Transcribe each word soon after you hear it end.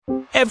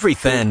Every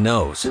fan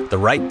knows the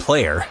right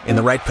player in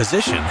the right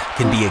position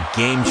can be a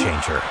game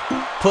changer.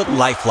 Put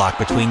LifeLock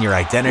between your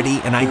identity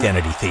and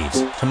identity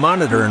thieves to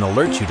monitor and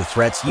alert you to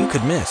threats you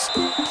could miss.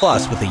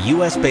 Plus, with a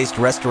U.S.-based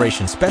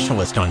restoration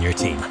specialist on your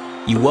team,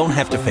 you won't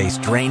have to face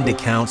drained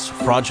accounts,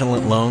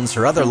 fraudulent loans,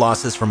 or other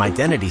losses from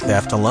identity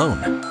theft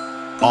alone.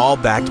 All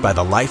backed by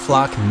the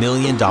LifeLock $1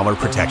 Million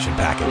Protection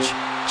Package.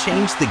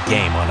 Change the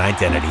game on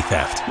identity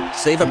theft.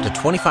 Save up to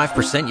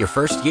 25% your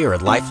first year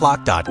at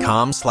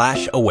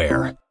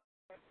LifeLock.com/aware.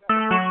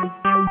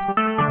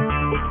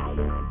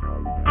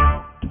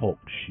 Talk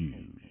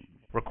shoes.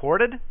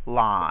 Recorded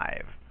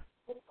live.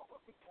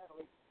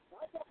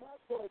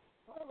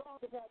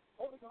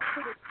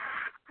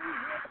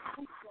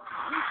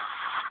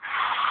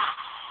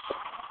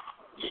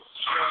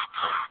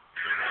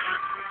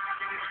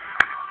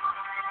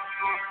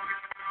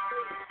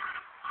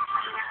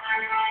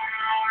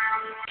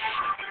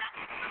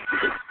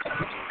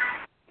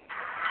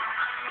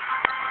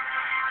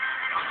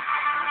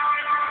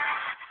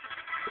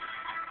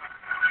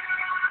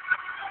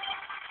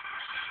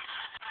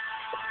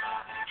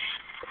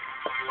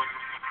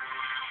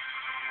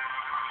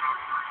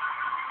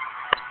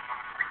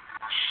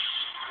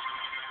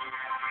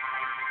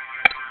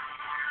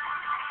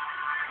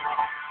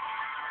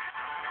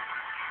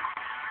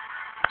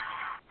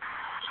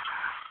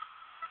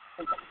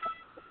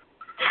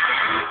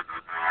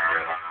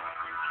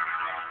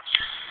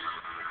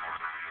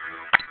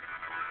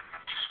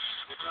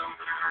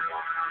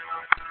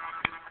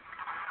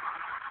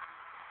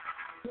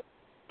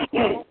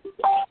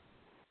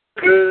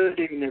 Good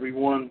evening,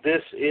 everyone.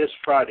 This is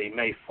Friday,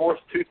 May 4th,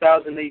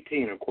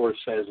 2018, of course,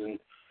 as in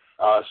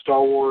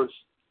Star Wars,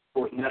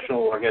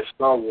 National,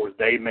 Star Wars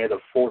Day. May the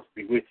 4th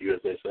be with you,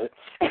 as they say.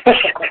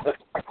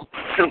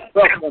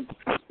 Welcome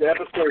to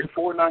episode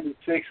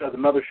 496 of the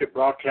Mothership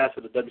broadcast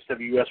of the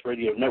WCWUS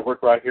Radio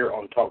Network right here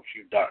on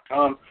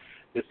TalkShoe.com.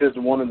 This is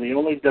the one and the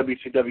only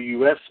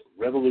WCWUS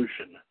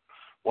Revolution.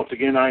 Once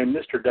again, I am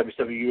Mr.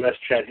 WCWUS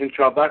Chad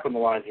Henshaw, back on the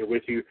line here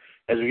with you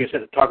as we get set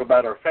to talk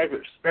about our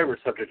favorite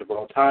subject of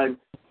all time,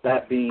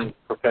 that being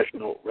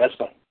professional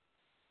wrestling.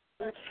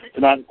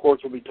 Tonight, of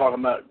course, we'll be talking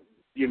about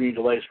giving you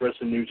the latest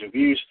wrestling news and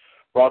views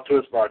brought to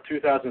us by our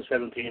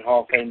 2017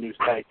 Hall of Fame News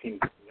Tag Team,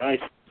 Nice,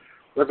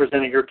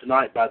 represented here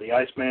tonight by the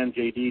Iceman,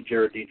 JD,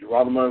 Jared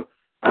DiGirolamo.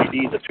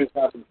 JD is a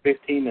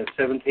 2015 and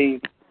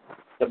 17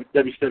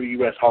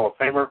 WCWUS Hall of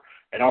Famer,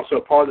 and also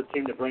a part of the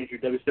team that brings you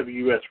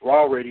WCWUS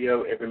Raw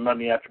Radio every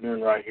Monday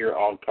afternoon right here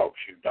on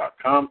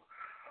TalkShoe.com.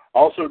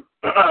 Also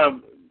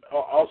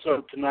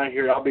tonight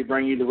here, I'll be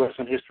bringing you the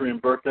wrestling history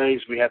and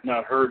birthdays. We have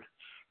not heard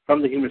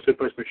from the Human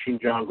Suplex Machine,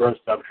 John Gross.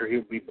 I'm sure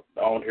he'll be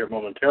on here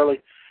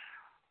momentarily.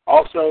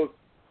 Also,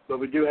 but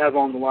we do have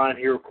on the line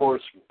here, of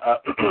course,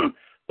 the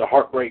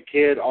Heartbreak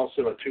Kid,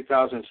 also a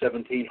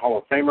 2017 Hall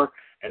of Famer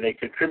and a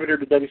contributor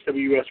to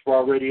WCWUS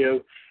Raw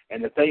Radio.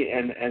 And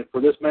and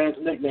for this man's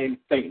nickname,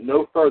 think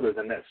no further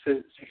than that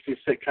 60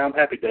 sitcom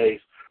Happy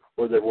Days,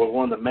 where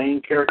one of the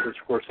main characters,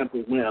 of course,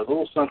 simply went a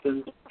little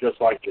something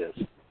just like this.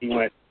 He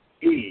went,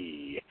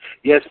 "Ee."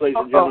 Yes, ladies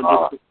and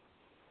gentlemen,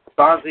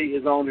 Fonzie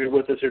is on here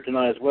with us here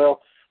tonight as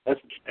well.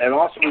 And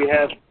also we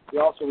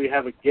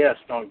have a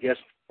guest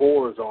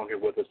 4 is on here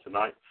with us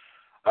tonight.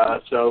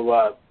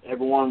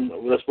 Everyone,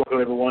 let's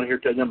welcome everyone here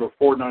to number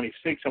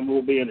 496, and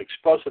we'll be an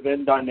explosive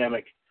and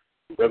dynamic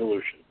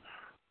revolution.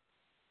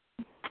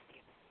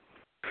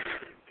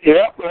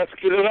 Yep, let's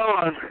get it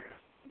on.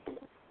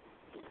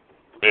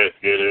 Let's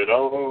get it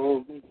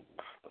on.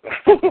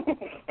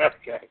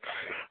 Okay.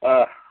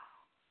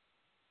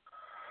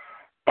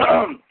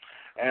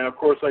 And, of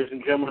course, ladies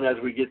and gentlemen, as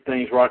we get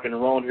things rocking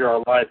and rolling here,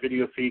 our live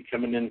video feed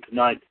coming in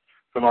tonight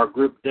from our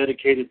group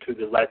dedicated to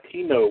the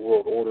Latino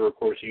world order, of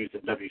course, used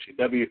in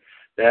WCW.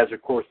 That has,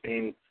 of course,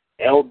 been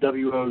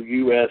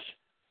LWOUS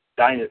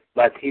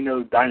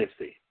Latino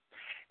Dynasty.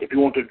 If you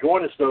want to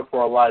join us, though,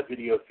 for our live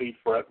video feed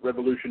for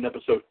Revolution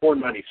episode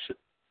 496,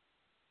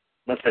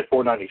 let's say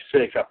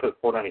 496, I put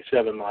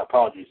 497, my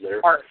apologies there,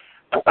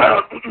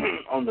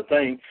 on the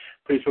thing,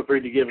 please feel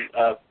free to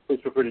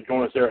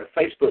join us there at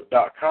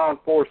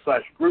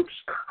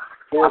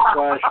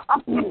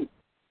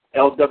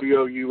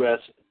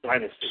facebook.com/groups/LWOUS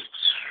Dynasty.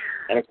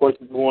 And, of course,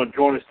 if you want to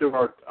join us through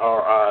our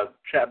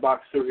chat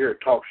box through here at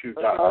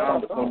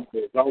TalkShoe.com, the phone number,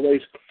 as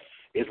always,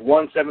 is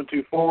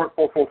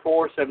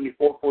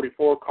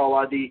 1-724-444-7444. Call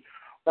ID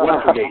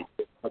 138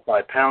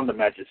 by pound the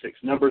magic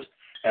 6 numbers.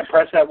 And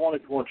press that one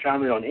if you want to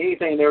chime in on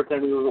anything and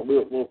everything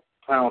we'll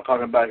plan on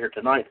talking about here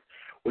tonight,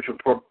 which will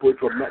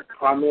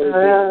primarily be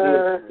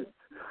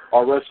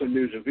our wrestling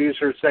news and views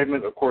here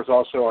segment. Of course,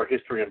 also our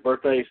history and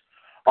birthdays.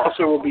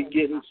 Also, we'll be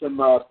getting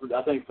some, I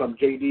think, from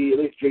JD, at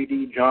least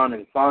JD, John,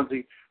 and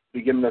Fonzie,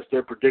 be giving us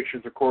their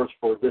predictions, of course,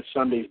 for this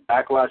Sunday's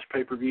Backlash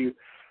pay-per-view.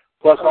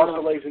 Plus,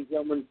 also, ladies and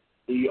gentlemen,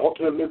 the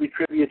Ultimate Movie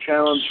Trivia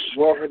Challenge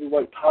World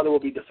Heavyweight title will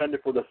be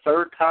defended for the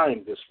 3rd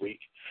time this week,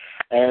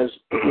 as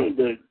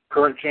the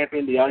current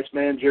champion, the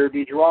Iceman, Jared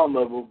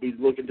DiGirolamo, will be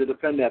looking to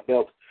defend that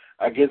belt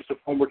against the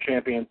former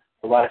champion,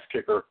 the Last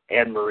Kicker,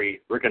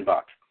 Anne-Marie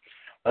Rickenbach.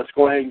 Let's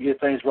go ahead and get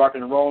things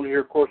rocking and rolling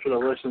here, of course, with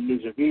our wrestling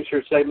news and views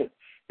here segment.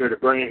 Here to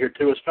bring it here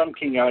to us from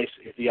King Ice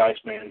is the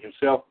Iceman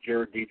himself,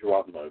 Jared D.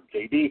 Geronimo.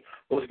 JD,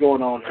 what's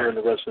going on here in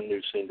the wrestling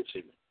news scene this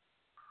evening?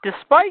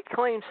 Despite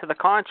claims to the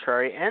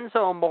contrary,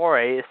 Enzo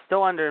Amore is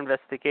still under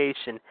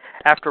investigation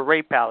after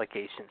rape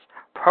allegations.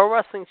 Pro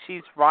Wrestling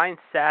Chief's Ryan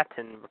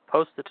Satin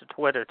posted to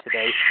Twitter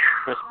today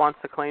in response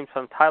to claims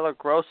from Tyler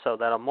Grosso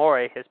that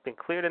Amore has been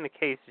cleared in the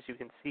case, as you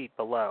can see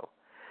below.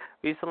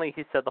 Recently,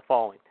 he said the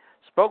following.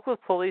 Spoke with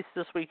police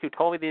this week who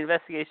told me the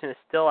investigation is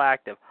still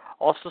active.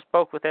 Also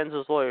spoke with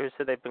Enzo's lawyer who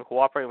said they've been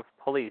cooperating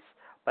with police,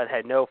 but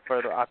had no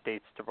further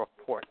updates to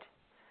report.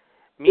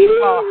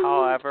 Meanwhile,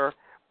 however,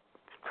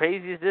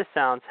 crazy as this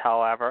sounds,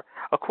 however,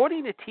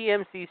 according to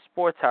TMZ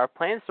Sports Hour,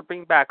 plans to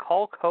bring back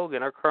Hulk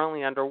Hogan are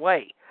currently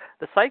underway.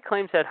 The site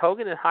claims that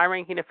Hogan and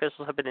high-ranking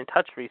officials have been in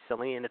touch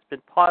recently, and it's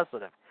been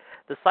positive.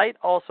 The site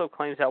also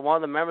claims that one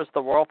of the members of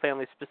the royal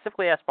family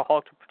specifically asked for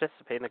Hulk to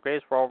participate in the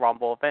Greatest Royal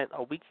Rumble event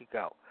a week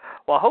ago.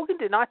 While Hogan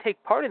did not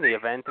take part in the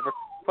event, the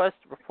request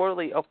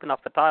reportedly opened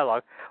up a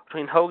dialogue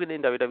between Hogan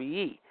and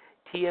WWE.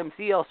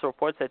 TMZ also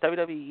reports that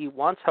WWE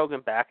wants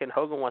Hogan back and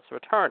Hogan wants to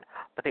return,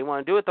 but they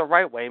want to do it the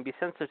right way and be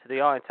sensitive to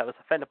the audience that was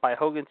offended by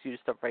Hogan's use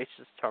of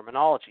racist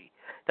terminology.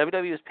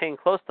 WWE is paying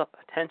close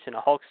attention to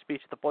Hulk's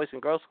speech at the Boys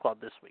and Girls Club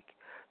this week.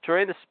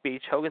 During the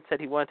speech, Hogan said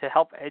he wanted to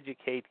help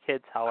educate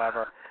kids,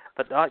 however,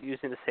 but not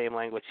using the same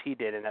language he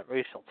did in that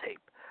racial tape.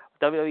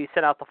 WWE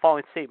sent out the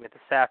following statement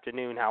this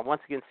afternoon,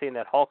 once again saying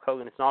that Hulk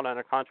Hogan is not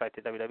under contract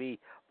to WWE,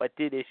 but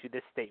did issue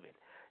this statement.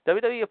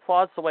 WWE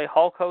applauds the way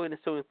Hulk Hogan is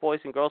doing with Boys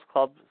and Girls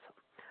Clubs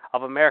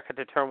of America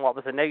to turn what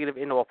was a negative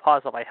into a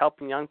positive by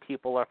helping young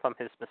people learn from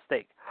his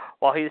mistake.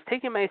 While he has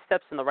taken many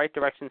steps in the right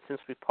direction since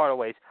we parted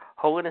ways,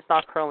 Hogan is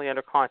not currently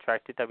under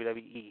contract to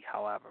WWE,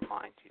 however,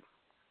 mind you.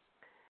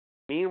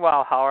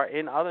 Meanwhile, however,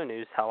 in other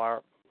news,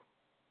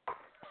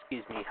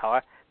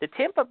 the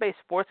Tampa Bay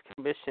Sports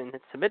Commission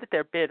submitted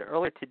their bid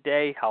earlier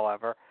today,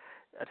 however,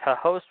 to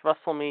host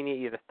WrestleMania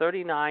either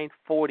 39,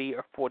 40,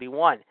 or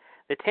 41.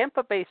 The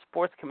Tampa Bay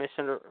Sports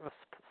Commission was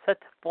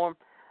set to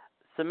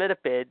submit a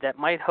bid that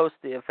might host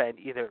the event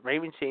either at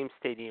Raymond James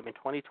Stadium in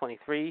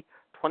 2023,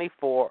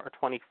 24, or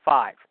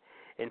 25.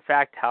 In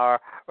fact, however,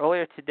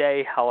 earlier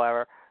today,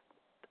 however,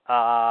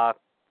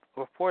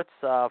 reports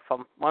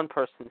from one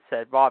person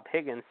said, Rob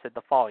Higgins said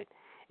the following.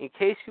 In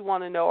case you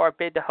want to know, our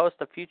bid to host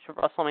a future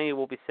WrestleMania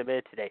will be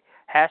submitted today.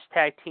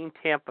 Hashtag Team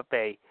Tampa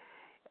Bay.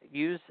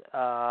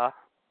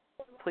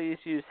 Please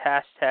use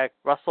hashtag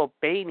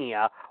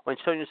WrestleMania when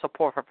showing your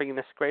support for bringing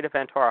this great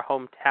event to our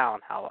hometown,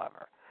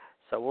 however.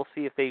 So we'll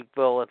see if they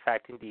will, in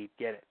fact, indeed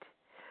get it.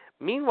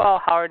 Meanwhile,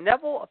 however,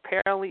 Neville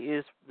apparently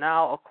is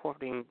now,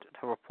 according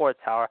to reports,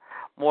 however,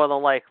 more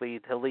than likely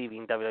to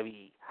leaving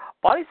WWE.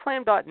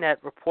 BodySlam.net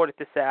reported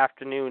this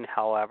afternoon,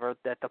 however,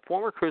 that the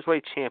former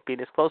Cruiserweight champion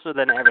is closer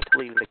than ever to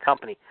leaving the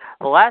company.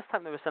 The last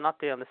time there was an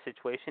update on the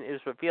situation, it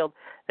was revealed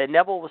that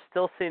Neville was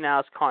still seen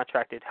out his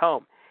contract at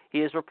home. He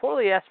has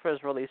reportedly asked for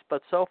his release,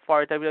 but so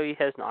far WWE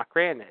has not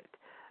granted it.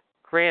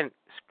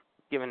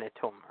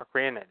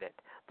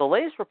 The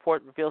latest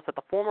report reveals that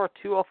the former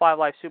 205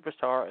 Live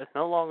superstar is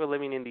no longer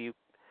living in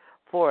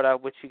Florida,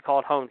 which he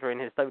called home during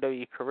his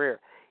WWE career.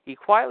 He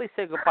quietly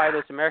said goodbye to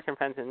his American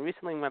friends and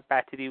recently went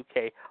back to the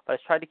UK, but has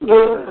tried to keep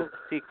it a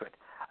secret.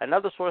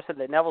 Another source said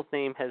that Neville's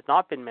name has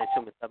not been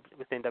mentioned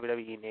within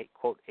WWE in,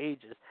 quote,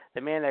 ages.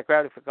 The man that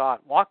gravity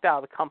forgot walked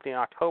out of the company in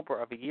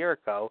October of a year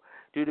ago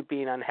due to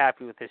being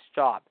unhappy with his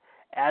job.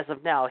 As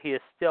of now, he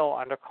is still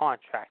under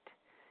contract.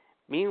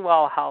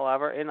 Meanwhile,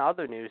 however, in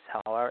other news,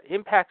 however,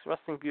 Impact's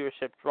wrestling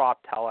viewership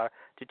dropped, however,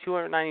 to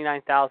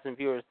 299,000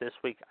 viewers this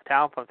week,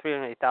 down from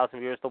 308,000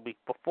 viewers the week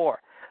before.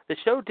 The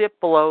show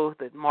dipped below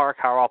the mark,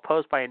 however,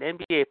 opposed by an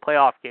NBA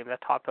playoff game that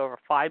topped over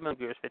 5 million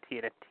viewers for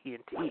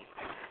TNT.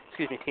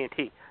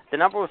 The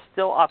number was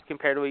still up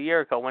compared to a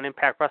year ago when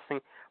Impact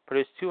Wrestling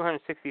produced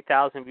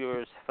 260,000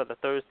 viewers for the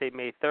Thursday,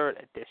 May 3rd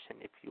edition,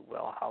 if you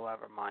will,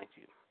 however, mind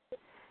you.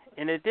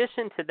 In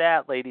addition to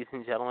that, ladies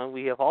and gentlemen,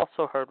 we have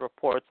also heard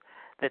reports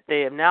that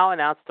they have now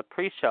announced a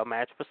pre-show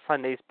match for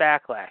Sunday's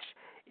Backlash.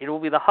 It will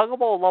be the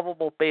huggable,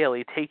 lovable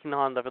Bayley taking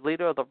on the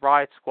leader of the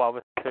Riot Squad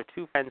with their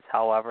two friends,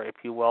 however, if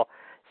you will,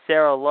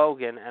 Sarah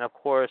Logan and, of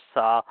course,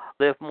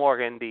 Liv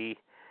Morgan, the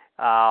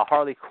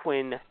Harley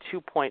Quinn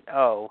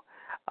 2.0,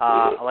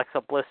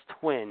 Alexa Bliss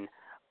twin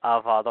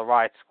of the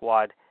Riot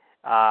Squad,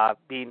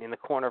 being in the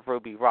corner of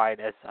Ruby Riott,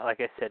 as,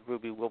 like I said,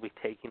 Ruby will be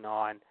taking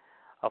on,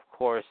 of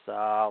course,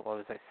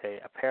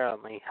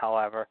 apparently,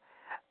 however,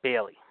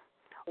 Bayley.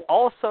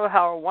 Also,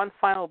 however, one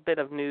final bit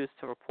of news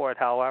to report,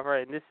 however,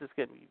 and this is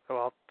going to be,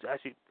 well,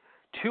 actually,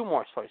 two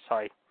more stories,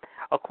 sorry.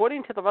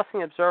 According to the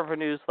Wrestling Observer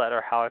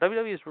newsletter, however,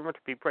 WWE is rumored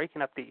to be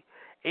breaking up the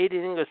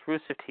Aiden English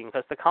Rusev team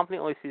because the company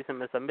only sees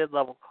them as a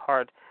mid-level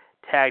card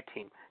tag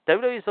team.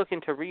 WWE is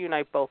looking to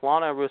reunite both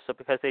Lana and Rusev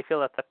because they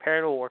feel that the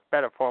pairing will work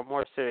better for a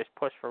more serious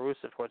push for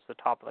Rusev towards the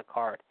top of the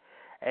card.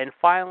 And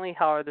finally,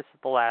 however, this is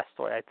the last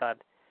story. I thought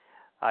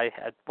I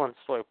had one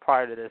story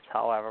prior to this,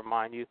 however,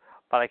 mind you.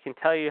 But I can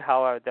tell you,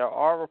 however, there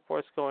are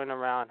reports going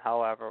around,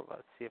 however,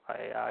 let's see if I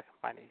can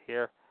find it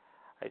here.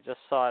 I just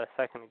saw it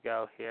a second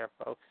ago here,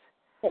 folks.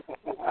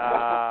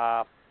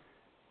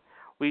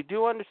 We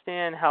do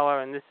understand,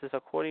 however, and this is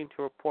according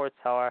to reports,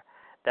 however,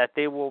 that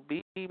they will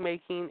be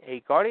making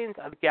a Guardians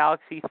of the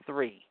Galaxy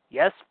 3.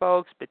 Yes,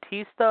 folks,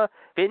 Batista,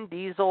 Vin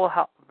Diesel,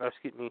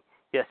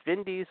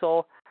 Vin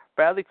Diesel,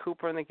 Bradley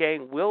Cooper, and the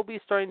gang will be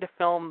starting to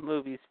film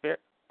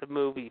the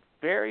movie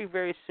very,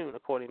 very soon,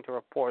 according to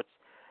reports.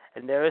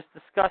 And there is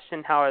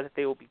discussion, however, that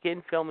they will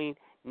begin filming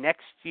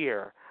next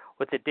year,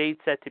 with the date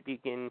set to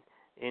begin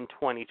in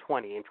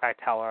 2020. In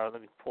fact, however,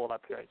 let me pull it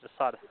up here. I just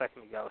saw it a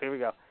second ago. Here we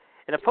go.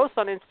 In a post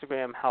on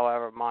Instagram,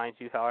 however, mind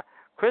you, however,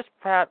 Chris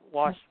Pratt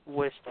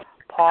wished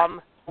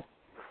Palm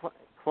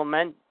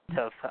Clemente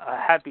a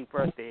happy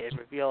birthday and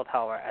revealed,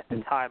 however, at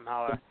the time,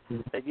 however,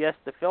 that yes,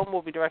 the film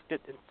will be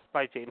directed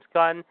by James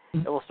Gunn.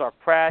 It will star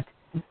Pratt,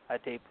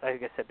 like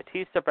I said,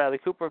 Batista, Bradley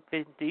Cooper,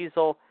 Vin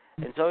Diesel,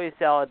 and Zoe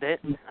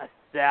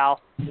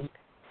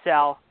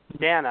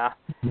Saldana,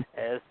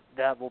 as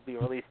that will be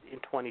released in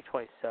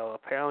 2020. So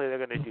apparently they're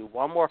going to do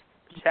one more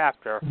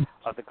chapter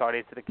of the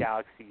Guardians of the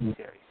Galaxy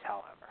series,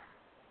 however.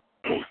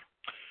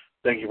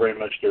 Thank you very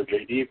much, there,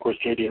 JD. Of course,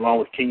 JD, along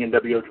with King and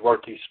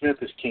WOWT Smith,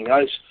 is King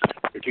Ice,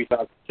 your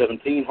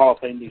 2017 Hall of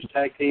Fame News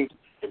Tag Team.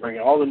 They're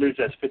bringing all the news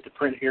that's fit to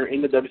print here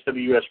in the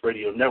WCWUS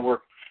Radio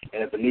Network.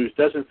 And if the news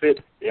doesn't fit,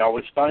 they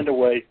always find a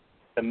way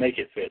to make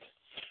it fit.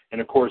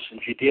 And, of course, in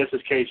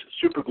GTS's case,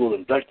 super glue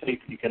and duct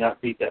tape, you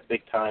cannot beat that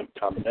big-time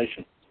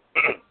combination.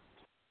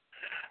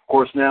 Of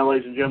course, now,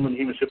 ladies and gentlemen,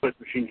 Human Suplex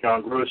Machine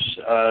John Gross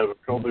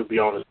will be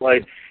on his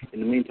way. In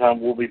the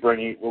meantime, we'll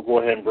go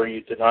ahead and bring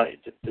you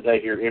today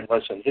here in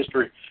Wrestling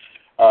History,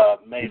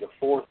 May the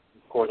 4th.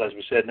 Of course, as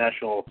we said,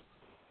 National,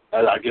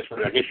 I guess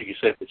you could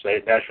safely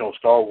say National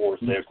Star Wars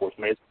Day. Of course,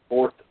 May the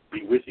 4th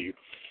be with you,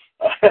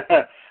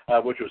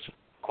 which was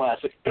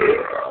classic,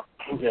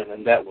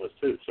 and that was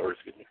too. Sorry,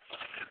 excuse me.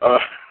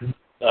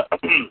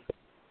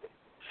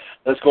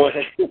 Let's go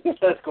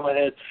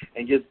ahead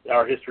and get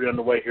our history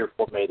underway here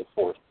for May the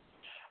 4th.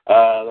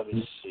 Let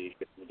me see.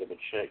 Let me double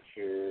check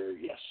here.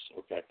 Yes,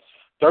 okay.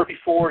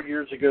 34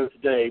 years ago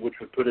today, which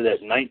would put it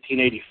at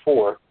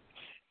 1984,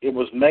 it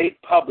was made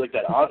public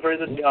that Andre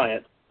the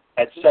Giant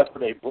had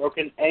suffered a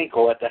broken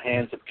ankle at the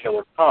hands of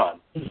Killer Khan.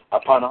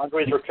 Upon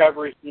Andre's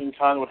recovery,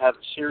 Khan would have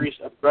a series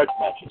of grudge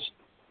matches.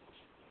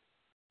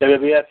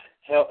 WWF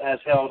has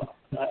held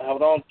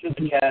on to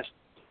the cast.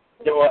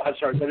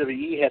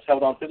 WWE has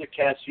held on to the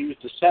cast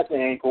used to set the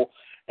ankle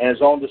and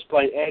is on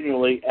display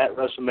annually at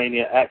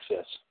WrestleMania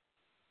Access.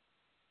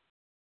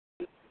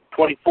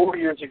 24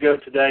 years ago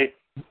today,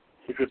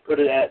 which would put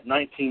it at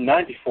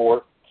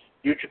 1994,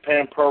 New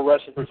Japan Pro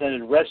Wrestling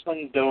presented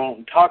Wrestling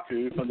Dome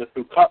Taku from the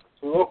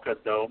Fukuoka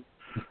Dome.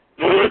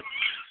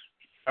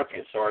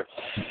 Okay, sorry.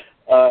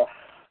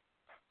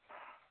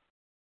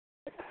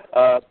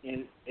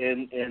 In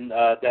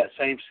that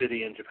same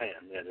city in Japan.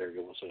 Yeah, there you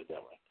go. We'll say it that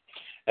way.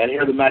 And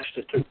here are the matches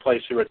that took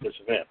place here at this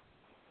event.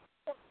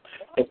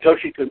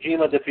 Hitoshi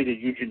Kojima defeated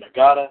Yuji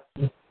Nagata.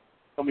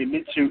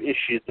 Tomomitsu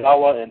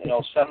Ishizawa and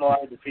El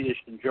Samurai defeated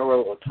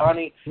Shinjiro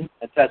Otani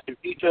and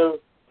Tatsuhito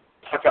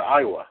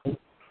Takaiwa.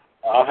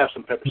 I'll have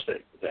some pepper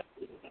steak with that.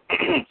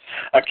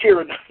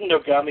 Akira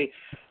Nogami,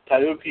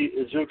 Tayuki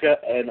Izuka,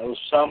 and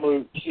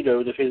Osamu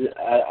Kido defeated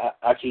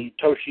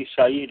Akitoshi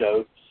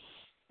Saito,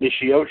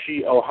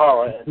 Nishiyoshi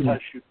Ohara, and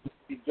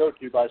Tatsuki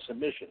Goto by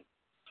submission.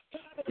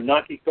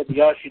 Funaki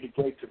Kobayashi, the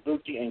Great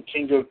Kabuki, and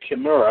Kingo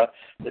Kimura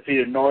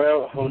defeated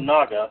Norio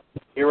Honaga,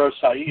 Hiro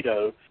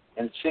Saito,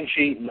 and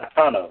Shinji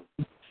Nakano.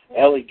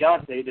 El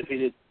Gigante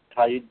defeated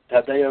Tadeo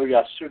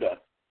Yasuda.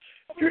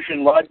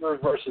 Jushin Liger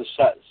versus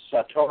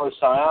Satoru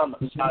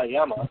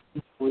Sayama,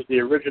 who was the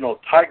original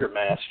Tiger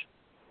Mask,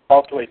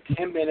 fought to a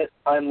 10-minute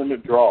time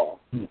limit draw.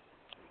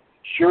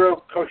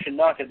 Shiro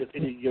Koshinaka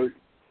defeated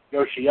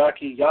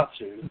Yoshiaki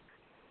Yatsu.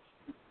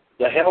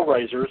 The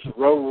Hellraisers,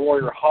 Road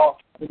Warrior Hawk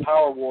and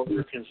Power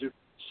Warrior Kenzuki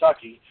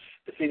Saki,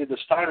 defeated the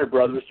Steiner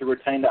Brothers to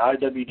retain the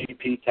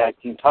IWGP Tag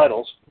Team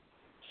titles.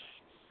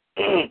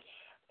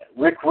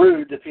 Rick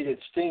Rude defeated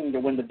Sting to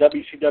win the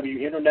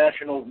WCW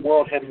International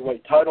World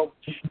Heavyweight title.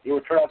 It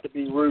would turn out to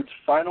be Rude's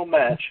final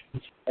match,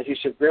 as he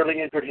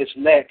severely injured his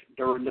neck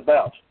during the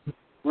bout.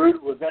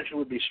 Rude eventually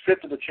would be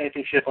stripped of the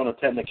championship on a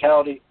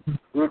technicality.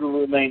 Rude will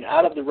remain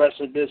out of the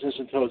wrestling business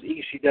until his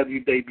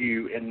ECW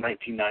debut in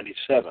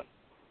 1997.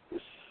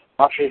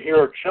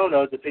 Masahiro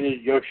Chono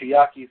defeated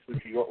Yoshiaki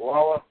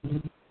Fujiwara.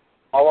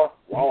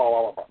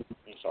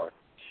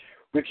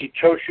 Riki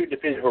Choshu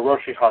defeated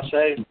Hiroshi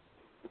Hase.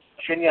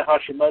 Shinya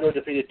Hashimoto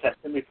defeated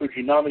Tatsumi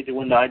Fujinami to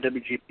win the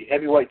IWGP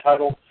Heavyweight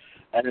title.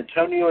 And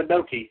Antonio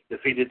Inoki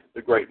defeated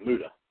the Great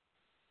Muta.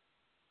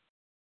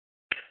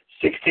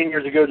 16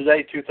 years ago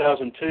today,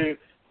 2002,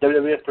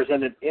 WWF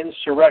presented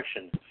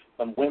Insurrection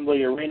from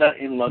Wembley Arena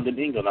in London,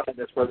 England. I think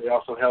that's where they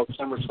also held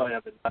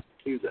SummerSlam on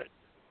Tuesday.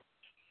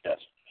 Yes.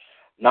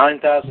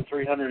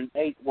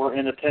 9,308 were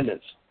in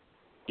attendance.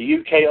 The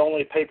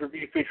UK-only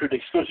pay-per-view featured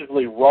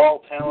exclusively Raw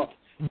talent,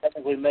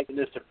 technically making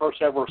this the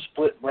first ever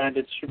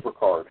split-branded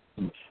supercard.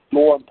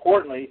 More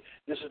importantly,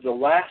 this is the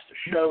last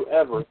show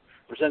ever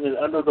presented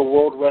under the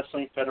World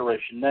Wrestling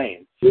Federation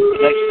name.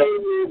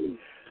 Next,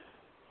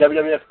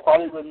 WWF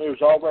quietly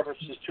removes all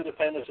references to the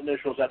famous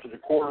initials after the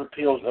Court of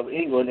Appeals of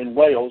England and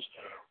Wales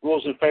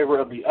rules in favor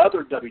of the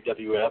other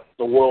WWF,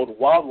 the World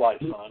Wildlife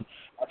Fund,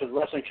 after the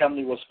wrestling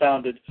company was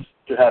founded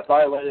to have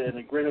violated an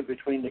agreement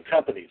between the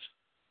companies.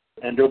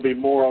 And there will be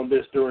more on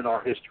this during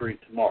our history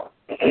tomorrow.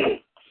 And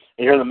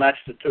here are the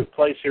matches that took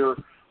place here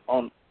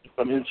from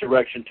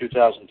Insurrection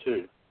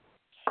 2002.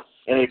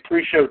 In a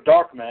pre-show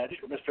dark match,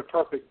 Mr.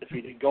 Perfect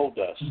defeated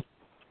Goldust.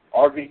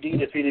 RVD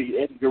defeated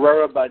Eddie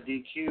Guerrero by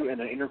DQ in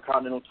an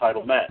Intercontinental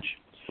title match.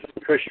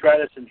 Trish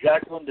Stratus and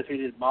Jacqueline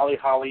defeated Molly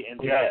Holly and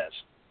Jazz.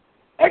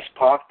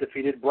 X-Pac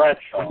defeated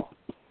Bradshaw.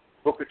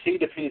 Booker T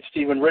defeated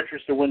Steven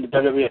Richards to win the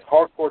WWF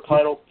Hardcore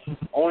title,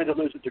 only to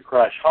lose it to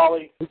Crash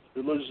Holly,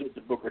 who loses it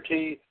to Booker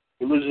T,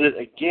 who loses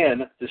it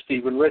again to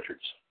Steven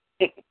Richards.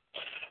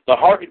 The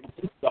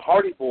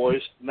Hardy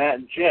Boys, Matt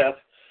and Jeff,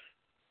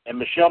 and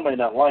Michelle may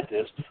not like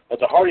this, but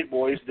the Hardy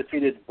Boys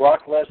defeated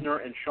Brock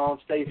Lesnar and Shawn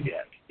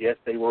Stasiak. Yes,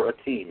 they were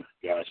a team,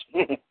 guys.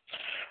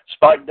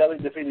 Spike Dudley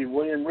defeated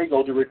William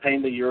Regal to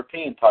retain the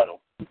European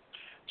title.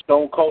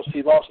 Stone Cold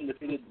Steve Austin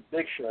defeated The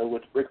Big Show,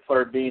 with Ric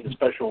Flair being the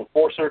special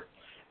enforcer,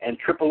 and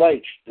Triple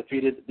H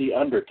defeated The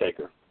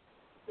Undertaker.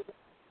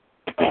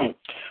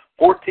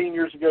 14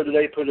 years ago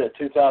today, put it at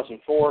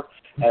 2004,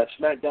 at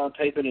SmackDown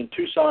taping in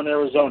Tucson,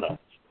 Arizona,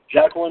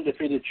 Jacqueline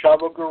defeated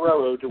Chavo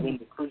Guerrero to win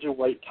the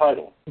Cruiserweight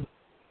title.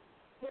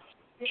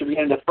 She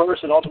became the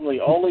first and ultimately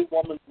only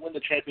woman to win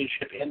the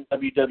championship in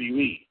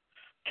WWE.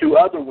 Two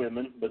other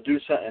women,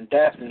 Medusa and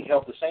Daphne,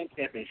 held the same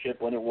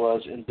championship when it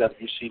was in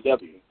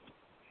WCW.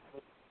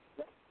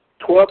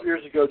 12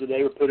 years ago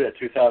today, we put it at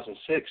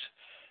 2006,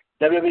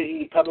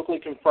 WWE publicly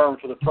confirmed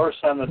for the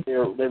first time that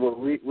they were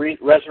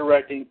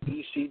resurrecting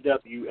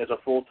ECW as a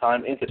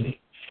full-time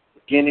entity,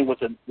 beginning with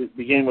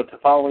the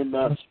following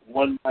month's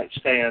One Night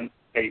Stand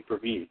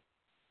pay-per-view.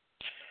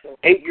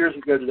 8 years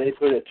ago today,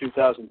 put it at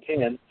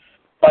 2010,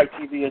 Spike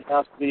TV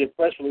announced via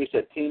press release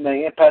that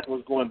TNA Impact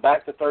was going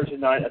back to Thursday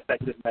night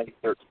effective May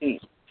 13th,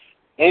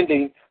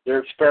 ending their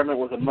experiment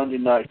with a Monday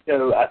night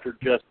show after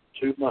just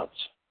 2 months.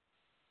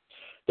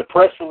 The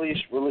press release,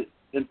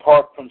 in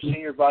part from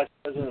Senior Vice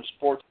President of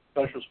Sports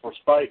Specials for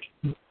Spike,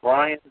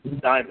 Brian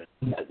Diamond.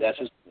 That's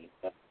his name.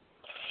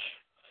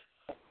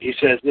 He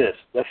says this: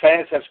 the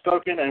fans have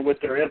spoken, and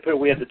with their input,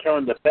 we have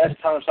determined the best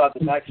time slot to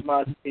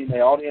maximize the TNA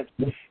audience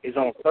is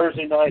on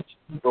Thursday nights,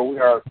 where we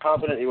are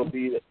confident it will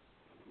be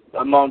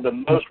among the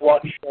most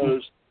watched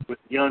shows with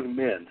young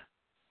men.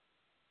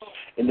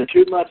 In the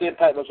 2 months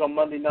Impact was on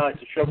Monday nights,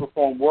 the show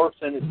performed worse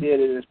than it did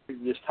in its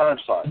previous time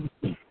slot.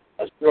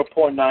 A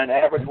 0.9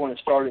 average when it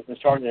started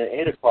at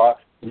 8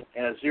 o'clock,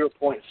 and a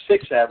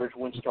 0.6 average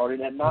when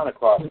starting at 9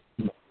 o'clock,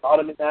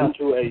 bottoming out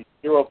to a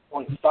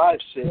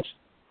 0.56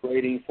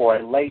 rating for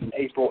a late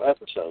April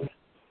episode.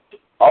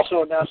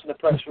 Also announced in the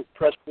press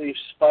release,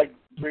 Spike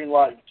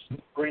Greenlights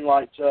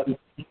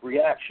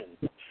Reaction,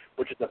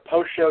 which is a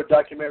post-show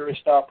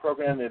documentary-style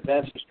program that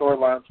advances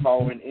storylines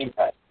following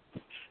Impact.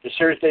 The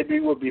series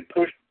debut will be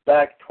pushed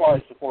back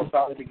twice before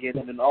finally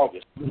beginning in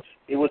August.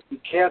 It was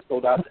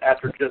canceled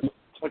after just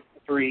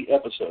 23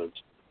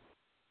 episodes.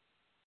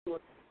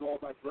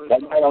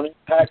 That night on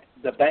Impact,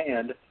 the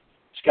band,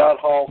 Scott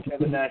Hall,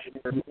 Kevin Nash, and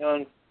Eric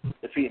Young,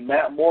 defeat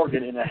Matt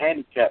Morgan in a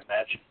handicap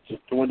match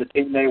to win the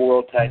TNA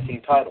World Tag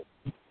Team title.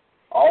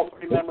 All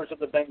three members of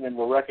the band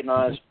were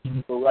recognized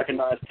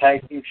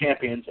tag team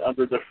champions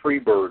under the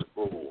Freebird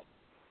rule.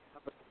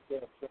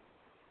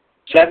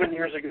 7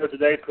 years ago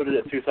today, put it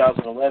at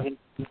 2011,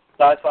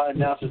 Sci-Fi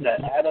announces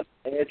that Adam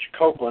Edge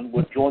Copeland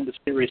would join the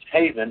series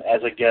Haven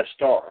as a guest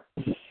star.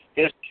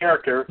 His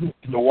character,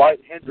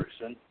 Dwight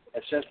Hendrickson,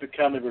 has since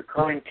become a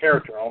recurring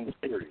character on the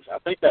series. I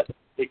think that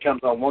it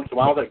comes on once in a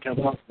while. That comes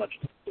on much.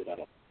 I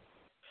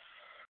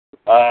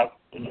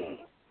don't know.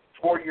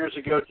 4 years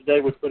ago today,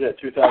 we put it at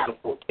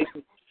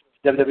 2014,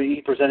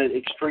 WWE presented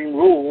Extreme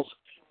Rules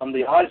from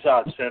the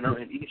Izod Center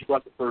in East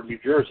Rutherford, New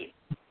Jersey.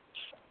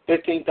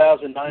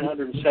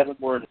 15,907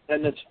 were in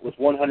attendance, with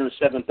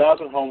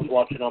 107,000 homes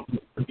watching on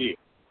pay-per-view.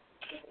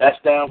 That's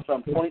down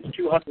from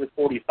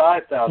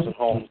 245,000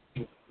 homes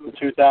in the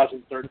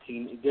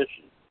 2013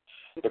 edition.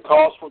 The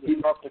cause for the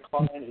sharp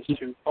decline is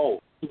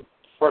twofold.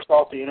 First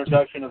off, the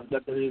introduction of the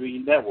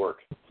WWE Network.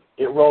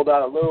 It rolled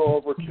out a little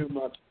over 2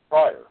 months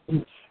prior,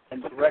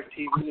 and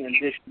DirecTV and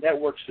Dish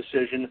Network's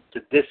decision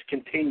to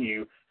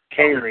discontinue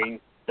carrying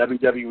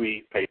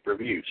WWE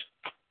pay-per-views.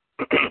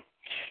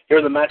 Here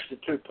are the matches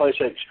that took place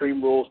at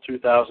Extreme Rules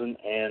 2000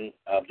 and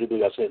I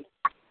believe I said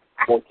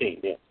 14.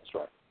 Yeah, that's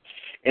right.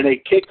 In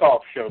a kickoff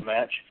show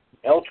match,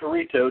 El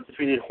Torito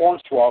defeated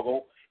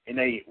Hornswoggle in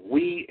a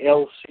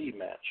WLC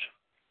match.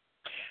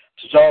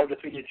 Cesaro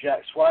defeated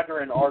Jack Swagger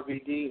and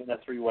RVD in a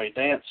three-way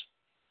dance.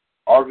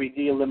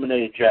 RVD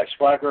eliminated Jack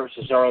Swagger.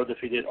 Cesaro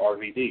defeated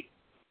RVD.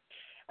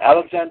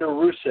 Alexander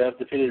Rusev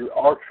defeated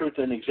R-Truth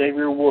and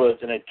Xavier Woods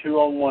in a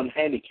 2-on-1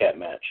 handicap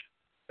match.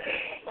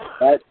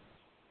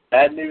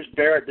 Bad News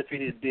Barrett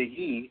defeated Big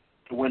E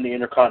to win the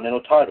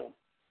Intercontinental title.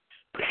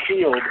 The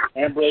Shield,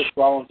 Ambrose,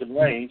 Rollins, and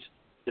Reigns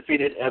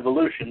defeated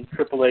Evolution,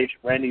 Triple H,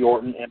 Randy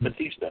Orton, and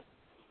Batista.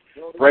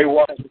 Bray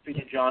Wyatt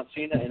defeated John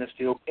Cena in a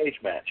steel cage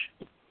match.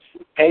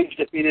 Paige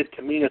defeated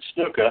Tamina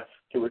Snuka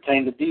to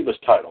retain the Divas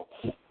title.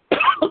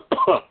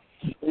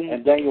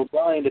 And Daniel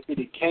Bryan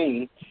defeated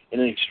Kane in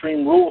an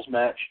Extreme Rules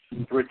match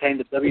to retain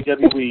the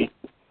WWE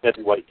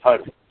Heavyweight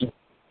title.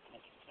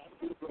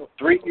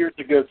 3 years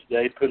ago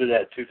today, put it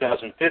at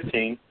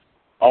 2015,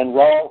 on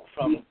Raw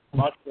from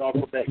Montreal,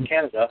 Quebec,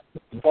 Canada,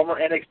 former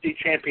NXT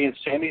champion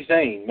Sami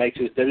Zayn makes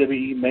his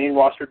WWE main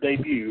roster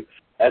debut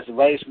as the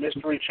latest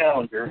mystery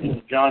challenger in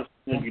the John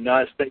Cena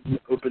United States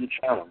Open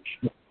Challenge.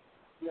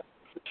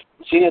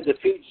 Cena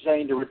defeats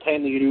Zayn to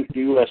retain the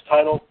U.S.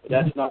 title, but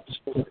that's not the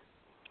story.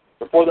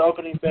 Before the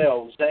opening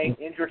bell, Zayn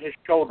injured his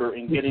shoulder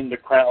in getting the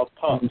crowd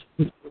pumped.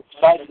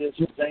 Despite this,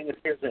 Zayn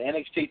appears at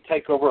NXT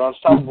TakeOver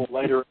Unstoppable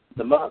later in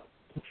the month,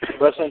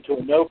 wrestling to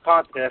a no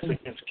contest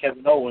against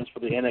Kevin Owens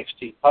for the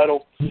NXT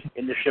title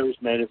in the show's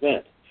main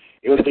event.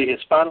 It would be his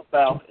final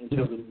bout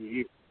until the new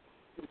year.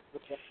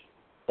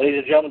 Ladies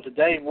and gentlemen,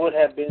 today would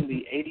have been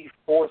the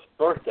 84th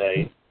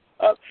birthday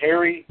of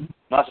Harry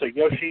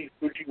Masayoshi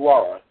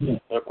Fujiwara.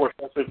 But of course,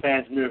 wrestling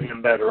fans knew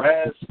him better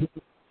as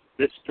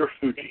Mr.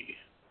 Fuji.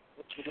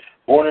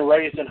 Born and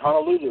raised in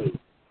Honolulu,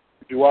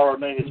 Fujiwara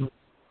made his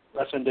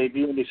wrestling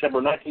debut in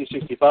December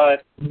 1965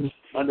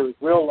 under his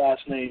real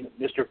last name,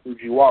 Mr.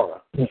 Fujiwara.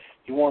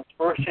 He won his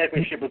first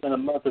championship within a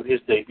month of his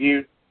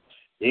debut,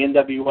 the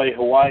NWA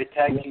Hawaii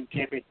Tag Team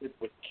Championship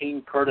with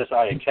King Curtis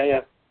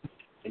Ayakea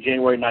in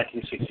January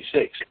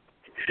 1966.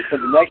 He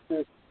spent the next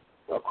year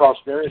across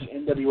various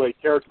NWA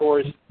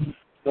territories,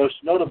 most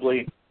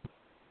notably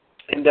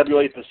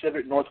NWA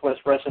Pacific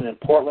Northwest Wrestling in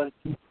Portland,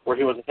 where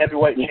he was a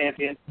heavyweight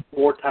champion,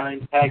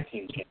 4-time tag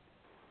team champion.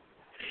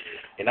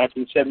 In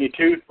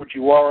 1972,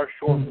 Fujiwara,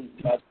 shortened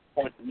by the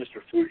point of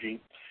Mr. Fuji,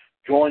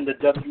 joined the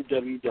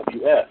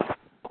WWF.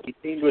 He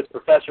teamed with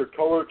Professor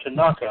Toru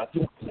Tanaka,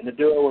 and the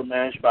duo were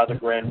managed by the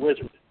Grand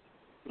Wizard.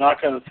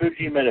 Tanaka and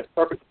Fuji made a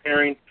perfect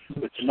pairing,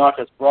 with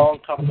Tanaka's brawn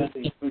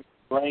complementing Fuji's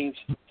brains.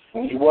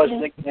 He was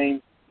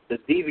nicknamed the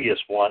Devious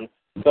One,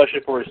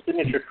 especially for his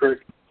signature trick,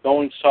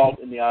 throwing salt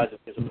in the eyes of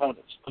his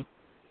opponents.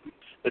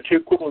 The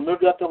two quickly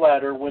moved up the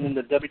ladder, winning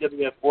the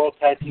WWF World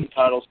Tag Team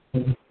titles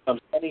from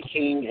Sonny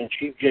King and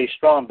Chief Jay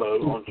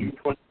Strongbow on June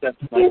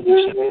 27,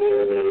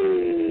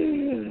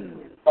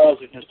 1970.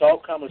 Titles against all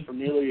comers for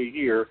nearly a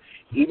year,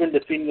 even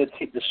defeating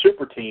the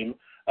super team,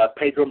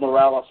 Pedro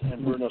Morales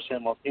and Bruno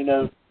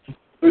Sammartino.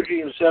 Fuji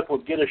himself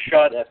would get a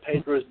shot at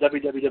Pedro's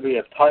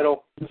WWF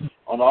title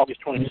on August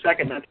 22,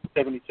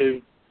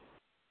 1972,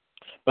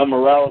 but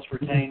Morales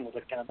retained with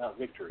a count-out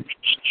victory.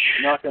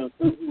 Tanaka and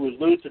Fuji would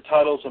lose the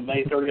titles on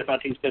May 30,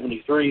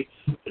 1973,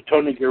 to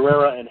Tony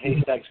Guerrera and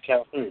Haystacks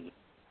Calhoun.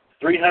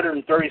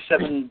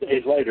 337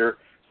 days later,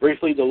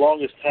 briefly the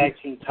longest tag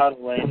team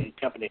title reign in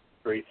company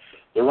history,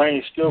 the reign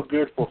is still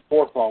good for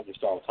fourth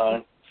longest all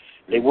time.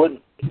 They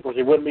wouldn't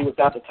be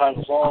without the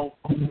titles long.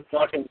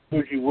 Tanaka and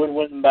Fuji would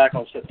win them back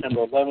on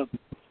September 11th,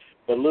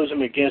 but lose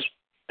them again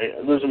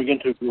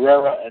to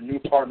Guerrera and new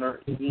partner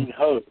Dean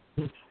Ho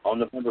on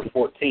November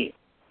 14th.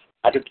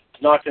 After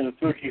Tanaka and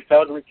Fuji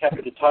failed to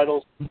recapture the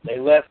titles, they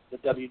left the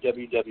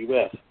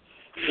WWF.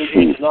 Fuji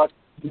and Tanaka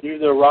knew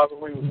their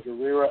rivalry with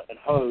Guerrera and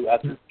Ho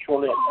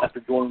shortly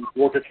after joining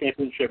Georgia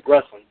Championship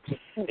Wrestling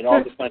in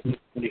August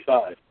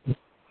 1975.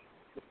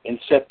 In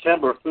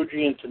September,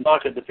 Fuji and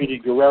Tanaka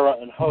defeated Guerrera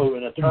and Ho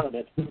in a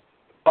tournament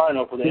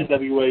final for the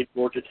NWA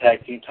Georgia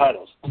Tag Team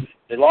titles.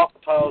 They lost the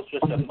titles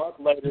just a month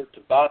later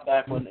to Bob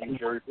Backlund and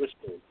Jerry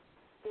Briscoe.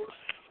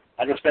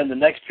 After spending the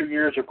next 2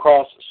 years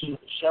across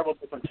several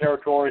different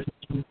territories,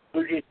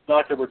 Fuji and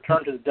Tanaka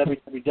returned to the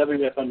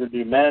WWF under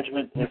new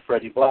management and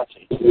Freddie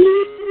Blassie.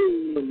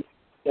 In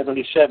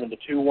 1977, the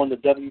two won the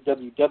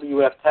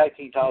WWF Tag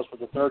Team titles for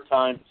the third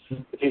time,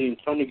 defeating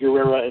Tony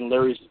Guerrera and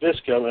Larry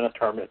Zbyszko in a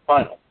tournament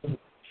final.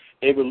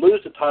 They would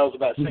lose the titles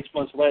about 6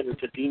 months later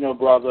to Dino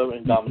Bravo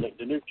and Dominic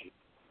DeNucci.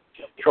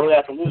 Shortly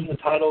after losing the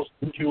titles,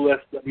 the two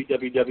left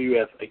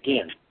WWF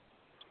again.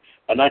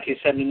 By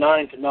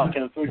 1979,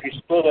 Tanaka and Fuji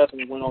split up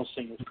and went on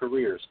singles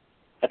careers.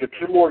 After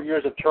 2 more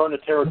years of touring the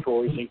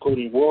territories,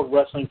 including World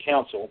Wrestling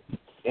Council,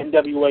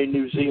 NWA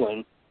New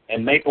Zealand,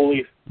 and Maple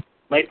Leaf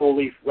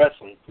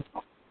Wrestling,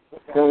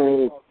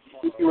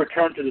 Fuji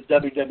returned to the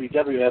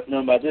WWF,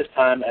 known by this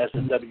time as the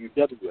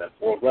WWF,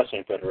 World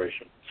Wrestling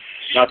Federation.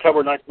 In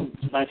October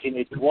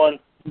 1981,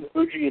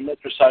 Fuji and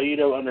Mr.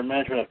 Saito, under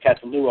management of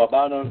Captain Lou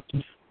Albano,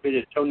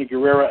 defeated Tony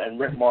Guerrera and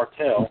Rick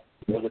Martel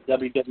for the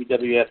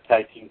WWF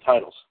Tag Team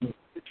titles.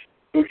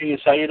 Fuji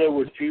and Saito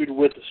would feud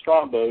with the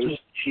Strongbos,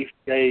 Chief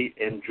Jay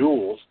and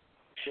Jules,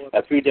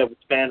 a feud that would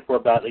span for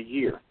about a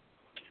year.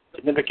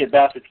 Significant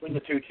bouts between the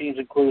two teams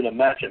include a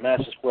match at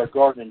Madison Square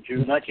Garden in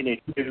June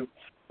 1982,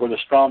 where the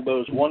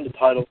Strongbos won the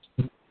titles,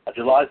 a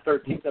July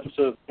 13th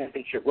episode of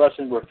Championship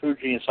Wrestling where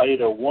Fuji and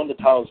Saito won the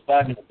titles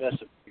back in the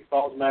Best of Three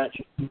Falls match,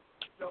 and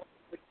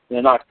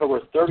an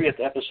October 30th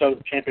episode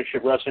of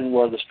Championship Wrestling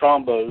where the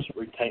Strongbos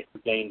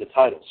regained the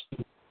titles.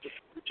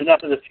 Soon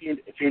after the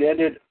feud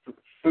ended,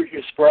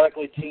 Fuji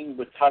sporadically teamed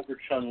with Tiger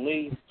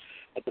Chun-Li,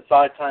 At the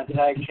 5-time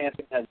tag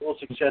champion had little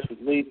success with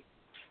Lee.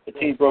 The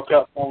team broke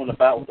up, forming a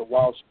bout with the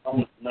WCWUS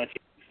in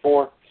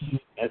 1984,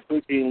 and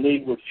Fuji and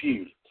Lee would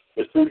feud,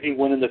 with Fuji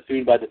winning the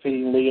feud by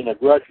defeating Lee in a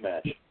grudge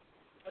match.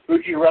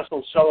 Fuji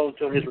wrestled solo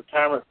until his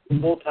retirement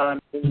from full-time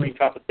in-ring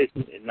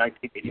competition in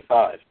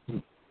 1985.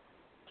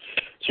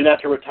 Soon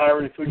after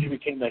retiring, Fuji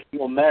became a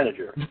heel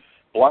manager,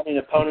 blinding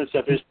opponents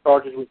of his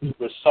charges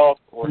with salt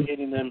or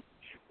hitting them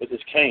with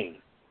his cane.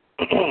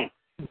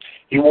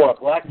 He wore a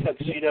black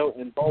tuxedo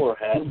and bowler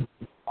hat,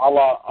 a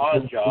la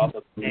Oddjob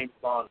of the James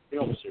Bond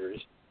film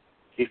series.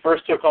 He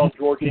first took on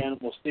George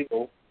Animal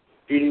Steele,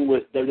 feuding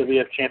with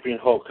WWF champion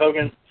Hulk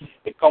Hogan.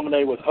 It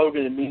culminated with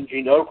Hogan and Mean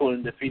Gene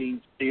Okerlund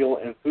defeating Steele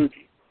and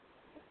Fuji.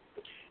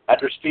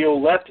 After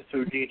Steele left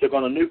Fuji, he took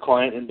on a new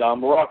client in Don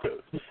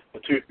Morocco. The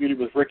two feuded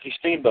with Ricky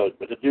Steamboat,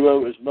 but the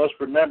duo is most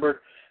remembered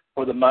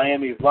for the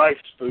Miami Vice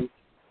spoof,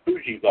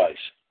 Fuji Vice.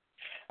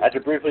 After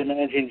briefly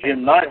managing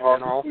Jim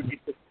Neidhart, Fuji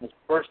took his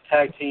first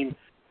tag team,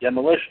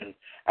 Demolition,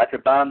 after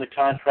buying the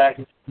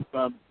contract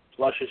from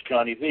Luscious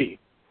Johnny V.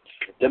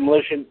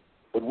 Demolition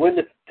would win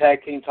the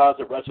tag team titles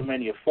at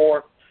WrestleMania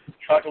 4.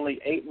 Shockingly,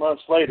 8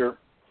 months later,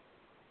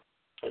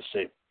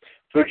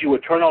 Fuji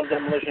would turn on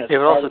Demolition. He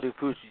would also do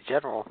Fuji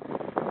General.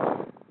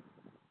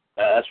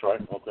 That's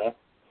right, okay.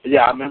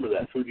 Yeah, I remember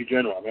that, Fuji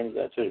General, I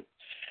remember that too.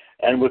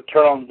 And would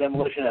turn on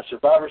Demolition at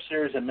Survivor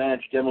Series and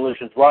manage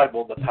Demolition's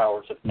rival, the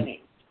Powers of Pain.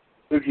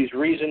 Fuji's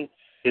reason,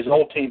 his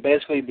old team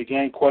basically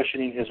began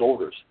questioning his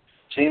orders.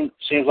 Seems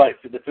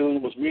like the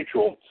feeling was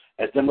mutual,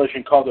 as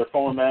Demolition called their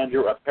former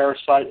manager a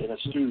parasite and a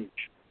stooge.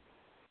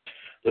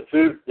 The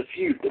feud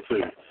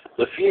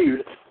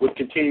would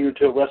continue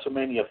until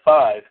WrestleMania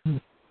 5,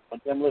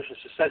 when Demolition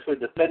successfully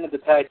defended the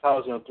tag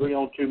titles in a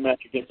 3-on-2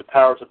 match against the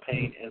Powers of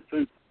Pain and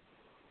Fuji.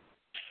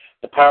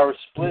 The Powers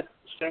split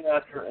soon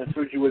after, and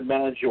Fuji would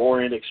manage the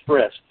Orient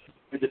Express,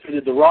 who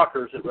defeated the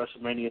Rockers at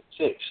WrestleMania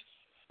 6.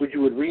 Fuji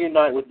would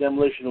reunite with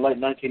Demolition in late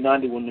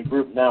 1990 when the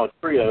group, now a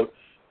trio,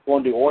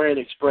 formed the Orient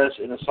Express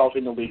in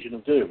assaulting the Legion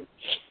of Doom.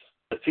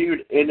 The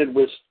feud ended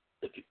with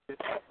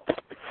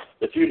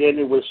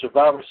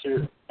Survivor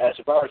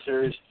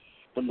Series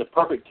when the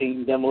Perfect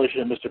Team,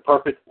 Demolition and Mr.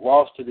 Perfect,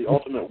 lost to the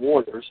Ultimate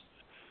Warriors,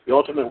 the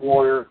Ultimate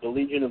Warrior, the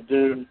Legion of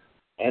Doom,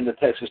 and the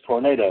Texas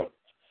Tornado.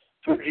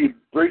 Fuji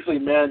briefly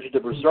managed the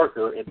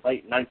Berserker in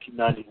late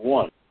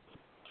 1991.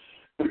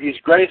 Fuji's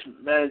greatest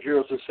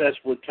managerial success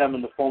would come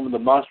in the form of the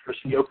monstrous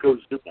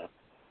Yokozuna.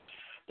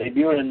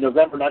 Debuting in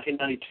November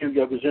 1992,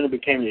 Yokozuna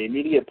became the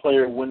immediate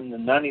player, winning the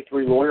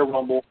 93 Royal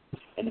Rumble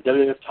and the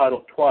WWF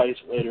title twice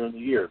later in the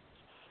year.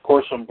 Of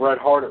course, from Bret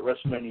Hart at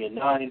WrestleMania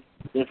 9,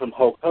 then from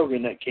Hulk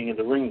Hogan at King of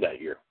the Ring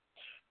that year.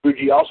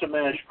 Fuji also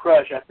managed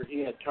Crush after he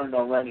had turned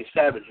on Randy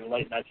Savage in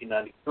late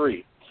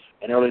 1993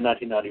 and early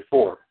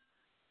 1994.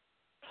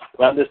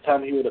 Around this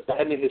time, he would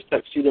abandon his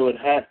tuxedo and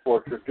hat for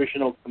a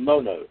traditional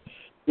kimono.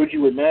 Fuji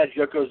would manage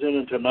Yokozuna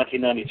until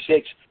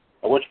 1996,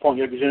 at which point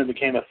Yokozuna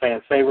became a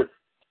fan favorite,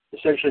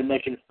 essentially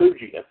making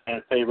Fuji a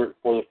fan favorite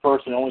for the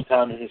first and only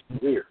time in his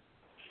career.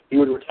 He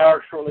would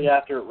retire shortly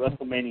after at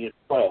WrestleMania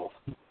 12.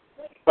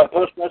 By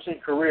post-wrestling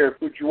career,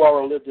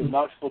 Fujiwara lived in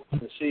Knoxville,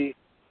 Tennessee.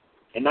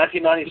 In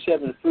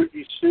 1997,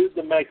 Fuji sued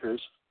the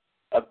makers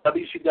of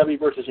WCW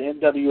vs.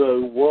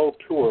 NWO World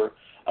Tour,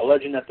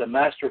 alleging that the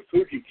Master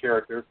Fuji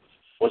character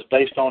was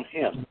based on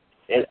him.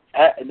 In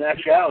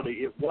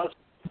actuality,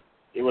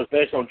 it was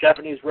based on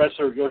Japanese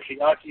wrestler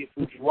Yoshiaki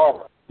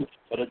Fujiwara,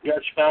 but a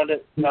judge found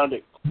it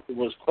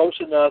was close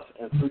enough,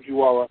 and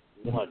Fujiwara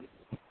won.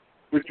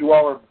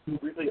 Fujiwara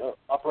briefly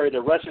operated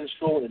a wrestling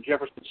school in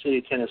Jefferson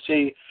City,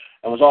 Tennessee,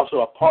 and was also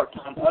a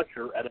part-time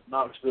usher at a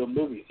Knoxville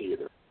movie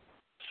theater.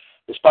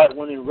 Despite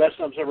winning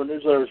Wrestling Observer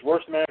Newsletter's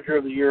Worst Manager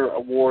of the Year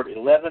award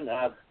 11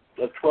 out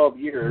of 12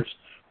 years,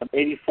 from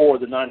 84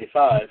 to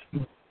 95,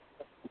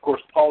 of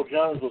course, Paul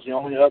Jones was the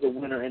only other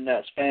winner in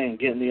that span,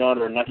 getting the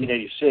honor in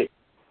 1986.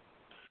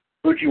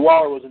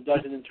 Fujiwara was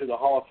inducted into the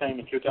Hall of Fame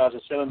in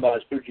 2007 by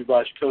his Fuji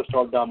Vice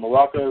co-star Don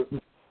Morocco.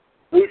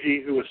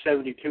 Fuji, who was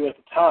 72 at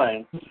the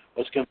time,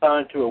 was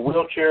confined to a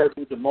wheelchair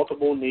due to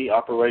multiple knee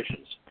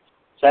operations.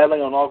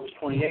 Sadly, on August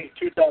 28,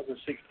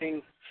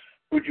 2016,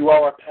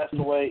 Fujiwara passed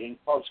away in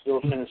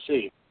Clarksville,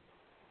 Tennessee.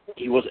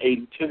 He was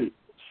 82.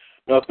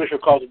 No official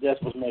cause of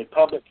death was made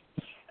public.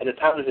 At the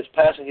time of his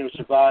passing, he was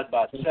survived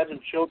by 7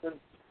 children: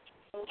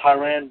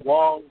 Tyran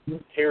Wong,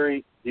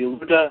 Terry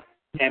DeLuda,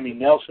 Tammy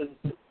Nelson,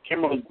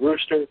 Kimberly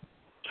Brewster,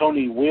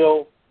 Tony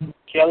Will,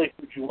 Kelly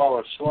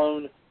Fujiwara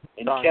Sloan,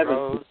 and Don Kevin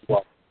Rose.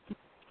 Fujiwara.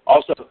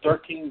 Also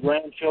 13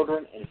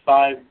 grandchildren and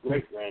 5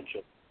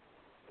 great-grandchildren.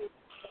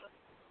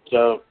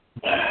 So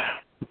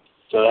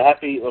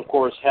happy, of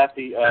course, sorry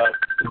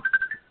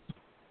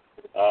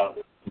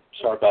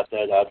about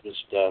that. I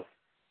just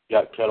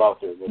got cut off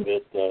there a little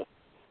bit.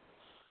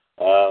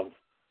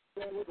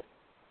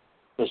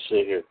 Let's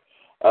see here.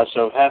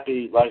 So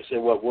happy, like I said,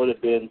 what would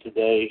have been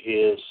today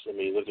is, let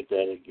me look at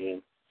that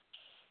again.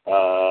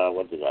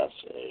 What did I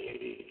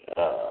say?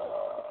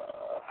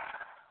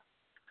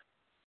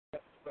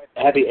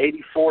 Happy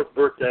 84th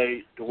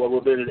birthday to what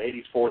would have been an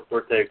 84th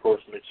birthday, of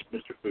course,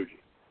 Mr. Fuji.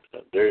 So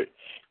there,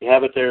 you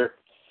have it there.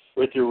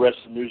 with your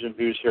wrestling news and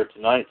views here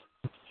tonight.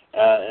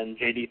 And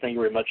JD, thank you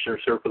very much,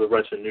 sir, for the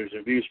wrestling news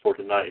and views for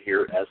tonight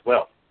here as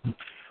well.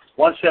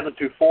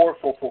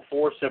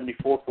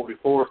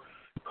 1-724-444-7444.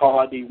 Call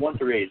ID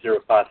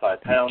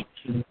 138055#.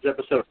 This is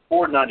episode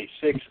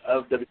 496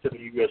 of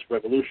WCWUS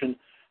Revolution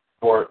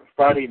for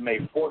Friday, May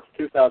 4th,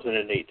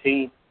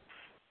 2018.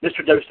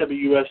 Mr.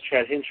 WCWUS,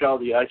 Chad Henshaw,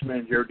 the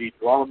Iceman, Jared D.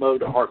 Geronimo,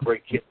 the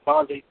Heartbreak Kid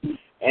Fonzie,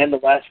 and the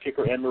last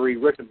kicker, Anne-Marie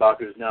Rickenbach,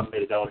 who's now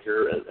made it on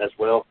here as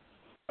well.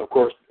 Of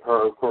course,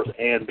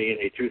 Anne being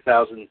a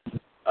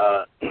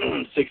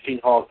 2016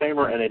 Hall of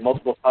Famer and a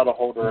multiple title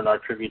holder in our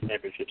Trivia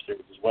Championship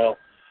Series as well.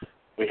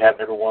 We have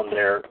everyone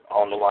there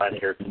on the line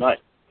here tonight.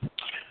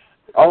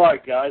 All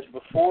right, guys.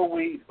 Before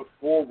we got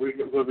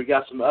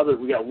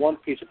one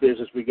piece of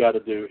business we got to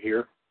do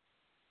here.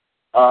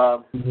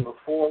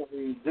 Before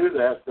we do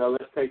that, though,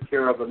 let's take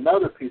care of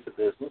another piece of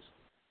business.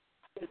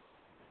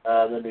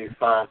 Let me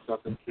find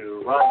something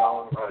to write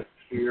on right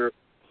here.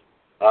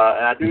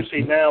 And I do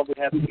see now we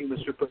have the Human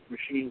Super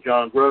Machine,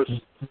 John Gross,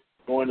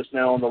 join us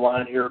now on the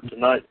line here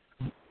tonight.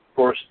 Of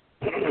course,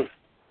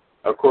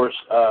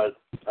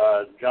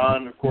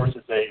 John, of course,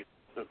 is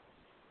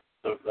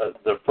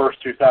the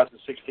first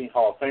 2016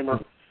 Hall of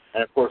Famer,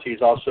 and of course,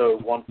 he's also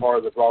one part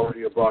of the Raw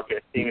Radio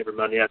broadcast team every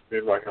Monday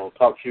afternoon right here on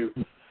Talk Show.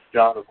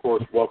 John, of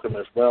course, welcome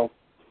as well.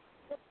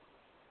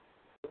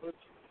 Let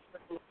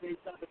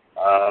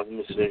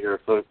me see here,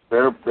 folks.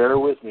 Bear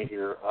with me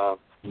here.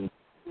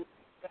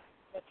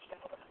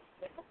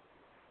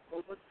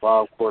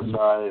 Well, of course,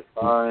 I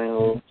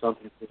find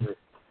something here.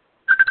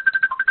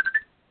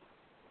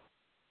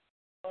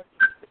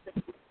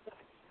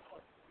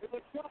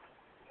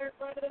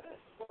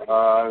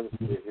 Let's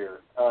see here.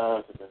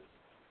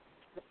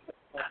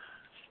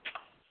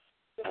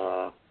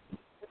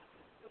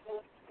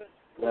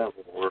 That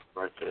will work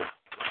right there.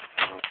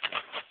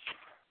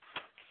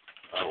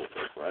 That will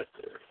work right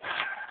there.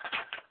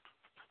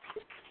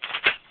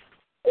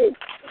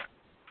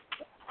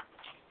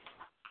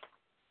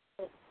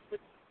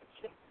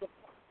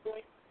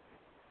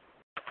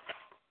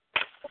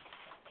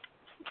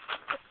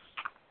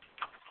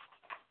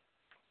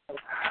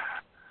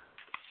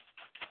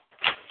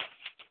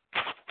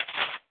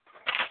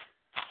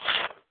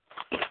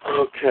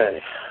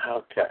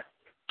 Okay.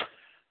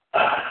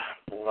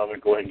 Well, I'm going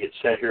to go ahead and get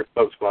set here,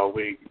 folks, while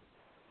we...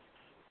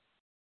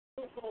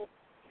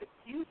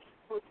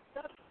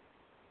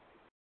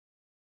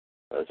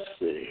 Let's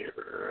see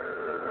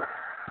here.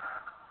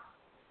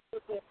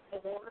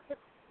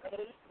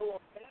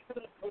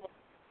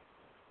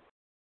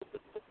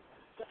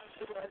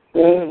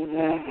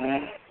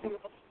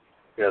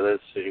 Yeah,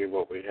 let's see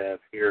what we have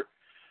here.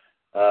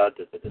 No.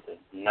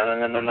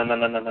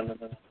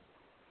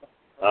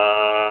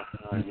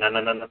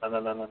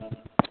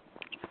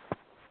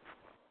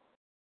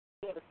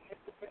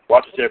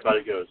 Watch as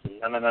everybody goes.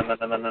 No.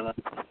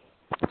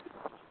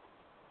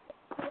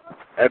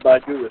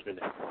 Everybody do with me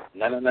now.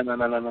 No.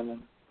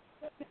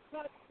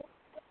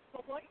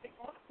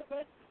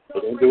 So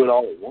don't do it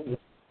all at once.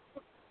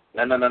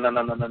 No. No.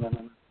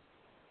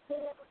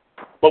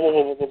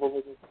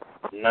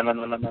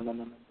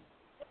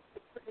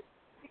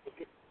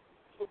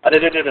 I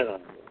did.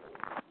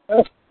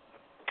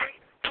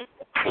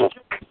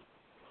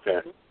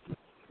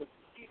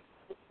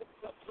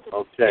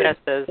 Okay. Yes,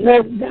 it says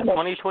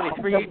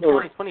 2023,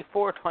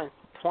 2024,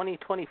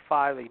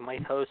 2025, he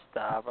might host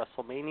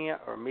WrestleMania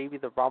or maybe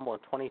the Rumble in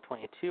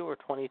 2022 or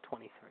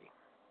 2023.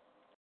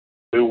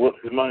 Who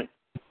might?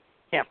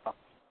 Tampa.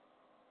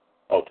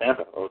 Oh,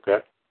 Tampa. Okay.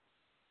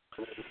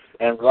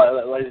 And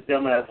ladies and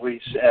gentlemen, as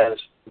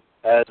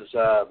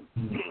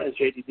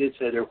JD did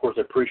say, there of course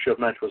a pre-show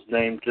match was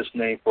named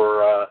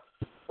for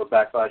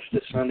Backlash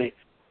this Sunday.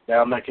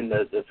 Now making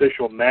the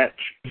official match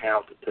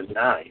count to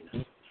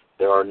 9.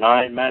 There are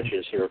 9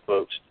 matches here,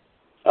 folks.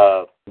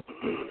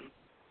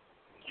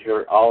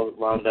 Here all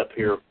lined up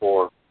here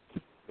for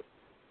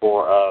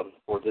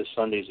this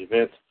Sunday's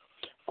event.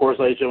 Of course,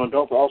 ladies and gentlemen,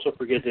 don't also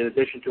forget that in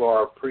addition to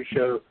our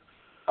pre-show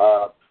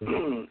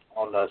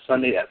on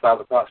Sunday at 5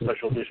 o'clock,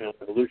 special edition of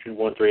Revolution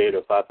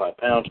 138.055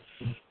 £.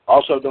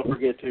 Also, don't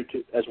forget to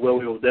as well.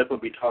 We will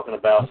definitely be talking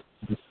about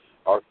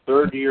our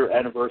 3rd year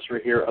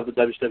anniversary here of the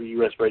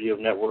WCWUS Radio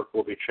Network.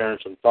 We'll be sharing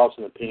some thoughts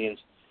and opinions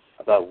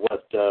about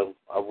what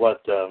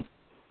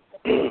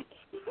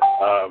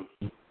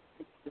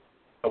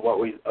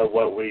we.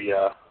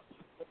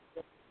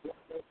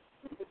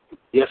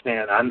 Yes,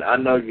 man. I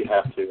know you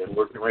have to, and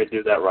we're ready to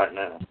do that right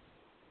now.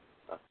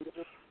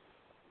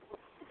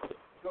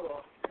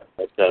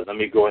 But, let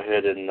me go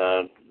ahead and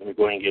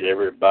get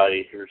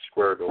everybody here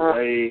squared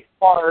away.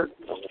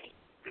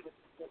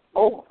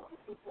 Oh.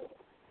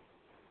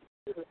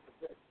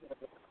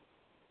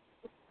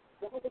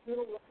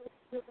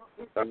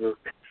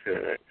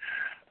 Okay.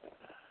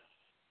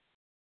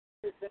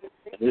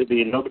 It'll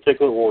be in no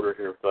particular order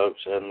here, folks,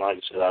 and like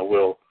I said, I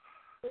will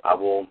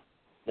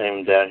name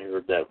them down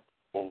here that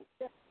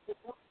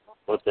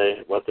what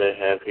they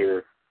have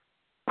here.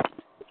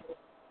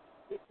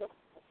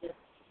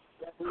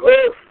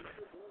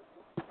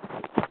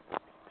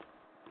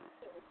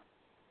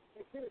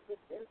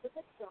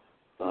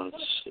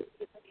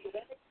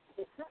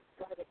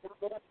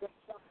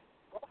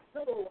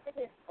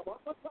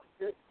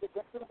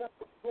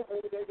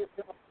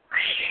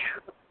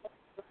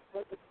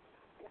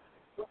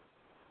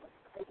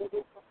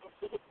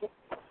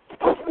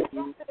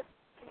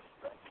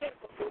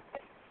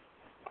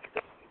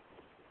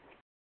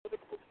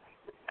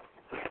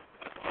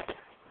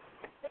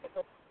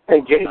 Hey,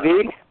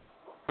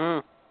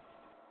 JD.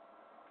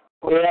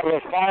 We have a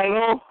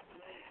final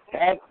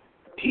at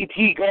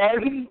TT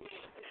Gardens.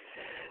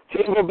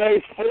 Tampa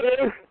Bay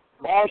 4,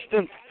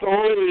 Boston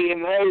 3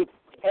 in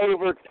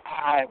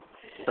overtime.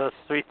 So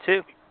it's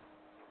 3-2.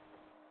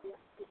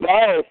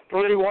 No,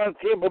 3-1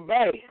 Tampa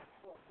Bay.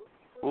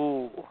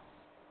 Ooh.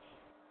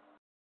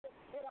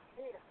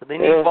 But they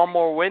need one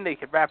more win. They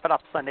could wrap it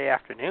up Sunday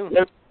afternoon.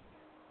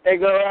 They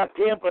go out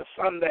Tampa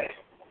Sunday.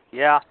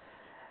 Yeah.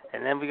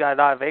 And then we got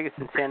Vegas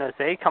and San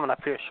Jose coming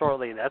up here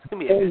shortly. That's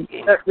going to be a good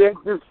game. They're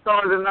just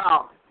starting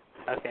out.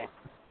 Okay.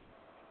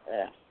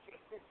 Yeah.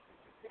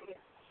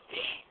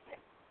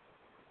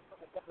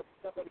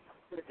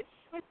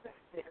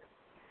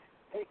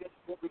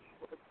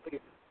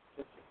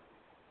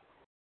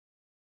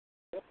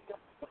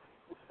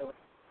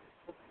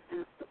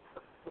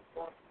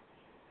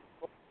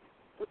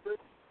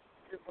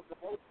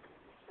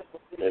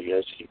 Okay,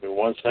 guys, give me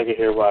 1 second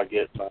here while I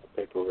get my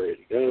paper ready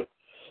to go.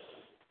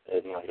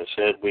 And like I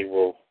said, we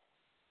will.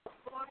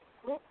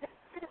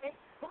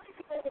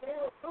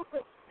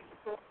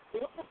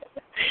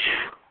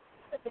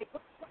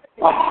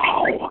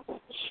 Oh,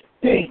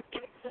 stink.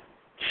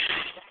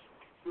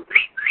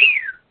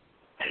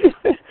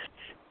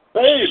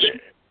 Baby.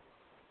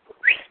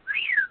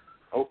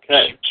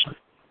 Okay.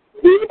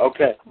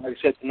 Okay. Like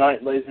I said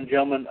tonight, ladies and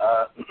gentlemen,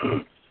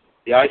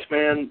 the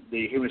Iceman,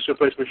 the Human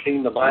Suplex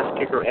Machine, the Last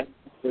Kicker, and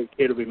the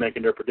Kid will be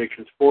making their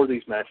predictions for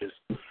these matches.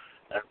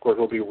 And of course,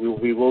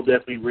 we will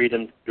definitely read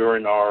them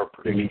during our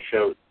prediction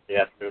show in the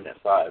afternoon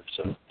at 5.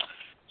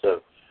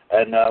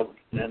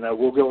 And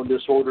we'll go in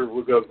this order.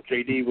 We'll go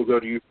JD. We'll go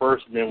to you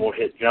first, and then we'll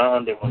hit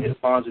John. Then we'll hit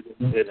Fonzie. Then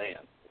we'll hit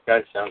Ann.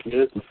 Okay, sounds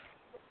good.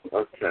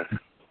 Okay.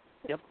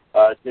 Yep.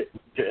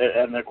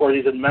 And of course,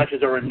 these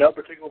matches are in no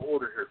particular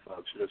order here,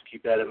 folks. So just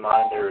keep that in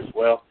mind there as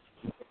well.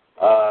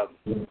 The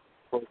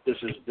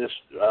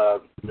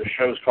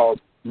show's called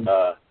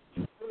the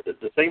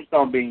theme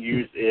song being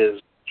used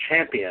is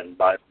 "Champion"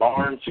 by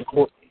Barnes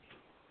Courtney.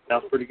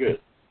 Sounds pretty good.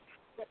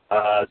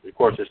 Of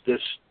course, it's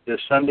this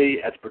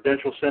Sunday at the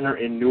Prudential Center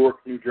in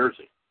Newark, New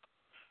Jersey.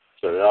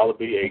 So that'll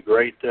be a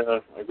great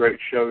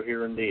show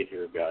here indeed,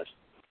 here guys.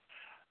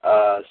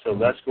 So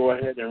let's go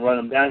ahead and run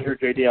them down here,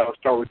 JD. I'll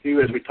start with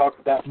you as we talk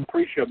about some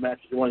pre-show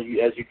matches.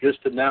 As you just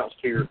announced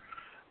here,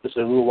 just a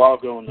little while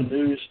ago in the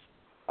news.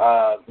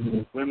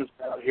 Women's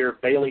out here,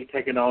 Bailey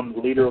taking on the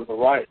leader of the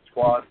Riot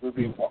Squad,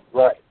 Ruby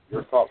Riot.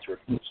 Your thoughts are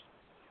please.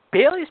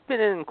 Bailey's been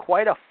in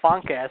quite a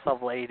funk as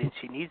of late, and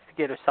she needs to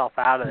get herself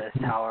out of this,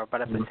 however.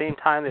 But at the same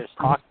time, there's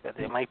talk that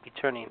they might be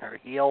turning her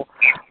heel.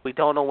 We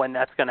don't know when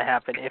that's going to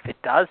happen. If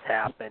it does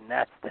happen,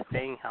 that's the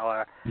thing,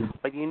 however.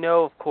 But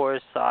of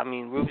course,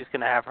 Ruby's going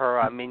to have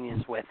her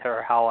minions with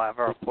her.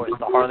 However, of course,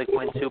 the Harley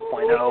Quinn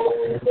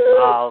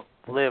 2.0,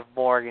 Liv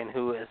Morgan,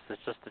 who is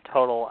just a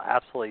total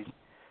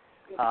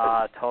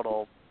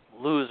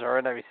loser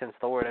in every sense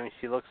of the word.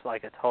 She looks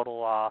like a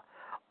total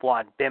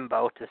blonde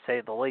bimbo, to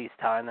say the least.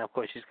 And then, of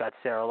course, she's got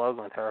Sarah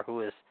Logan with her, who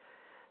is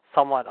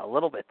somewhat a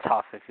little bit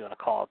tough, if you want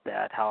to call it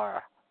that.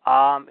 However,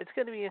 it's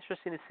going to be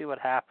interesting to see what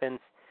happens.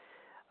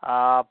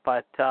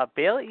 But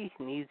Bailey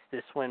needs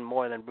this win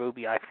more than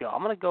Ruby, I feel.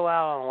 I'm going to go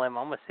out on a limb.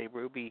 I'm going to say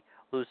Ruby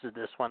loses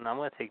this one, and I'm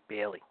going to take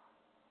Bailey.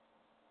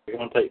 You're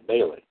going to take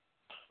Bailey?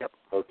 Yep.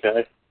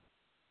 Okay.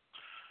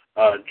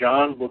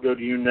 John, we'll go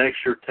to you next.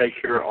 Your take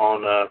here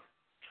on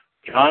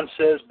John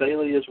says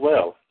Bailey as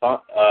well.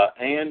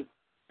 And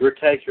your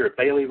take here,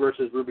 Bailey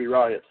versus Ruby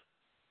Riott.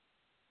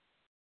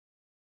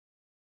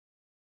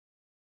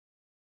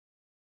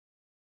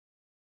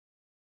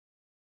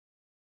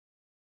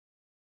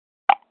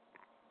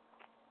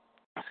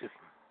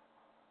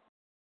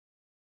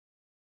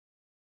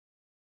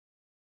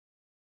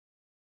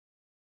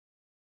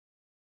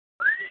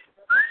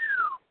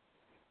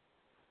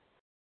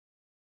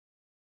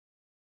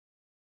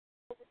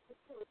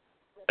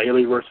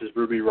 Bailey versus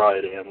Ruby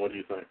Riott, Ann. What do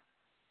you think?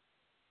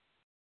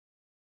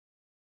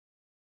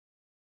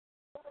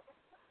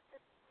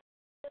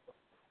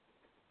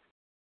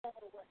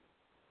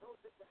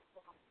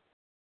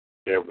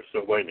 Yeah, we're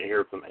still waiting to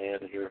hear from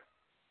Ann here.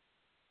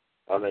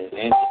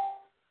 Ann.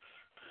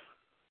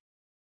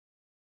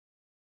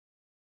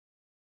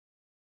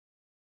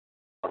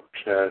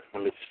 Okay,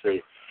 let me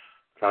see.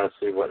 Trying to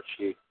see what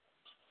she.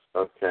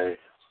 Okay.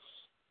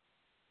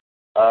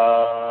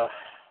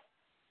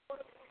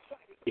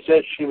 He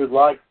said she would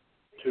like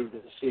to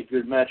see a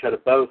good match out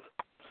of both.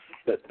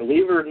 But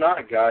believe it or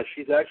not, guys,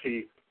 she's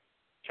actually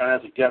kind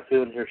of has a gut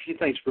feeling here. She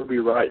thinks Ruby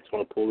Riott's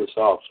going to pull this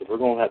off. So she's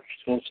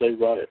going to say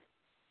Riott.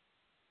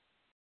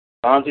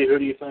 Fonzie, who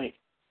do you think?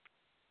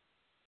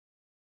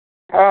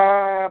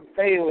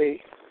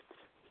 Bailey.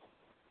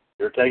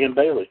 You're taking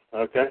Bailey.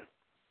 Okay.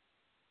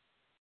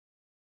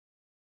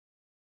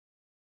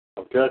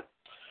 Okay.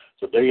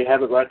 So there you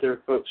have it right there,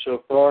 folks,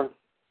 so far.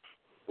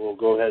 We'll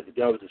go ahead and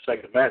go to the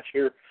second match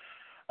here.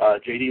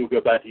 JD, we'll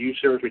go back to you,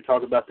 sir, as we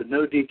talk about the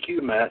no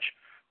DQ match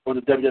for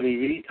the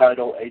WWE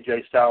title,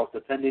 AJ Styles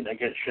defending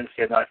against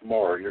Shinsuke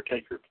Nakamura. Your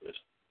take here, please.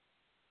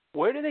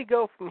 Where do they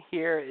go from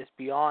here is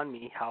beyond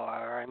me,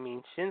 however. I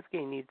mean,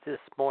 Shinsuke needs this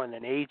more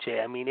than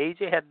AJ. I mean,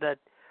 AJ had that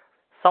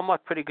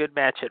somewhat pretty good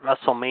match at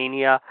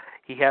WrestleMania.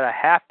 He had a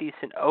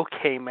half-decent,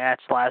 okay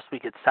match last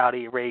week at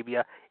Saudi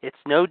Arabia. It's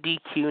no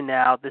DQ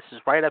now. This is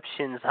right up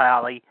Shin's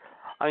alley.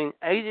 I mean,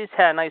 AJ's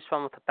had a nice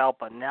run with the belt,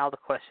 but now the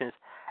question is,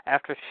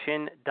 after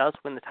Shin does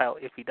win the title,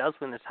 if he does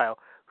win the title,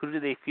 who do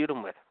they feud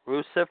him with?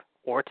 Rusev?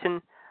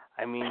 Orton?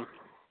 I mean,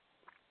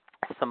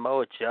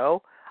 Samoa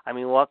Joe? I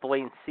mean, we'll have to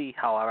wait and see,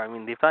 however. I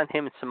mean, they've done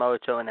him and Samoa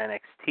Joe in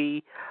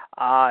NXT.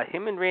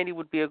 Him and Randy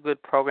would be a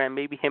good program.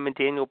 Maybe him and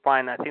Daniel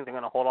Bryan. I think they're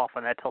going to hold off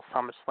on that till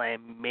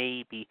SummerSlam,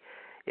 maybe.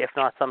 If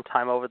not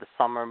sometime over the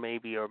summer,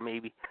 maybe, or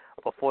maybe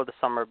before the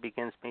summer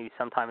begins, maybe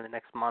sometime in the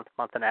next month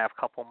and a half,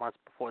 couple of months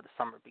before the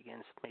summer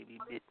begins, maybe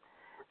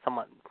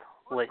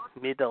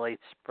mid to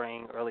late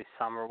spring, early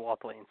summer. We'll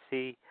have to wait and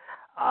see.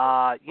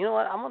 You know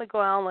what? I'm going to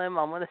go out on a limb.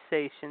 I'm going to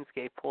say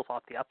Shinsuke pulls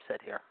off the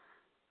upset here.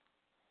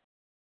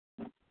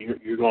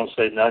 You're going to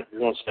say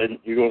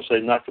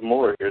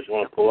Nakamura here is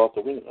going to pull off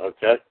the win.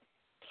 Okay.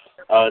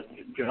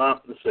 John,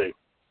 let's see.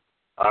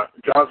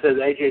 John says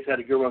AJ's had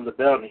a good run on the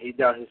belt, and he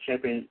doubts his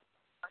champion.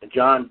 And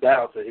John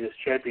doubts that his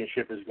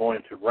championship is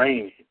going to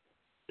reign.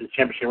 His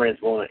championship reign is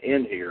going to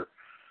end here.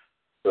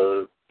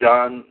 So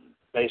John,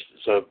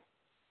 so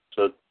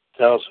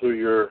tell us who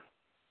you're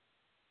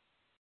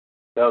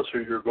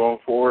going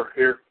for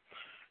here.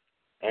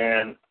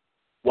 And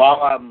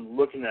while I'm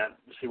looking at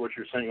to see what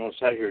you're saying, you want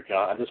to say here,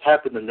 John, I just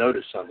happened to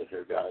notice something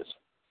here, guys.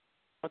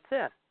 What's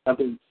that?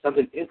 Something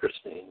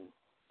interesting.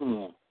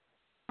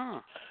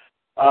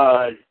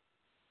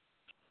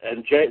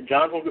 And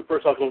John's going to go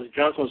first off.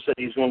 John's going to say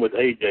he's going with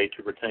AJ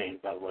to retain,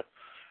 by the way.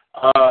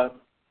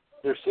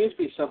 There seems to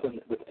be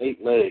something with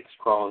 8 legs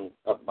crawling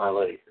up my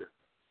leg here.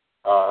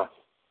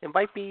 It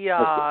might be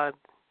the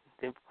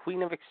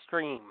Queen of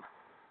Extreme.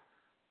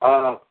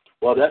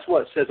 Well, that's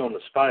what it says on the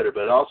spider,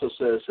 but it also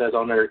says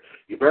on there,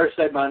 you better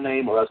say my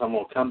name or else I'm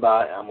going to come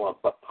by and I'm going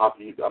to pop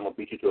you. I'm going to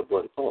beat you to a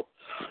bloody pulp.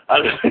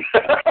 I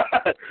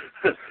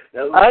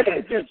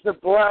think it's the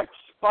black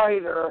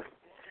spider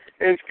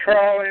is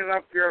crawling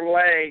up your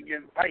leg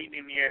and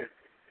biting you.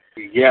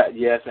 Yeah,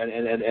 yes, and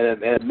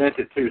it meant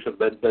it too. So,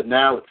 but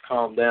now it's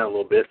calmed down a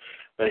little bit.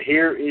 But she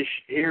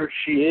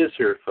is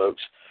here,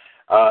 folks.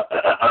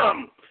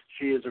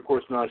 She is, of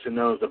course, now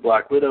known as the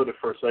Black Widow, the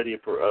First Lady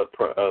of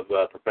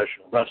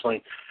professional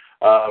wrestling.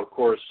 Of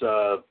course,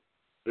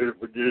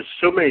 there's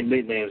so many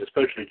nicknames,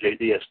 especially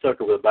JD. I stuck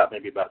her with about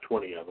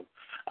 20 of them.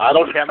 I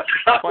don't know.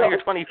 20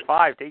 or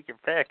 25. Take your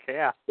pick.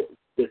 Yeah.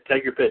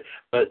 Take your pick.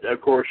 But of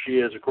course, she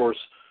is,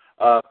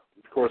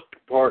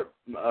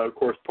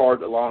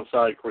 part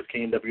alongside, of course,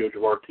 King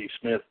WCWUS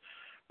Smith,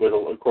 with,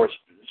 of course,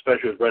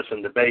 especially with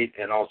Wrestling Debate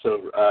and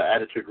also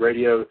Attitude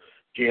Radio,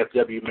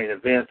 GFW Main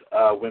Event,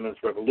 Women's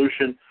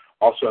Revolution.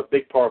 Also a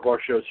big part of our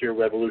shows here,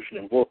 Revolution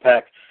and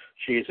Wolfpack.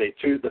 She is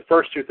the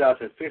first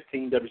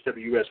 2015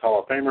 WCWUS Hall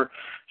of Famer.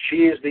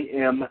 She is the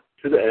M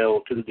to the L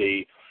to the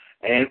D,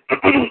 and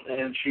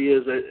she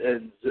is,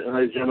 ladies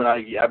and gentlemen,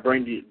 I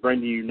bring to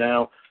you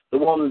now the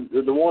one and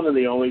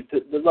the only,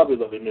 the lovely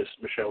Miss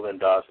Michelle Lynn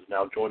Dawes has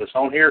now joined us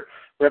on here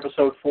for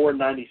episode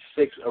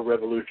 496 of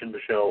Revolution.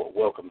 Michelle,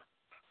 welcome.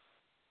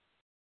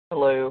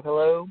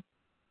 Hello.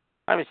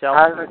 Hi, Michelle.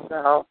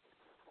 Hello.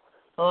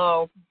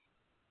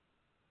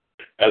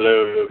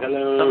 Hello.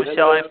 So,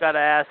 Michelle, I've got to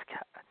ask,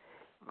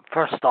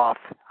 first off,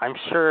 I'm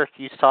sure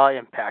you saw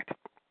Impact.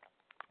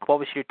 What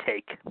was your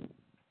take?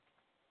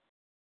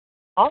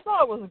 I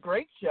thought it was a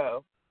great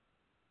show.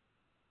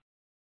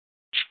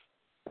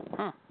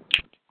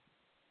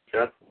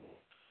 Yeah.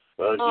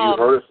 Well, you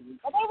heard us.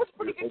 I thought it was a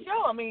pretty good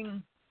show. I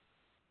mean,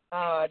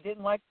 I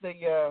didn't like the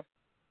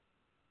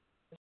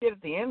shit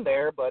at the end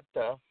there, but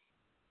yeah.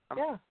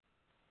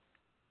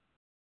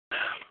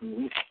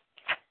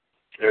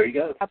 There you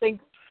go. I think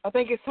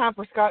it's time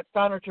for Scott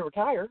Steiner to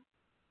retire.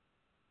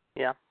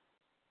 Yeah.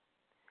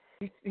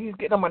 He's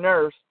getting on my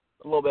nerves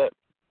a little bit.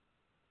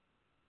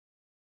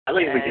 I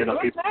think we get on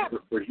people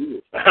for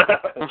years.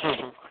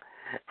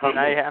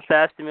 Now you have to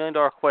ask the $1 million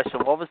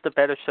question. What was the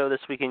better show this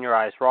week in your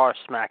eyes, Raw or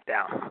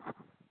SmackDown?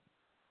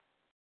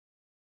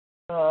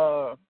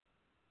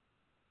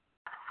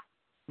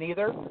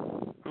 Neither.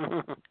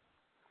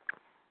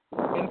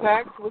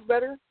 Impact was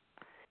better?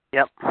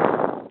 Yep.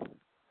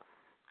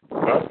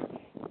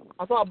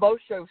 I thought both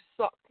shows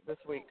sucked this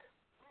week.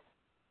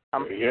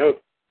 There you go.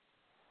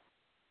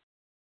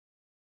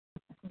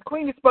 The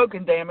Queen has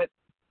spoken, damn it.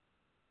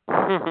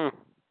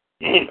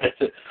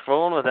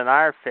 Rolling with an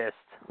iron fist.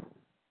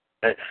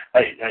 Hey.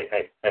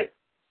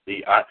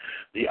 The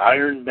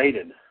Iron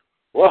Maiden.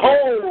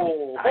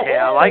 Whoa! Hey,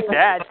 I like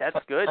that.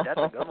 That's good. That's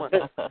a good one.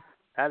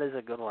 That is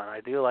a good one.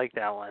 I do like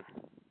that one.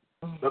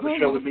 But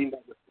Michelle, we mean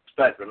that with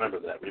respect. Remember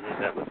that. We mean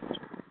that with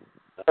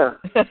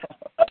respect.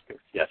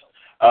 Yes.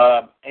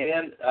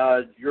 And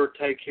your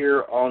take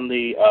here on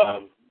the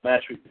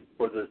match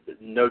for the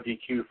no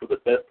DQ for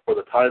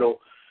the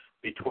title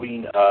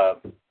between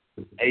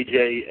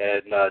AJ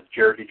and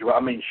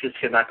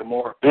Shinsuke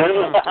Nakamura.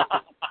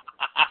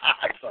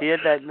 He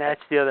had that match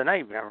the other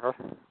night, remember?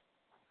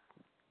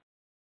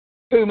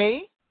 Who,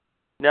 me?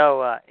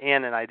 No,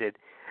 Ann and I did.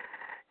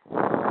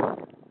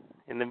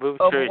 In the movie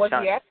Oh, series, was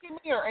he asking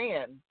me or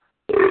Ann?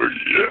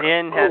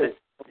 Ann had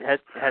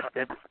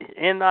Ann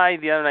and I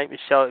the other night,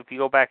 Michelle. If you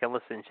go back and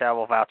listen, Chad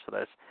will vouch for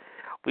this.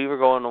 We were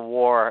going to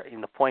war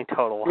in the point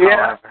total. Yeah.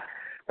 However.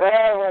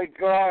 Oh my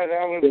God,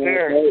 I was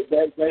there.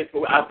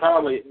 I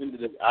finally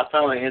ended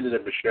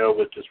it, Michelle,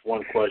 with just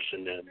one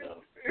question. And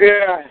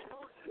Yeah.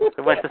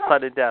 It went to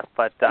sudden death,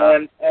 but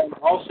and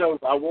also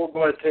I will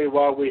go ahead and tell you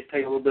while we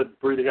take a little bit of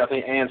breathing. I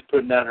think Ann's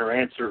putting down her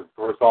answer,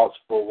 her thoughts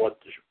for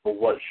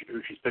who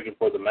she's picking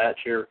for the match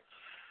here.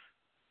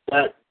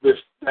 That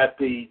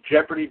the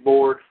Jeopardy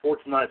board for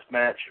tonight's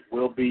match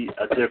will be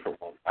a different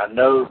one. I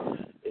know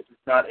it's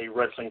not a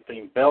wrestling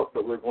themed belt,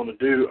 but we're going to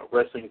do a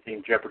wrestling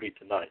themed Jeopardy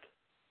tonight.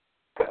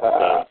 So,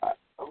 I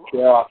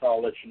thought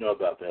I'll let you know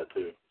about that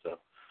too. So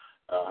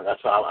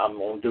that's how I'm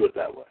going to do it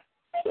that way.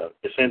 So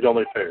it seems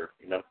only fair,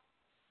 you know.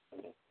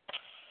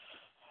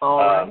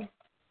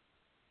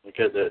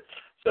 Because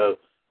so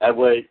that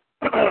way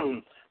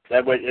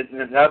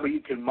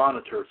you can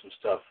monitor some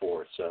stuff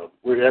for us. So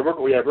we're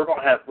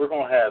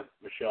gonna have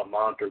Michelle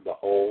monitor the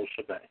whole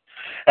shebang.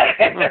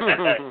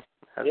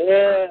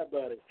 Yeah,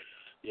 buddy.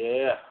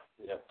 Yeah.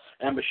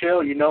 And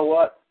Michelle, you know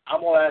what? I'm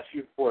gonna ask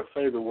you for a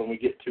favor when we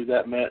get to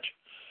that match.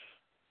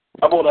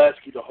 I'm gonna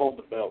ask you to hold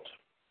the belt.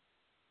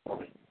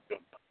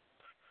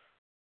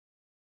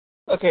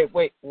 Okay,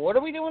 wait. What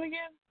are we doing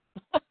again?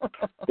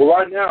 Well,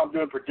 right now I'm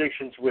doing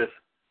predictions with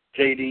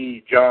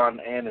JD, John,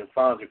 Ann, and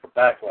Fonzie for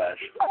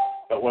Backlash.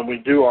 But when we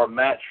do our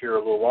match here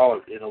in a little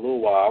while,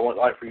 I would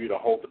like for you to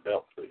hold the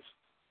belt, please.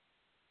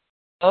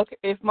 Okay,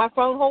 if my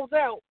phone holds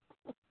out.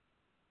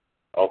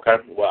 Okay.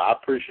 Well, I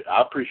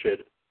appreciate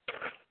it.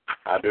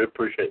 I do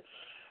appreciate it.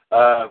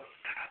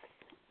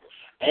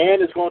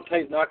 Ann is going to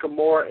take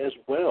Nakamura as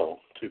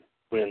well to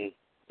win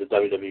the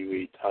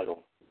WWE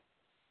title.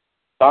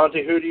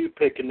 Fonzie, who do you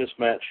pick in this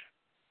match?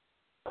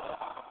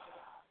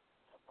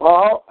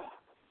 Well,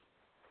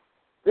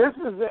 this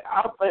is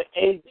up at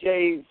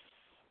AJ's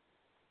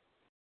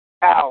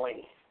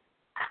alley.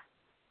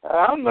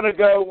 I'm going to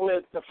go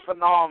with the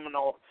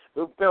phenomenal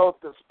who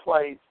built this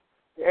place,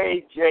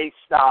 AJ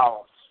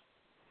Styles.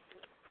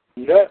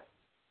 Yeah.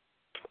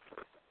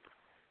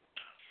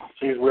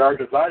 Seems we are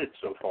divided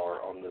so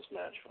far on this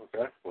match.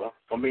 Okay. Well,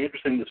 it'll be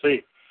interesting to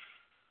see.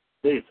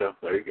 So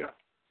there you go.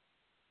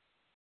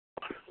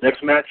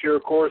 Next match here,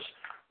 of course,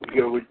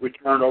 we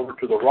turn over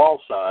to the Raw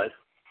side.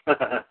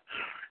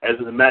 As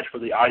in the match for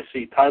the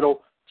IC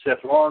title,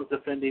 Seth Rollins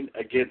defending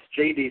against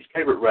JD's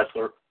favorite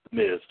wrestler,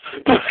 Miz.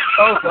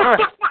 Oh, God.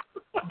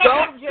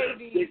 Don't,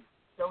 JD.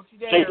 Don't you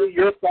dare. JD,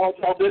 your thoughts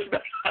on this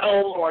match?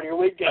 Oh, Lord, here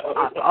we go.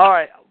 All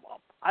right.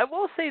 I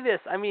will say this.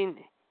 I mean,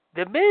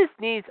 the Miz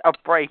needs a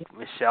break,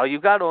 Michelle. You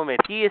got to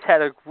admit, he has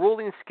had a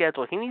grueling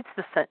schedule. He needs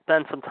to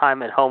spend some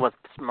time at home with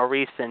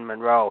Maurice and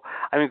Monroe.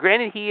 I mean,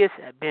 granted, he has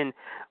been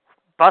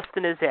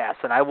busting his ass,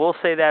 and I will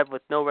say that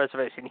with no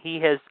reservation.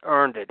 He has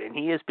earned it, and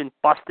he has been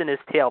busting his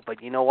tail.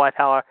 But you know what,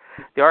 Howard?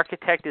 The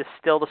Architect is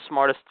still the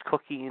smartest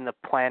cookie in the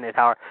planet,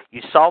 Howard.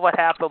 You saw what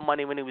happened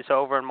Monday when he was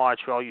over in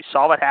Montreal. You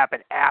saw what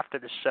happened after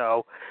the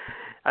show.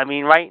 I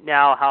mean, right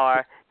now,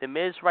 Howard, the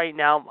Miz right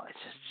now,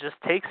 just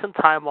take some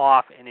time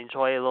off and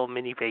enjoy a little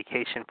mini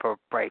vacation for a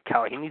break.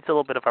 Howard, he needs a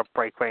little bit of a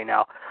break right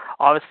now.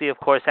 Obviously, of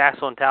course,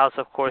 Axel and Dallas,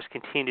 of course,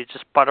 continue to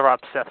just butter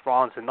up Seth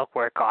Rollins, and look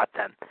where it got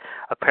them.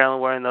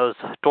 Apparently wearing those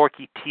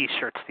dorky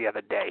T-shirts the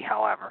other day,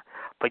 however.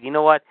 But you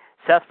know what?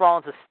 Seth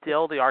Rollins is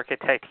still the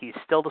Architect. He's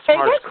still the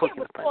smartest cookie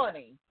in the planet.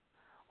 Funny.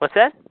 What's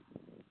that?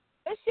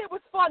 That shit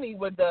was funny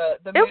with the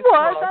It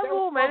was. I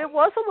will admit, it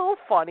was a little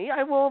funny.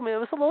 I will admit, it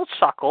was a little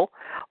chuckle.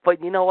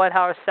 But you know what,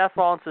 Howard? Seth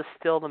Rollins is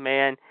still the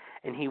man,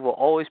 and he will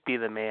always be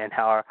the man,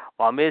 Howard,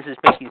 while Miz is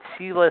making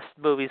C-list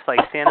movies like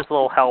Santa's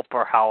Little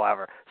Helper,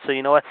 however. So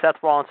you know what?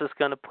 Seth Rollins is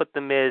going to put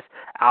the Miz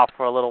out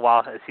for a little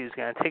while, as he's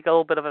going to take a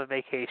little bit of a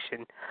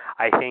vacation,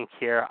 I think,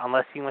 here,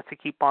 unless he wants to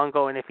keep on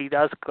going. If he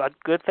does,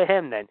 good for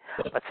him then.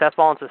 But Seth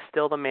Rollins is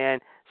still the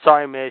man.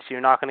 Sorry, Miz, you're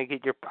not going to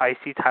get your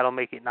IC title,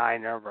 make it 9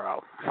 in a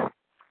row.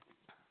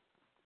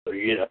 So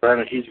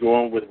apparently he's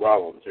going with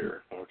Rollins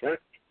here. Okay.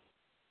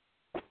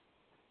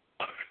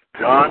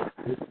 John,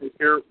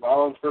 here,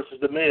 Rollins versus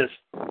The Miz.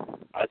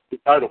 I see the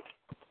title.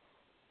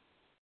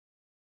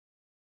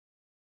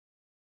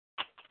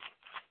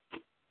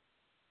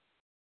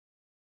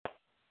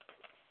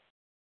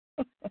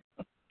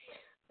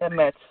 That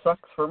match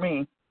sucks for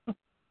me.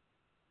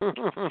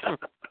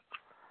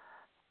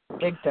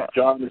 Big time.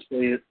 John is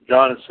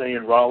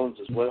saying Rollins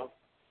as well.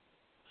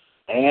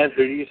 And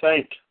who do you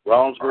think?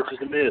 Rollins versus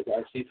The Miz.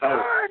 I see title.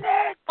 Burn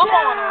it Come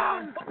down!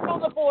 on, put it on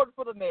the board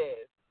for the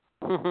Miz.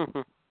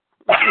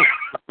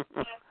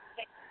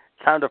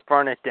 Time to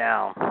burn it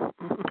down.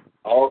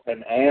 Oh,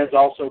 and Ann's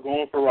also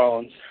going for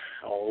Rollins.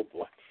 Oh,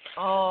 boy.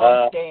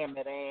 Oh, damn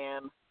it,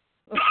 Ann.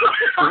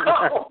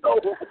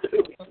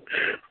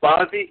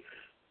 Fonzie,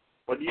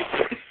 what do you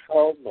think?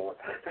 Oh, Lord.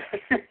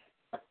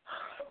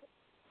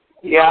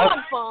 Yeah.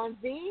 Come on,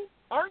 Fonzie.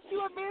 Aren't you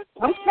a Miz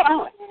fan?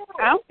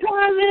 I'm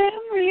trying to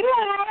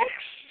relax.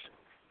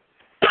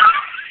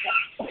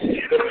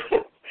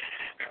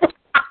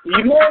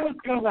 You know what's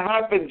going to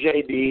happen,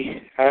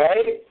 JD, all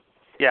right?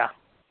 Yeah.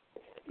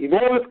 You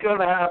know what's going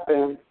to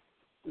happen.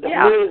 The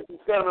Miz is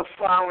going to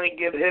finally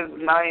get his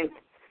ninth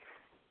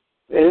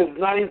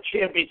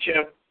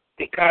championship,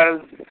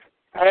 because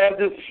I have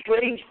this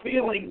strange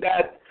feeling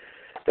that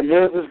the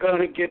Miz is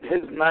going to get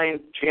his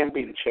ninth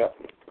championship.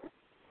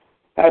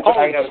 That's what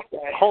I got to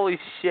say. Holy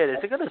shit.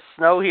 Is it going to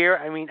snow here?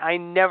 I mean, I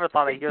never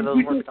thought I'd hear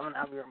those words coming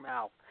out of your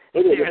mouth.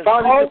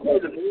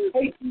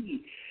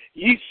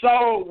 You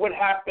saw what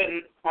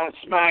happened on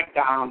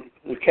SmackDown,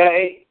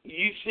 okay?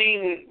 You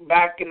seen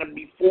back in the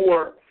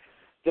before,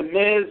 the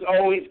Miz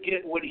always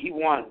get what he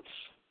wants.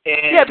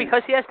 And yeah,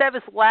 because he has to have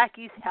his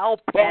lackeys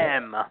help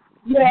him.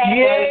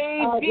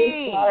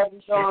 JD!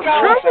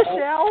 True,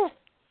 Michelle.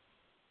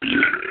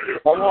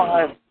 Come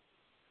on,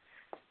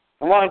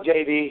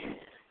 JD.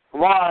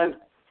 Come on.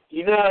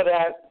 You know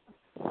that.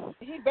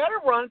 He better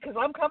run, because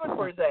I'm coming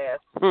for his ass.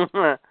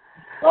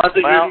 What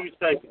did he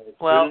say?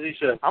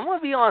 I'm going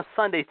to be on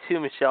Sunday too,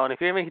 Michelle, and if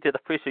you're making it to the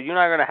pre-show, you're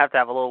not going to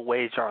have a little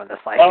wager on this.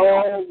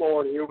 Oh,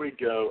 Lord, here we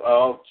go.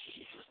 Oh,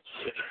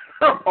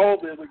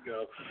 there we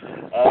go.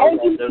 Why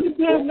do you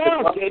do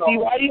now, JD?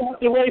 Why do you have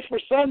to wait for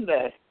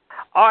Sunday?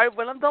 All right,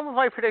 when I'm done with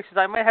my predictions,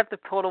 I might have to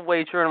put a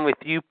wager in with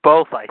you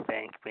both, I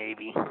think,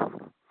 maybe.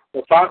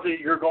 Well, Fonzie,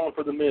 you're going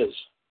for the Miz.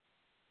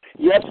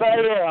 Yes, I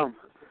am.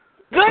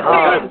 Good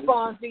man,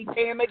 Fonzie,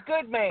 damn it.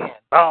 Good man.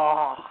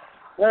 Oh.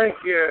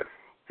 Thank you.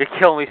 You're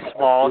killing me,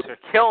 Smalls. You're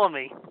killing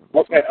me.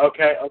 Okay,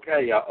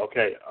 yeah,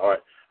 okay. All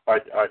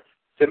right.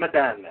 Simmer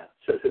down now.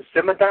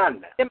 Simmer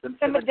down now.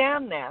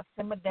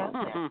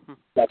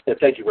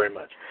 Thank you very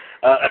much.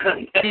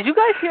 Did you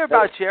guys hear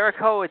about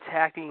Jericho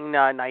attacking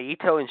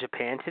Naito in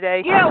Japan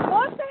today? Yeah,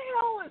 what the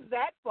hell is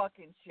that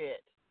fucking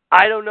shit?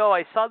 I don't know.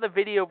 I saw the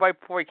video right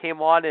before he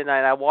came on, and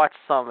I watched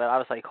some, and I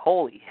was like,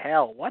 holy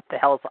hell, what the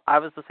hell? I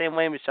was the same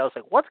way, Michelle. I was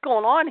like, what's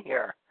going on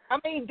here? I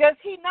mean, does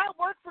he not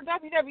work for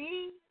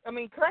WWE? I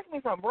mean, correct me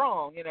if I'm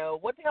wrong. You know,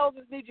 what the hell is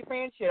this New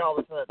Japan shit all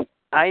of a sudden?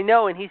 I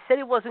know, and he said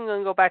he wasn't going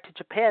to go back to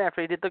Japan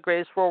after he did the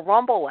Greatest Royal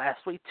Rumble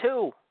last week,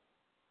 too.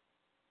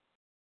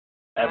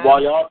 And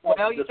while y'all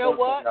well, you know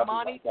what?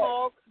 Monty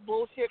talks,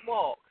 bullshit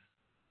walks.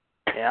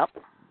 Yep.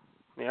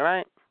 You're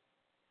right.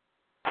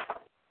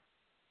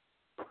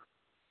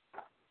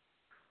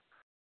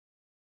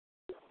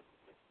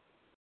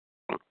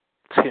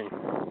 Excuse me.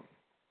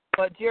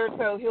 But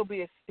Jericho, he'll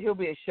be a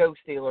show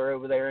stealer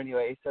over there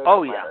anyway. So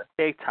oh yeah,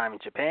 big time in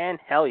Japan.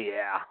 Hell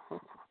yeah.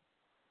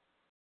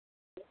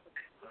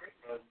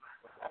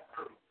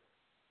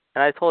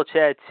 And I told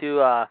Chad too,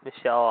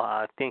 Michelle.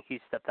 I think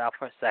he stepped out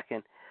for a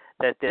second.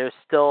 That there's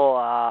still,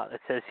 it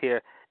says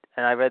here,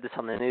 and I read this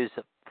on the news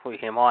before we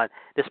came on.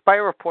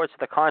 Despite reports to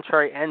the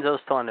contrary, Enzo's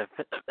still under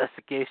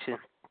investigation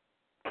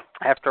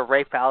after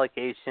rape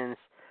allegations.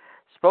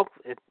 Pro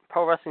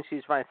Wrestling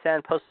She's Ryan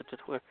Sand posted to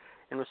Twitter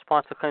in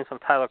response to claims from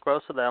Tyler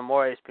Grosso that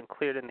Amore has been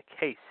cleared in the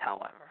case,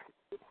 however.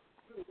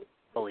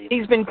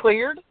 He's been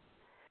cleared?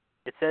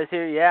 It says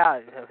here, yeah,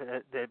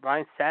 that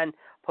Ryan Sand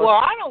posted. Well,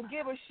 I don't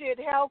give a shit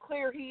how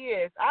clear he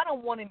is. I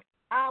don't want him.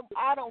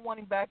 I don't want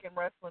him back in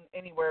wrestling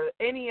anywhere.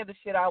 Any of the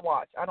shit I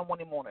watch, I don't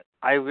want him on it.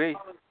 I agree.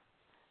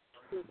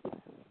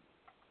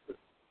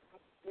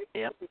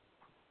 Yep.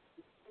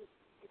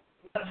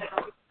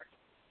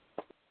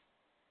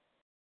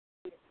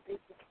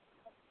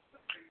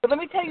 But let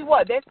me tell you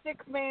what, that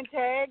 6-man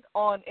tag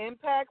on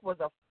Impact was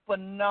a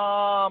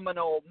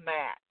phenomenal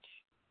match.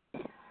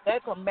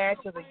 That's a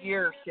match of the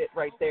year shit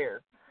right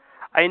there.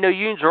 I know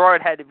you and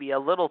Gerard had to be a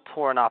little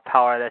torn up,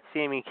 however, that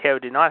Sami and KO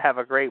did not have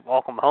a great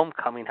welcome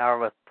homecoming,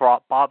 however,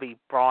 with Bobby,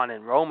 Braun,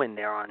 and Roman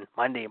there on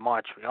Monday in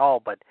Montreal,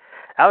 but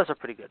that was a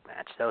pretty good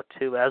match, though,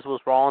 too, as was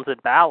Rollins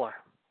and Balor.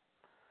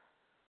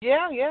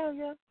 Yeah.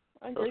 I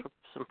agree. Those were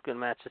some good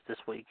matches this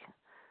week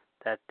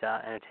that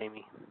entertained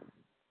me.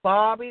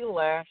 Bobby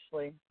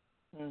Lashley.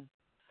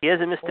 He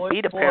hasn't missed a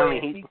beat,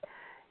 apparently.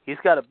 He's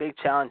got a big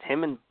challenge.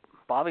 Him and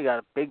Bobby got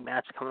a big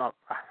match coming up.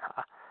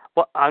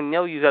 Well, I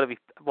know you got to be...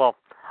 Well,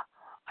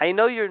 I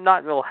know you're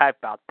not real hyped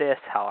about this,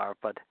 however,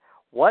 but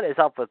what is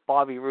up with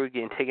Bobby Roode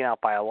getting taken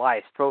out by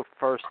Elias? Throat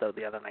first, though,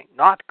 the other night.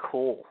 Not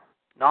cool.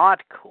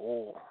 Not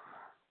cool.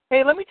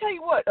 Hey, let me tell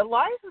you what.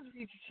 Elias is a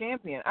future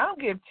champion. I don't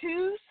give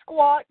two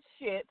squat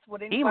shits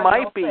what anybody else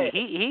might be. says.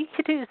 He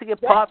continues to get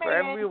popular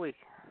every week.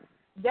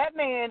 That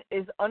man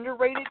is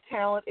underrated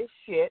talent as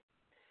shit.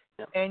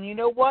 Yep. And you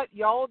know what?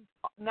 Y'all,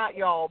 not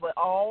y'all, but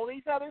all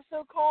these other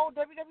so-called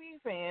WWE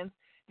fans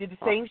did the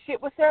same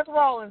shit with Seth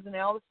Rollins, and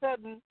all of a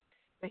sudden,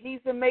 he's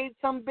made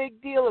some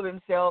big deal of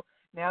himself.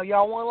 Now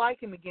y'all want to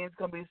like him again. It's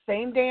going to be the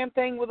same damn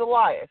thing with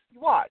Elias.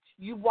 Watch.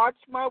 You watch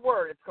my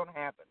word. It's going to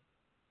happen.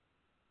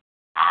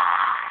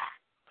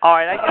 All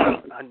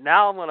right,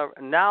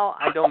 now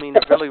I don't mean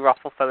to really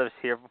ruffle feathers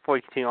here before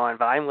we continue on,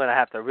 but I'm going to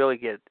have to really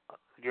get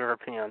your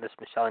opinion on this,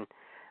 Michelle. And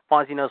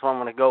Fonzie knows where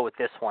I'm going to go with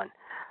this one.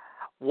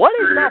 What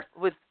is up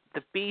with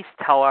the Beast,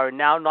 however,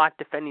 now not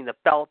defending the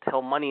belt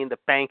till Money in the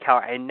Bank,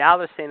 however, and now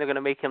they're saying they're going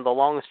to make him the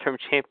longest-term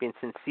champion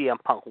since CM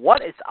Punk.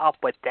 What is up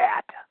with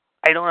that?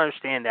 I don't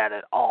understand that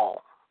at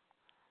all.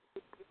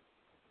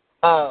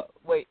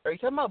 Wait, are you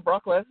talking about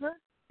Brock Lesnar?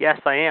 Yes,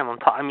 I am.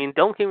 I mean,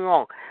 don't get me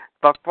wrong,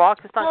 but Brock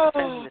is not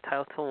defending the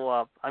title till.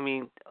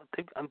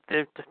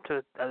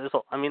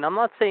 I'm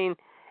not saying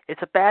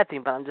it's a bad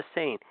thing, but I'm just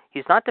saying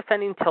he's not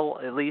defending till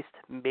at least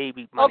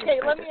maybe. Okay,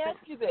 let me ask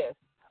you this.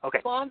 Okay.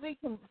 Fonzie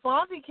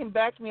can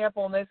back me up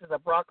on this as a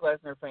Brock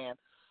Lesnar fan.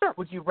 Sure.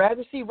 Would you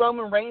rather see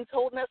Roman Reigns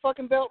holding that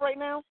fucking belt right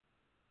now?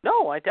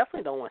 No, I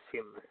definitely don't want to see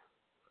him.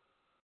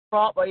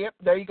 Yep,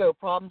 there you go.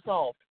 Problem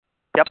solved.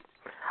 Yep.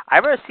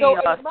 I'd rather see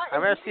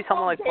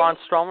someone like Braun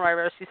days, Strowman. I'd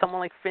rather see someone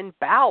like Finn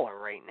Balor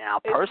right now,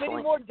 personally. It's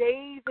many more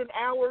days and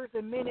hours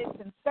and minutes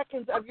and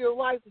seconds of your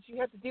life that you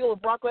have to deal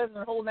with Brock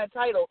Lesnar holding that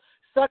title.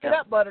 Suck it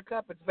up,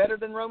 Buttercup. It's better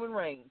than Roman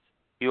Reigns.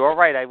 You are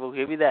right. I will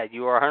give you that.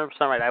 You are 100%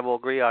 right. I will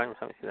agree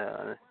 100% with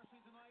that.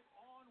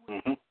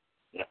 Mm-hmm.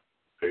 Yeah.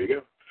 There you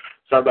go.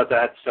 Sorry about that.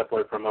 I had to step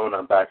away for a moment.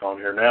 I'm back on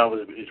here now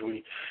as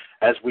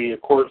we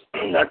of course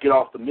not get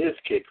off the Miz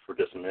kick for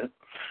just a minute.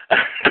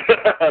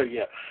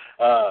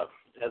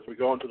 As we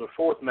go into the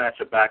fourth match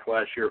of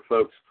Backlash here,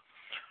 folks.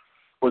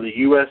 For the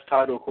U.S.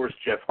 title, of course,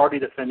 Jeff Hardy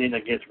defending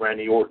against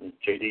Randy Orton.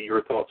 JD,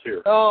 your thoughts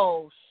here?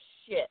 Oh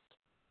shit.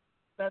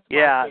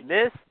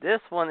 This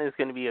one is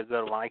going to be a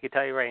good one. I can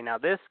tell you right now,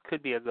 this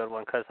could be a good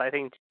one because I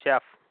think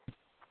Jeff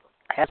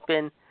has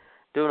been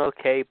doing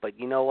okay, but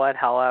you know what?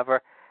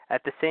 However,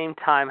 at the same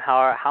time,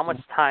 how much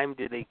time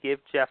do they give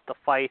Jeff to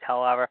fight?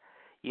 However,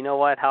 you know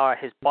what? However,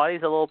 his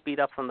body's a little beat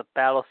up from the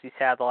battles he's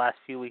had the last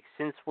few weeks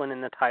since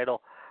winning the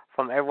title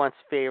from everyone's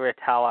favorite,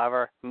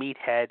 however,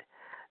 meathead,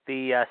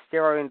 the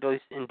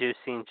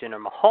steroid-inducing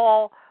Jinder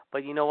Mahal.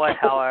 But you know what?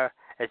 However,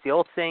 as the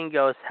old saying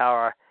goes,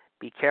 however,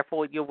 be careful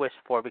what you wish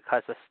for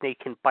because a snake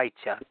can bite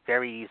you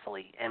very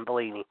easily. And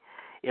believe me,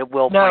 it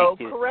will bite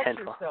you. No, correct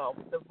yourself.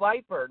 The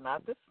viper,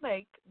 not the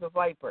snake, the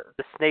viper.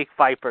 The snake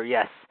viper,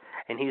 yes.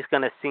 And he's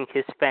going to sink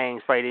his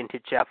fangs right into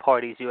Jeff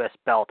Hardy's U.S.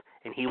 belt,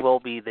 and he will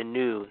be the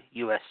new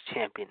U.S.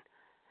 champion.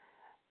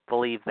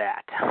 Believe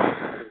that.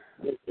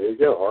 There you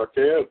go,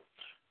 RKO.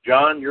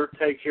 John, your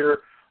take here,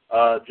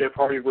 Jeff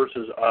Hardy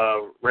versus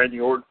Randy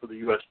Orton for the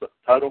U.S.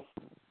 title?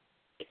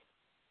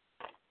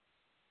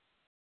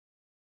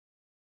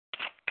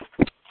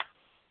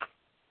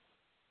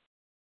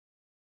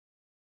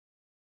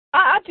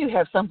 I do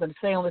have something to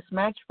say on this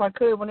match if I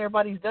could when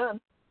everybody's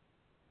done.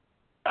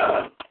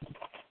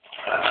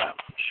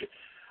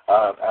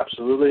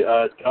 Absolutely.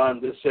 John,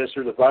 this says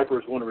here the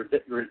Vipers want to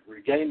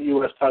regain the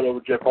U.S. title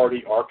over Jeff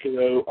Hardy,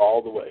 RKO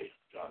all the way,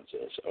 John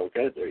says.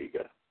 Okay, there you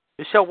go.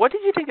 So what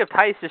did you think of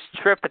Tice's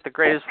trip at the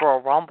Greatest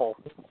Royal Rumble?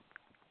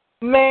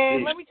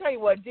 Man, let me tell you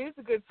what, dude's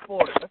a good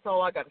sport. That's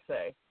all I got to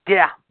say.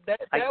 Yeah.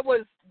 That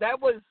was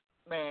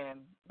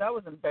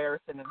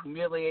embarrassing and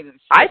humiliating.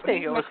 I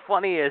think it was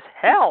funny as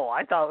hell.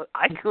 I thought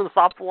I couldn't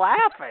stop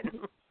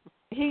laughing.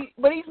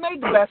 But he's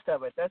made the best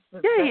of it. That's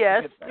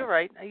yes, you're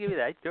right. I give you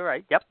that. You're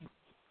right. Yep.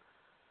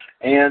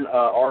 And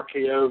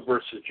RKO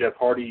versus Jeff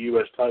Hardy,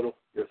 U.S. title.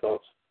 Your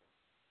thoughts?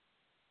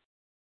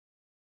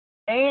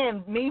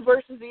 And me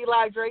versus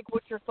Eli Drake.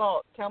 What's your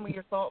thought? Tell me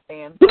your thought,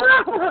 Dan.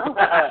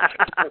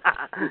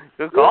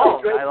 Good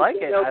call. I like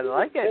it. I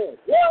like it.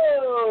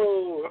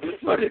 Whoa!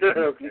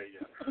 Okay,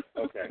 yeah.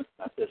 Okay.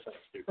 Not this. That's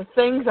stupid. The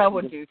things I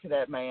would do to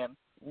that man.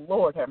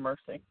 Lord have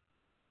mercy.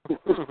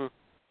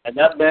 And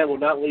that man will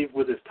not leave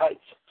with his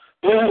tights.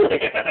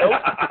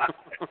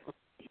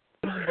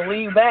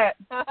 Believe that.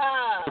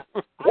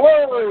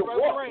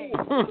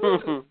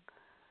 Whoa!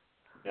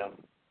 Yeah.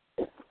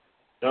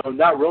 No,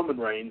 not Roman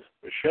Reigns.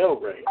 Michelle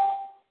Reigns.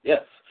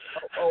 Yes.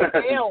 Oh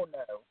hell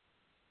no.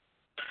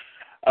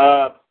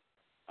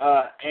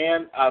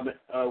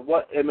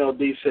 What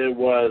MLD said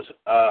was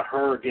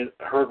her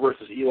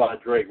versus Eli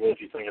Drake. What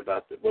did you think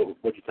about that? What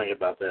did you think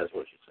about that? Is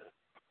what she said.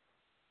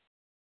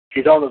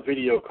 She's on a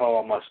video call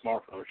on my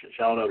smartphone. I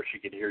don't know if she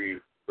can hear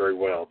you very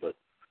well, but.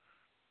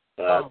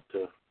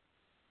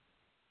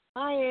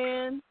 Hi,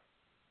 Ann.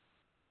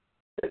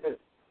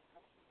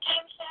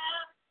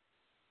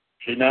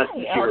 She's not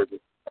sure.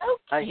 So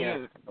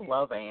cute. I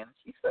love Ann.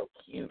 She's so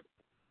cute.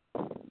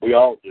 We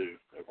all do,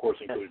 of course,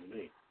 including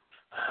me.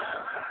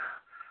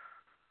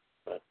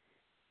 But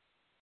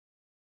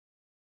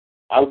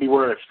I would be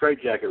wearing a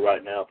straitjacket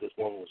right now if this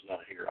woman was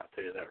not here. I'll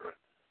tell you that right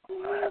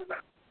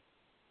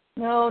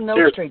now.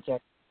 No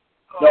straitjacket.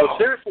 No,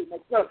 seriously.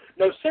 No,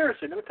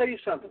 seriously. Let me tell you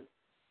something.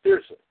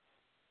 Seriously.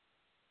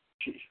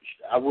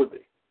 I would be.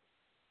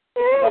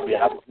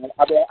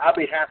 I'd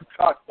be half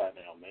cocked by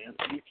now, man.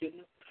 Are you kidding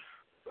me?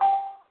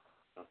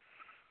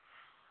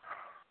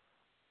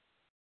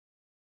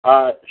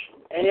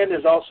 Ann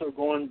is also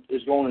going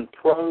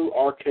pro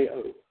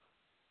RKO.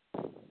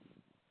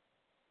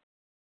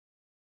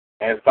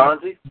 And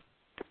Fonzie,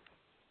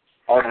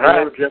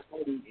 RKO Jeff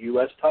Hardy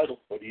U.S. title.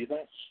 What do you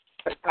think?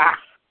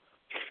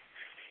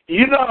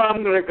 You know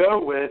I'm going to go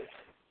with.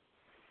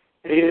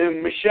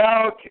 And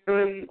Michelle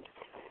can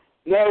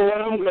know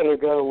what I'm going to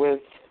go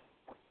with.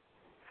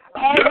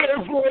 All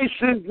the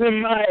voices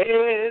in my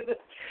head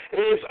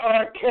is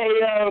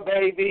RKO,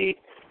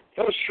 baby.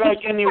 He'll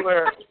strike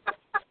anywhere.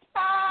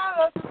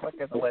 That's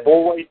fucking hilarious.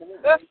 Always.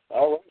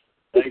 All right.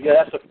 Yeah,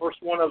 that's the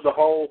first one of the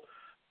whole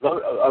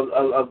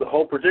of the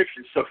whole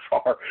prediction so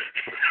far.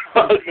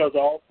 It goes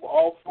all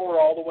four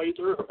all the way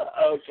through.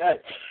 Okay,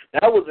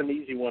 that was an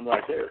easy one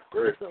right there.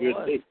 Very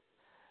good.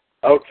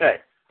 Okay.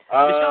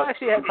 Michelle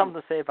actually had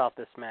something to say about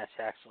this match,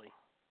 actually.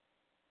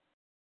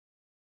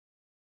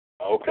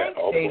 Okay.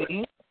 Thanks,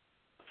 JD.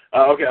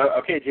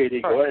 Okay,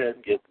 JD, go ahead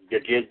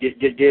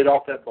and get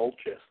off that bold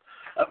chest.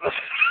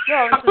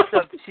 No,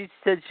 she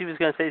said she was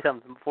going to say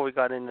something before we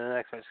got into the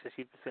next match because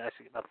she was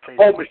actually about to say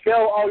something. something.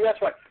 Michelle. Oh,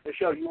 that's right.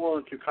 Michelle, you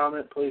wanted to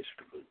comment, please?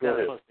 Go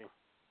ahead.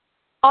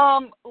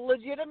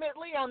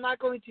 Legitimately, I'm not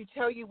going to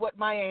tell you what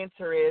my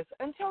answer is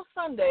until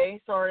Sunday.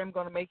 Sorry, I'm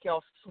going to make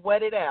y'all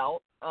sweat it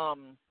out.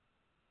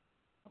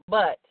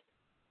 But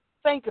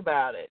think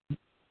about it.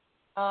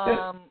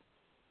 I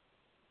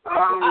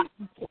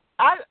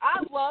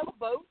love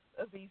both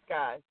of these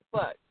guys,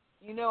 but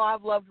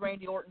I've loved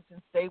Randy Orton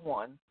since day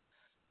one.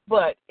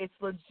 But it's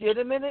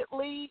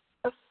legitimately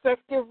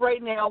effective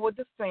right now with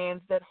the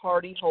fans that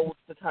Hardy holds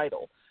the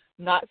title.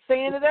 Not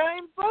saying that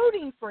I'm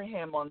voting for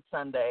him on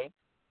Sunday.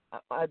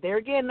 There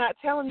again, not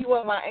telling you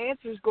what my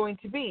answer is going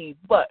to be,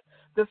 but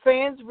the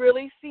fans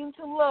really seem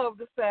to love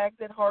the fact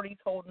that Hardy's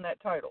holding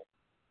that title.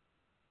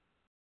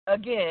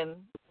 Again,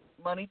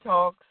 money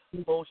talks,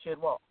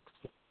 bullshit walks.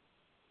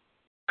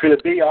 Could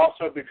it be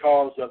also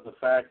because of the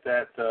fact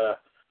that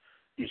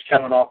he's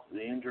coming off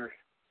the injury?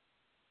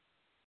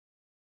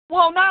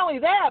 Well, not only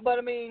that, but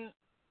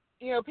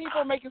people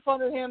are making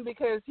fun of him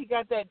because he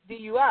got that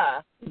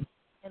DUI.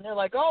 And they're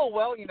like, oh,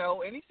 well,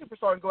 any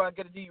superstar can go out and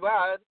get a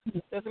DUI.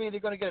 Doesn't mean they're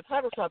going to get a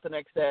title shot the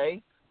next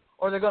day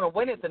or they're going to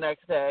win it the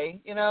next day,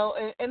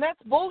 And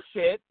that's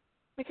bullshit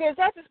because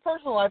that's his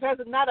personal life. It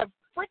has not a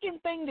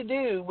freaking thing to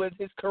do with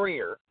his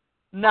career.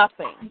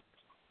 Nothing.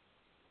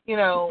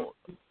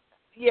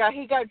 Yeah,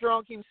 he got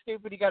drunk, he was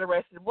stupid, he got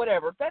arrested,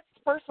 whatever. That's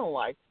his personal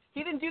life.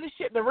 He didn't do the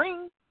shit in the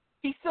ring.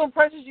 He still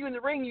impresses you in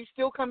the ring. You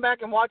still come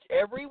back and watch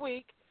every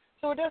week,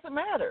 so it doesn't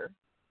matter.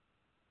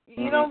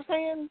 You know what I'm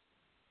saying?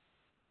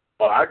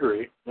 Well, I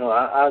agree. No,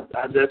 I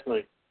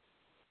definitely,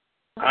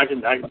 I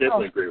can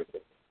definitely agree with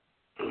it.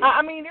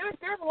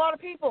 There's a lot of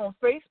people on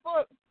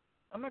Facebook.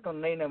 I'm not going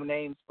to name no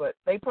names, but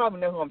they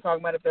probably know who I'm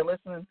talking about if they're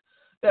listening,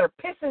 that are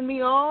pissing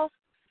me off,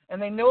 and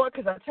they know it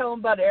because I tell them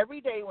about it every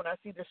day when I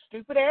see their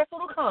stupid-ass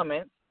little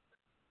comments.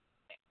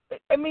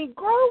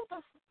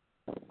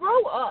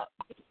 Grow up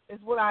is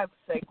what I would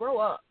say. Grow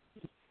up.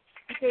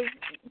 Because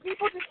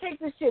people just take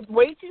this shit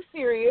way too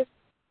serious.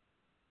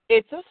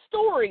 It's a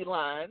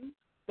storyline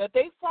that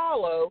they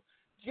follow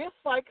just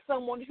like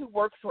someone who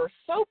works for a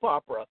soap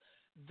opera.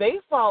 They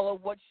follow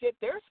what shit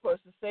they're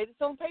supposed to say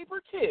that's on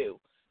paper, too.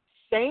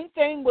 Same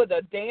thing with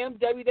a damn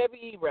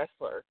WWE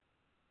wrestler.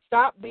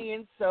 Stop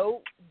being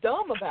so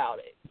dumb about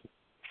it.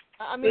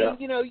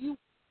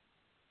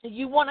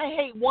 You want to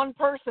hate one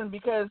person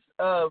because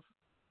of,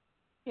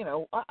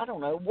 I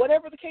don't know,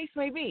 whatever the case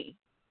may be.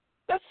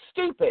 That's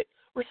stupid.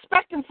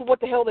 Respect them for what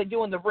the hell they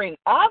do in the ring.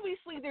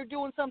 Obviously, they're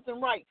doing something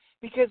right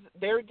because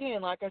there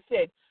again, like I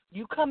said,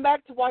 you come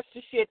back to watch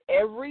the shit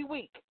every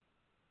week,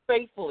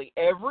 faithfully,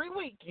 every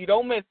week. You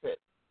don't miss it.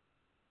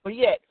 But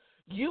yet,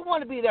 you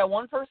want to be that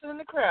one person in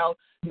the crowd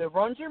that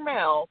runs your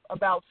mouth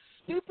about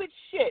stupid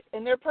shit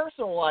in their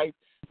personal life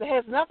that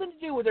has nothing to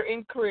do with their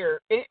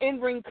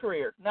in-ring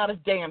career. Not a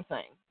damn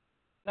thing.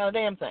 Not a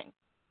damn thing.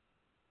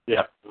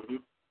 Yeah. Mm-hmm.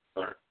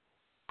 All right.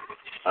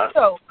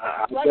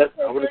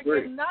 I would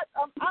agree. I'm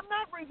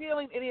not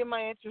revealing any of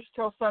my answers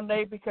till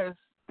Sunday because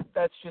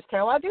that's just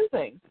how I do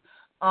things.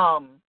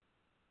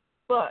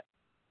 But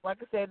like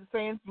I said, the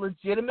fans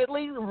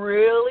legitimately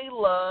really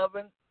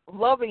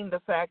loving the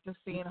fact of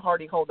seeing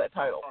Hardy hold that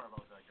title. Sorry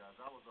about that, guys.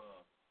 That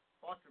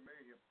was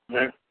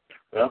Mayhem.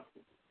 Yeah. Well,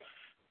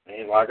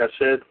 like I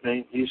said,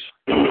 he's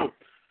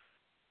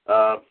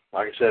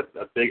like I said,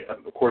 a big.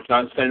 Of course,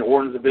 not saying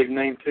Orton's a big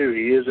name too.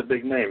 He is a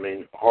big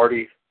name.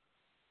 Hardy,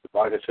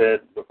 like I said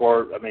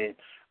before,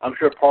 I'm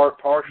sure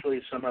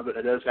partially some of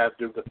it does have to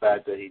do with the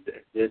fact that he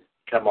did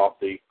come off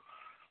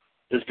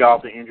just got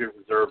off the injured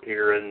reserve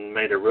here and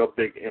made a real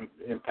big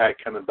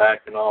impact coming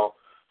back and all.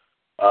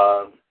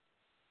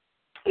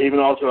 Even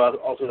also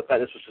the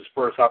fact this was his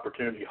first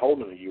opportunity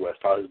holding the U.S.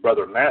 title. His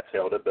brother Matt's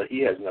held it, but he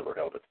has never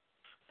held it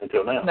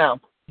until now. No.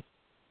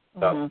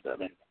 So,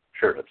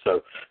 sure.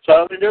 So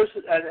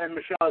and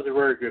Michelle has a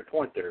very good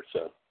point there.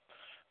 So,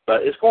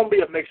 but it's going to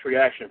be a mixed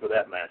reaction for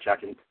that match. I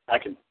can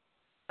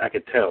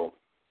tell,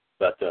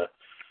 but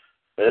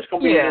it's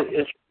going to be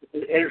an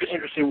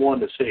interesting one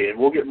to see, and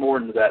we'll get more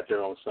into that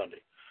there on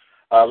Sunday.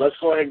 Let's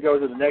go ahead and go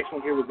to the next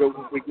one here.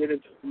 We get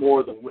into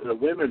more of the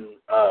women,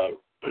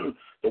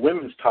 the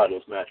women's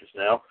titles matches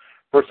now.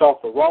 First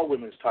off, the Raw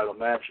Women's title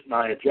match: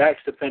 Nia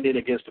Jax defending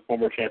against the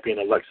former champion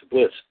Alexa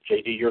Bliss.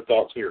 JD, your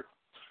thoughts here?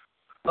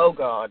 Oh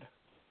God.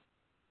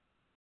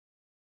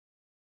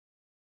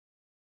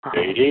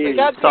 JD.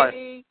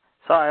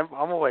 Sorry,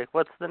 I'm awake.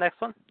 What's the next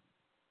one?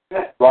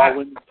 Raw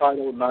Women's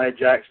title: Nia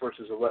Jax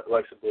versus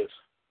Alexa Bliss.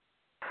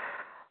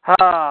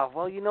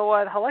 Well, you know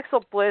what? Alexa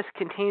Bliss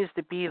continues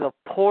to be the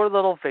poor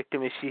little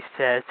victim, as she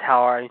says,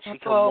 Howard, and she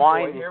can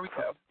whine. Boy, here we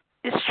go.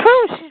 It's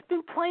true. She's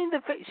been playing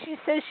she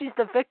says she's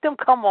the victim.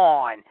 Come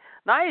on.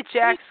 Nia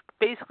Jax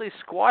basically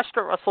squashed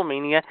her at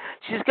WrestleMania.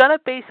 She's going to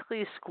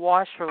basically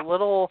squash her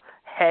little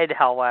head,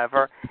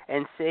 however,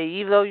 and say,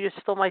 even though you're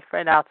still my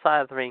friend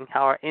outside of the ring,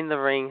 in the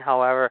ring,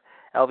 however,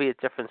 it'll be a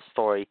different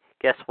story.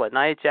 Guess what?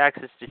 Nia Jax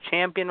is the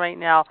champion right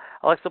now.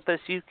 Alexa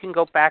Bliss, you can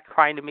go back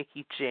crying to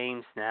Mickie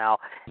James now,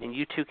 and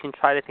you two can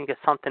try to think of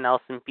something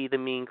else and be the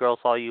mean girls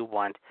all you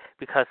want,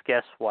 because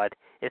guess what?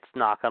 It's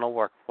not going to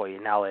work for you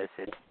now, is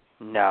it?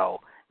 No.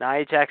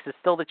 Nia Jax is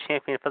still the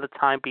champion for the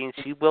time being.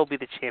 She will be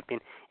the champion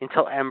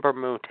until Ember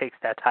Moon takes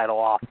that title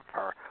off of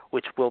her,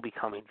 which will be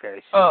coming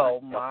very soon. Oh,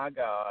 my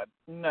God.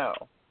 No.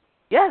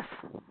 Yes.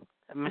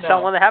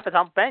 Michelle, when it happens,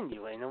 I'll bend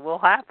you, and it will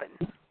happen.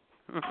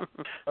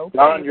 Okay,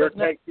 John, your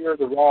take here,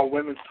 the Raw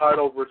Women's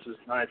title versus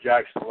Nia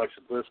Jax and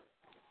Alexa Bliss.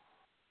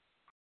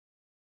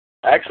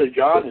 Actually,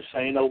 John is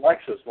saying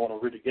Alexa's going to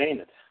regain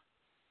it.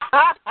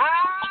 Way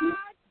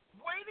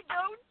to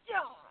go,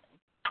 John.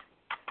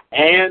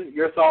 And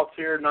your thoughts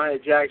here, Nia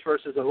Jax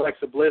versus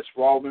Alexa Bliss,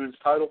 Raw Women's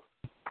title?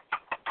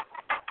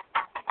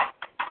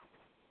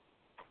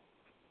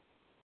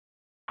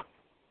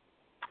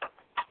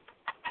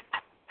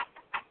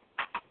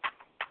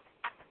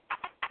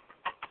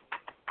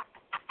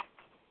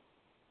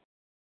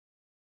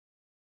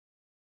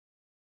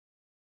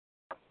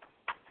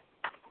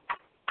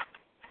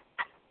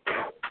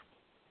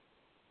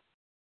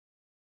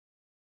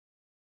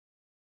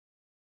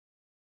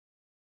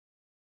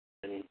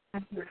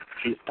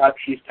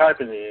 She's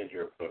typing it in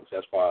here, folks.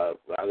 That's why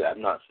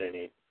I'm not saying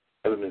anything.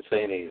 I haven't been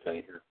saying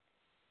anything here.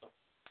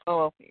 Oh,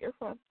 well, you're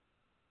fine.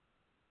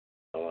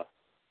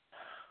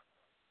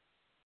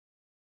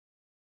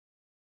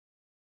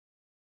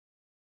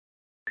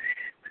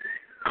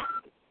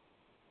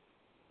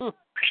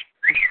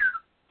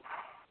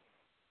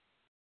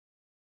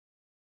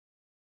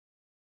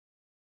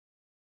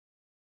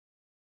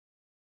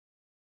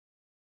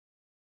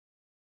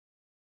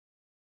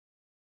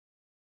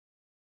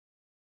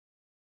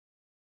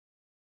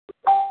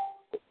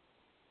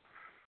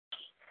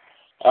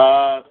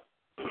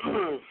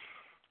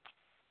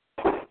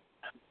 Let's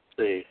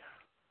see.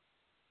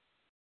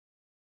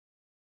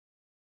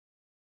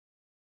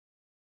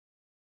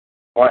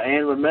 All right,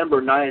 and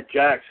remember, Nia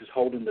Jax is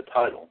holding the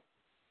title.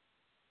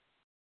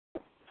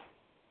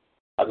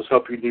 I just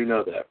hope you do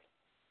know that.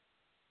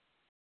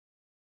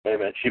 Wait a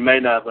minute. She may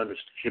not have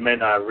understood. She may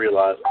not have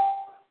realized.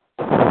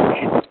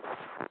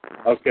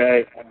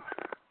 Okay.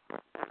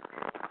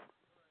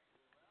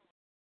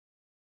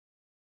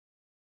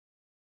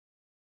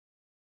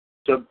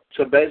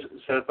 So basically,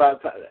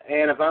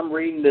 if I'm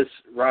reading this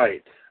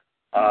right,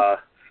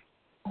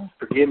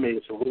 forgive me.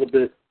 It's a little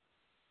bit.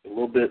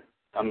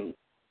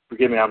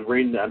 Forgive me. I'm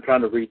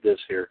trying to read this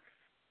here.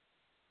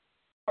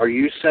 Are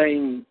you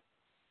saying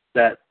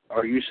that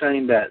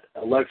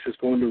Alexa's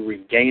going to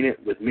regain it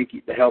with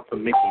the help of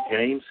Mickie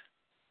James?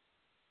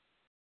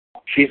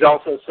 She's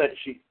also said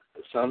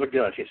son of a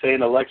gun. She's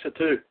saying Alexa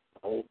too.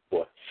 Oh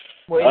boy.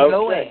 Where you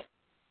going?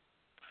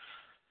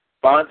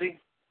 Fonzie,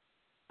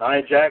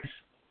 Nia Jax,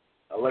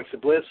 Alexa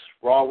Bliss,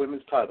 Raw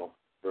Women's title.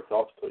 Your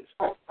thoughts, please.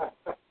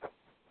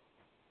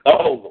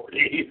 Oh Lord.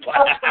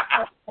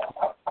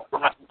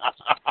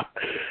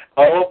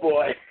 Oh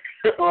boy.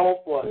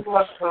 Oh boy.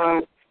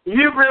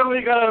 You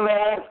really gonna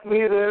ask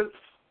me this?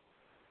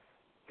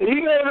 You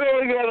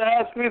really gonna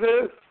ask me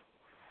this?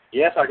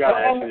 Yes, I gotta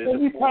ask you this.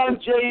 Every time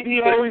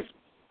JD always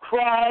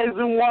cries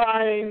and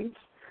whines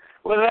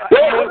with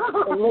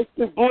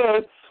Alexa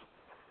Bliss,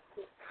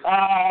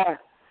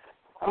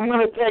 I'm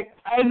gonna take.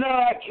 I know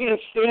I can't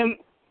stand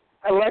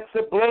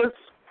Alexa Bliss,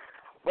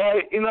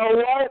 but you know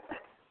what?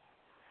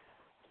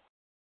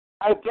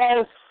 I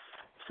guess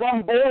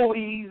some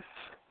bullies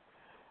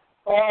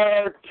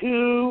are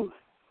too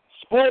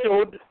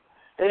spoiled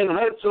and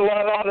hurts a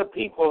lot of other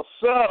people.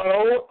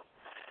 So,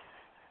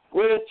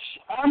 which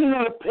I'm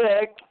going to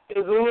pick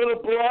is a little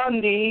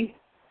blondie,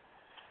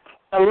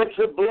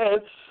 Alexa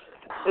Bliss,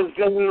 is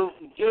going to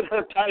get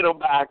her title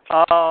back.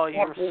 Oh,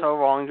 you're so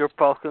wrong. You're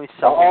both going to be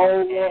so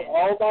wrong.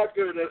 Oh my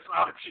goodness.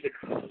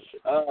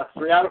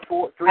 3 out of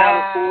 4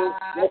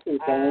 wrestling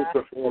fans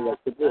prefer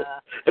Alexa Bliss.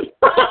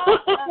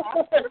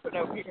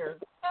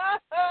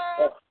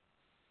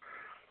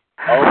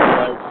 Oh,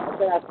 my.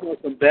 I feel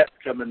some bets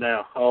coming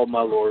now. Oh,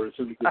 my Lord. As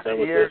soon as we get done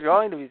with You're this.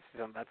 going to be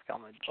some bets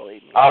coming,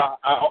 believe me.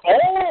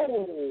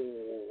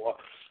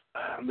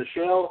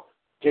 Michelle,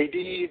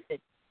 JD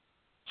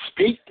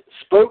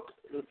spoke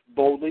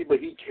boldly, but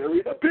he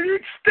carried a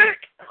big stick.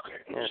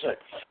 Okay, Yes.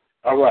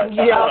 All right.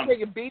 Yeah, I'll take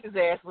and beat his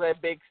ass with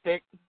that big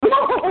stick.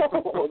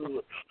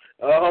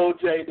 Oh,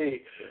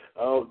 JD.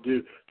 Oh,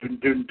 do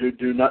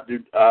not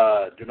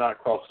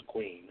cross the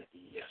queen.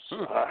 Yes.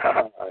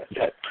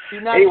 Okay.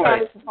 Do not try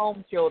this at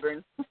home,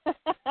 children. There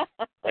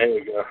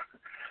we go.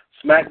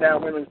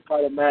 SmackDown Women's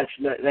title match.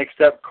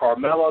 Next up,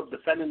 Carmella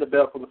defending the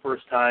belt for the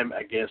first time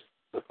against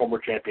the former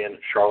champion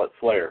Charlotte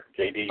Flair.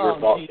 JD, your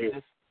thoughts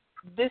here?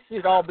 This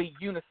should all be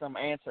unison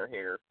answer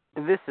here.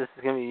 This is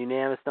going to be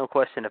unanimous, no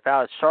question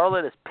about it.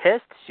 Charlotte is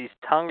pissed. She's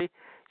hungry.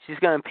 She's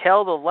going to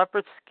impale the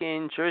leopard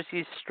skin,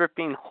 jersey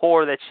stripping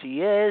whore that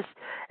she is,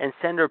 and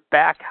send her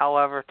back,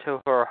 however,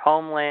 to her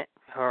homeland.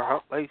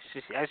 Actually,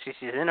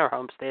 she's in her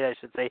home state, I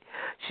should say.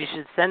 She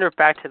should send her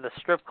back to the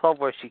strip club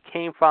where she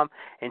came from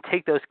and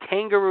take those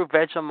kangaroo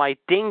Vegemite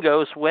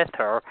dingoes with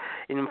her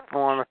in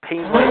form of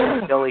Painway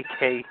Billy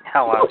Kay,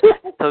 however.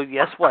 So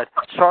guess what?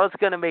 Charlotte's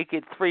going to make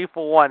it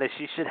 3-for-1, as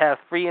she should have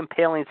 3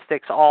 impaling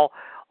sticks all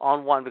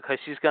on one, because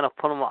she's going to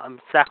put them on,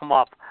 stack them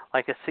up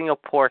like a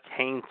Singapore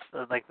cane,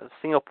 like a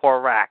Singapore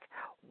rack.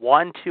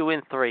 1, 2,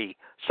 and 3.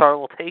 Charlotte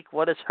will take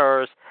what is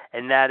hers,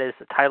 and that is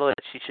the title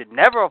that she should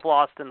never have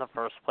lost in the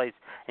first place,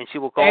 and she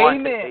will go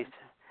on to face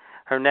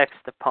her next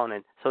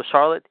opponent. So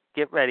Charlotte,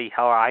 get ready.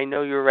 However, I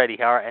know you're ready.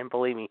 However, and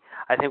believe me,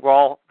 I think we're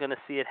all going to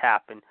see it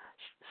happen.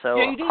 So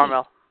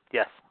Carmel,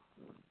 yes.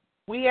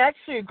 We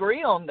actually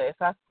agree on this.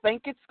 I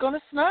think it's going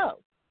to snow.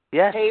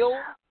 Yes. Hail.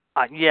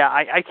 Yeah,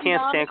 I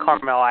can't stand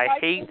Carmella. I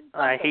hate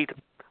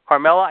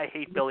Carmella. I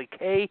hate Billy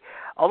Kay.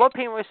 Although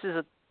Peyton Royce is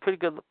a pretty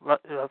good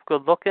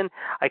looking,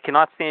 I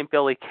cannot stand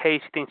Billy Kay.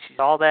 She thinks she's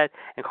all that.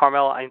 And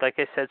Carmella, like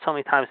I said so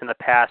many times in the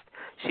past,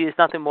 she is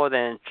nothing more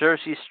than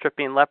jersey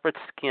stripping, leopard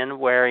skin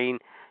wearing,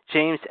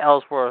 James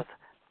Ellsworth,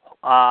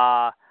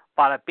 bada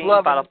bing,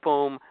 bada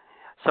boom,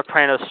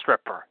 soprano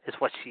stripper is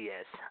what she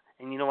is.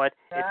 And you know what?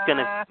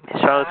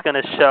 Charlotte's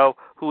gonna show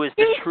who is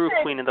the true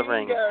queen of the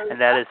ring, and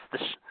that is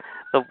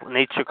the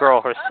nature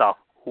girl herself.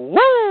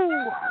 Woo!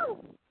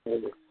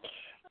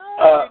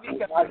 I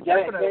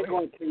can't go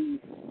into,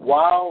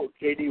 while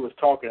JD was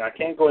talking, I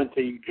can't go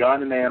into.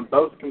 John and Ann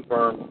both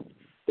confirmed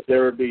that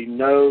there would be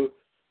no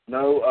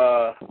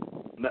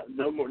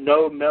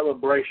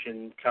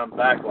celebration come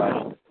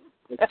backlash.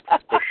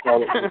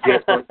 Charlotte would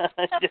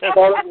get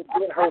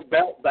her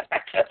belt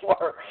back.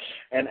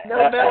 And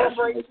no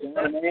celebration.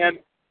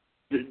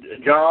 And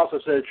John also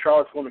said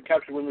Charlotte's going to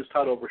capture the women's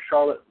title over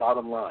Charlotte.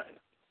 Bottom line.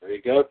 There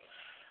you go.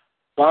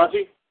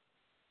 Fonzie,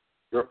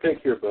 your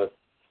pick here, bud.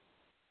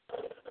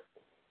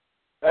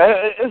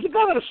 Is it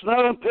going to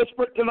snow in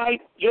Pittsburgh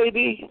tonight,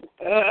 JD?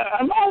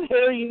 I'm not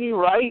hearing you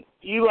right.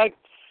 You like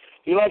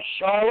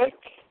Charlotte?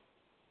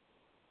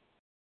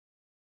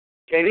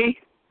 JD?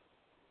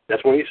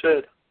 That's what he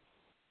said.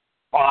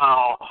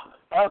 Wow.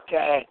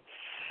 Okay.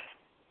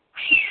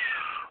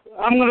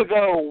 I'm going to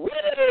go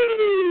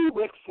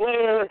with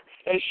Flair,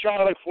 and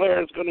Charlotte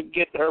Flair is going to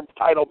get her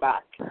title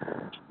back.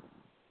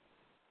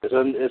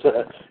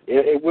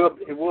 It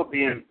will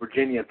be in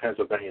Virginia and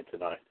Pennsylvania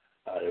tonight.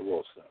 It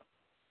will snow.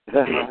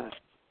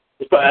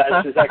 It's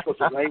actually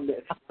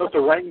supposed to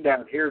rain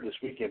down here this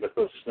weekend, but it's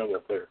supposed to snow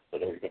up there. So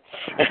there you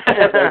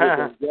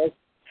go.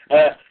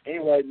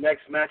 Anyway,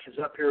 next match is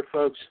up here,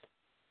 folks.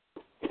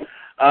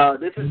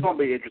 This is going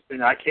to be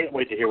interesting. I can't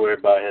wait to hear what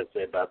everybody has to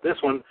say about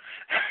this one.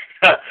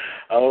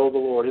 Oh, the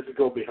Lord, this is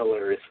going to be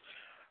hilarious.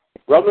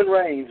 Roman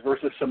Reigns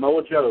versus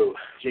Samoa Joe.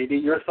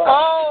 JD, your thoughts?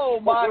 Oh,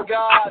 my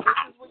God. This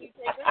is when you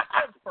take a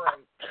step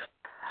break.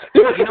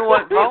 You know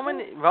what?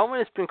 Roman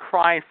has been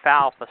crying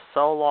foul for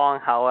so long,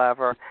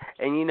 however,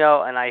 and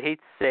and I hate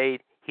to say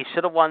it, he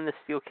should have won the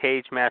steel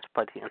cage match,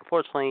 but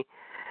unfortunately,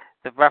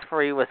 the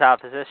referee was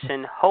out of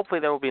position. Hopefully,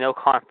 there will be no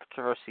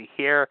controversy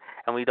here,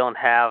 and we don't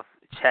have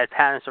Chad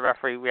Patton as a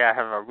referee. We have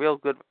a real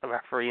good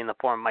referee in the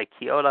form of Mike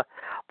Chioda.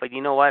 But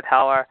you know what?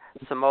 However,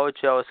 Samoa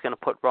Joe is going to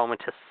put Roman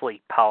to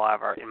sleep,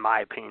 however, in my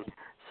opinion.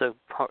 So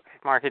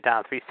mark it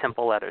down, 3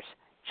 simple letters.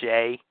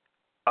 J-O-E.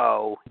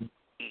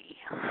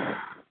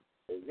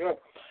 There you go.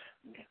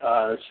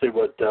 Let's see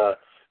what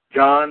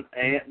John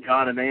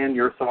and Ann,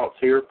 your thoughts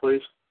here,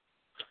 please.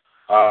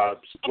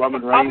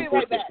 Roman Reigns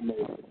versus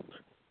Samoa.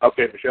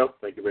 Okay, Michelle,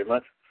 thank you very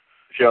much.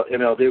 Michelle,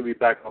 MLD will be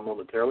back on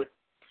momentarily.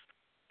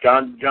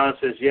 John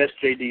says, yes,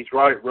 JD's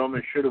right.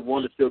 Roman should have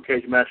won the steel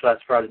cage match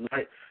last Friday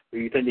night. Do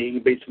you think that he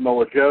can beat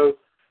Samoa Joe?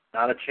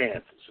 Not a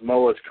chance.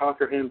 Samoa has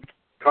conquered him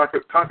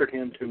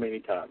too many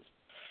times.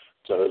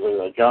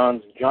 So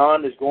John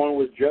is going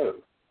with Joe.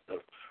 So,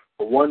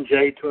 from one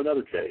J to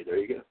another J. There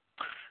you go.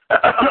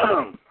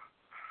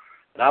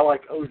 And I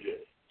like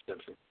OJ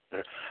Simpson.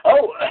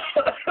 Oh,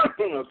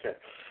 okay.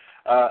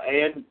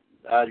 And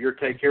your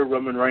take here,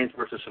 Roman Reigns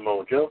versus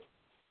Samoa Joe.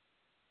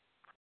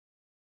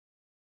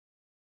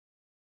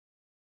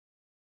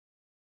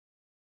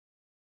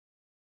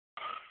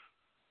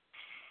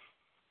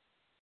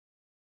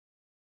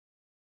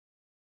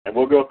 And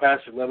we'll go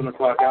past the 11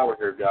 o'clock hour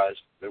here, guys.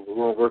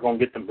 We're going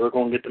to get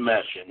the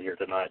match in here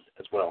tonight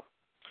as well.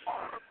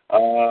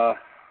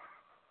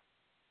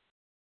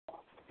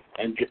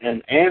 And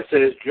Ann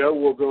says Joe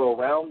will go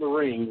around the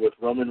ring with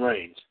Roman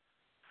Reigns.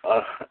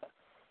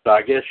 So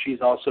I guess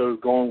she's also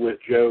going with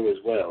Joe as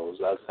well. Is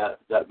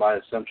that my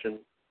assumption? Is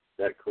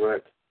that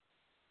correct?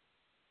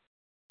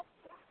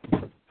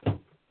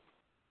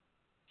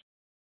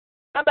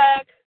 I'm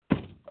back.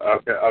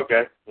 Okay. All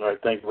right,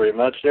 thank you very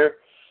much there.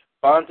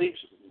 Fonzie,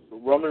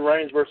 Roman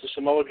Reigns versus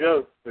Samoa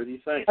Joe. Who do you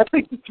think? I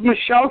think it's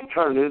Michelle's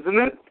turn, isn't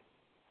it?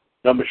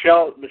 No,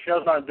 Michelle's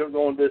not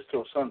going this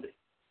till Sunday.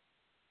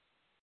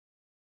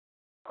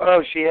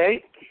 Oh, she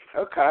ate?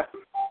 Okay.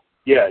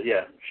 Yeah.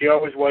 She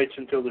always waits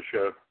until the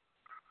show.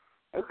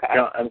 Okay.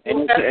 You'll have to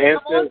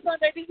come on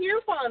Sunday to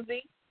hear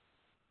Fonzie.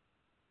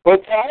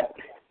 What's that?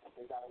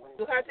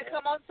 You'll have to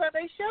come on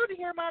Sunday's show to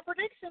hear my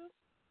predictions.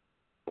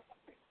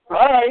 All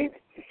right.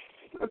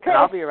 Okay.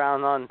 I'll be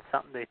around on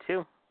Sunday,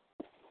 too.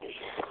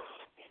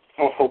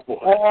 Oh, boy.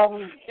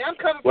 Yeah, I'm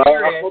coming Well, for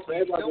your I ass. hope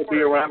everybody will be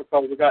around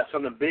because we got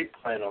something big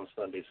planned on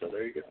Sunday, so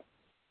there you go.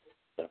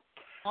 So,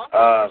 I'm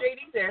coming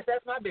for JD's ass.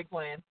 That's my big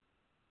plan.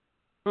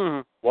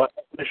 What,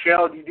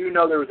 Michelle, you do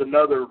know there was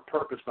another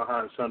purpose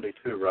behind Sunday,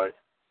 too, right?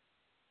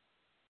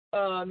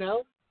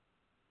 No.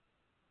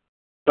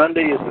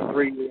 Sunday is the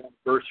 3-year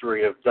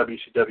anniversary of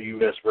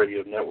WCWUS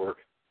Radio Network.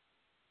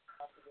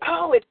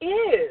 Oh, it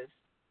is.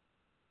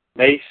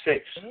 May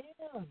 6th,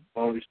 Damn.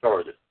 when we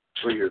started,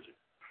 3 years ago.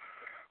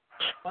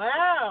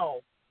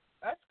 Wow.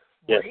 That's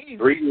Yes, crazy.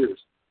 3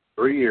 years.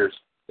 3 years.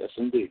 Yes,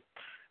 indeed.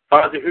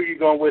 Fonzie, who are you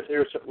going with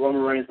here,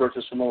 Roman Reigns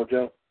versus Samoa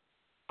Joe?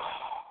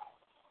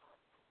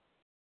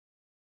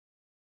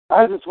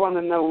 I just want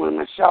to know when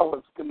Michelle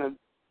was going to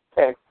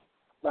pick.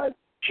 But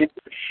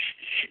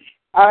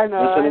I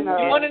know. You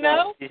want to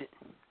know?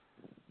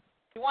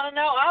 You want to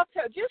know? I'll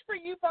tell. Just for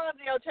you,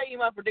 Fonzie, I'll tell you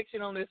my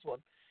prediction on this one.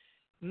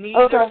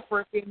 Neither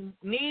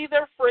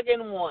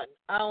friggin' one.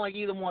 I don't like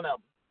either one of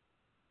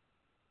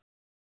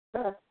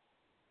them.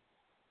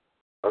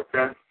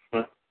 Okay.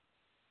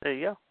 There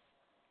you go.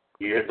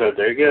 Yeah, so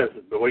there you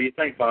go. But what do you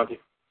think, Fonzie?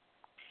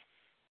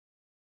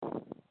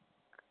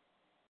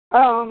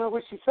 I don't know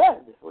what she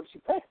said. What she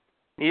picked.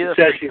 Neither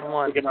she said she's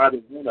one. picking either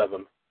one of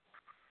them.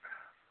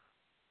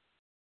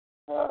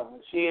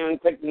 She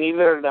didn't pick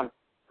neither of them.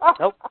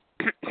 Nope.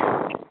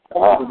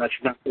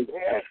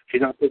 She's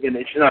not picking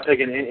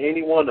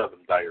any one of them.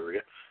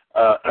 Diarrhea.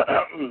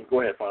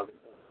 Go ahead, Fonzie.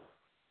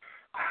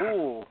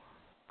 Ooh.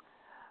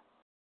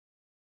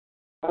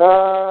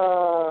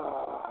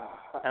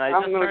 And I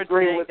just heard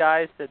today,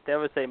 guys, that there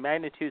was a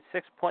magnitude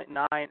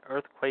 6.9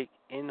 earthquake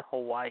in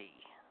Hawaii.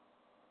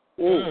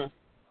 So,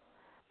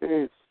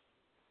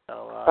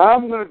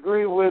 I'm going to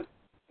agree with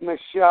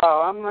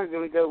Michelle. I'm not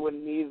going to go with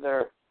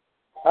neither.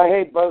 I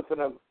hate both of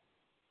them.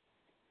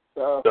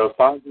 So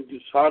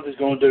Fonzie's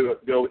going to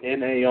go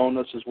NA on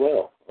us as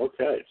well.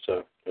 Okay,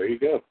 so there you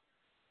go.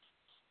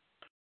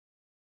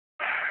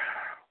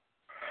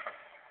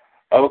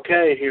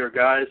 Okay, here,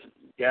 guys,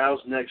 gals.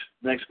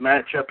 Next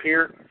matchup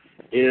here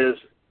is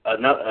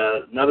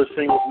another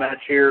singles match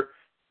here.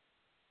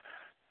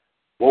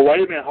 Well,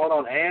 wait a minute. Hold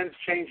on. Ann's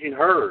changing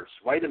hers.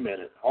 Wait a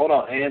minute. Hold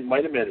on, Ann.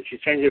 Wait a minute.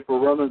 She's changing it for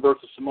Roman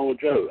versus Samoa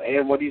Joe.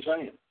 Ann, what are you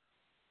saying?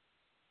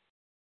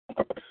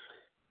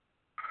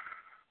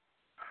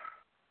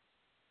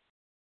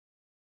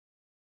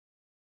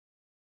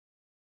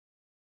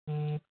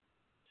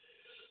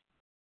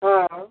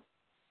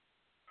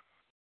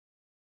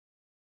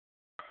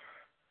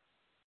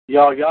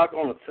 Y'all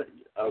going to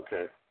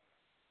okay.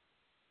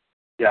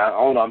 Yeah,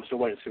 hold on. I'm still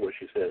waiting to see what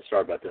she said.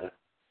 Sorry about that.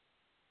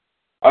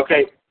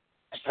 Okay.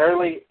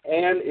 Apparently,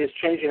 Ann is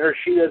changing her.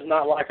 She does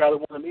not like either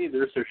one of them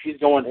either, so she's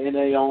going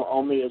NA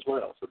on me as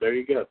well. So there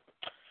you go.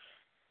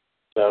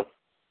 So,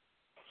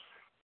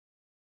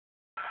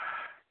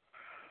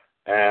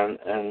 and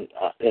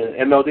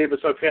MLD, if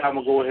it's okay, I'm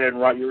gonna go ahead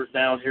and write yours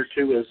down here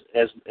too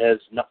as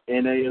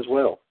NA as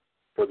well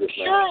for this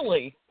match.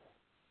 Surely.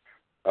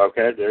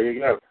 Okay, there you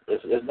go.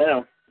 It's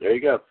down. There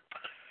you go.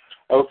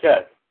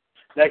 Okay.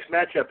 Next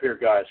matchup here,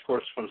 guys. Of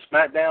course, from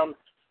SmackDown,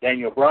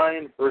 Daniel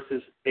Bryan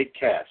versus Big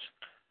Cass.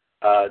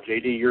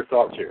 JD, your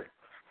thoughts here?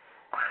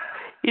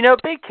 You know,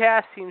 Big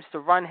Cass seems to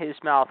run his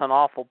mouth an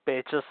awful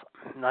bit, just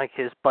like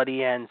his buddy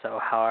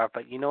Enzo, however.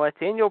 But you know what?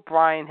 Daniel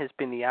Bryan has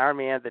been the Iron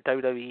Man of the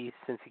WWE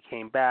since he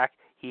came back.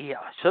 He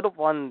should have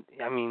won.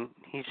 I mean,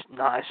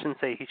 I shouldn't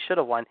say he should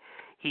have won.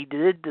 He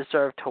did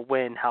deserve to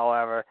win,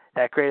 however,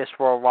 that Greatest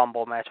Royal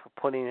Rumble match for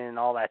putting in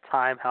all that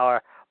time,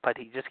 however, but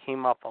he just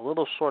came up a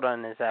little short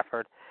on his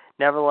effort.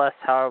 Nevertheless,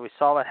 however, we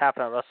saw what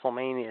happened at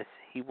WrestleMania.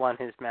 He won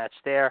his match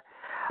there.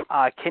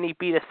 Can he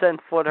beat a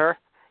 7-footer?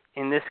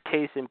 In this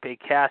case, in Big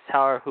Cass,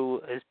 however,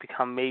 who has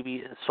become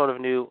maybe a sort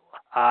of new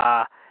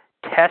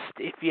test,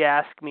 if you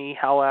ask me,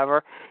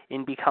 however,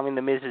 in becoming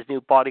the Miz's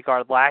new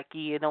bodyguard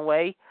lackey in a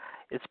way.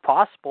 It's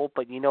possible,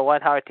 but you know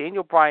what, Howard?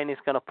 Daniel Bryan is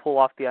going to pull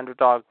off the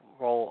underdog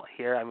role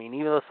here. I mean,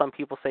 even though some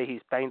people say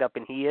he's banged up,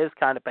 and he is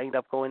kind of banged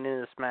up going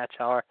into this match,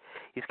 however,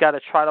 he's got to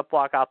try to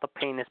block out the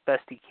pain as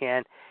best he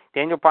can.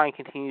 Daniel Bryan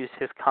continues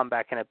his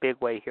comeback in a big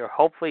way here.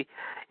 Hopefully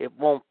it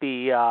won't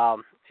be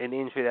an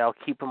injury that will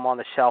keep him on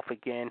the shelf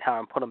again,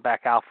 however, and put him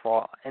back out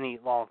for any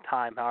long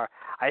time. However,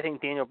 I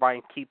think Daniel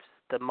Bryan keeps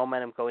the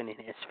momentum going in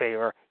his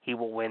favor. He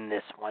will win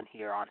this one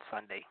here on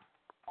Sunday.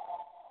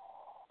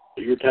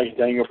 So you're taking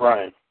Daniel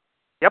Bryan?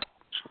 Yep.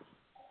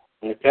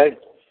 Okay.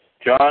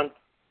 John,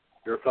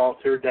 your thoughts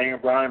here, Daniel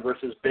Bryan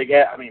versus Big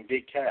Cass?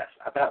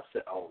 How about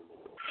that? Oh.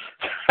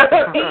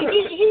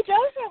 he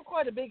does have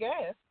quite a big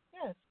ass.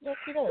 Yes,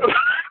 he does.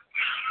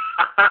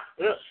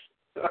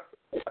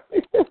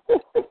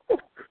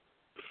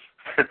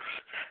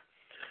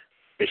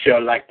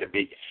 Michelle liked the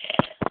big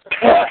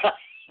ass.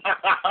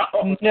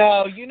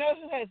 No, you know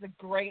who has a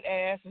great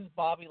ass is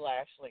Bobby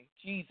Lashley.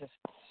 Jesus.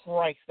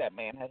 Christ, that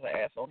man has an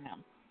ass on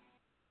him.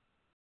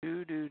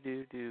 Do.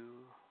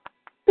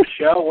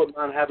 Michelle wouldn't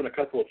mind having a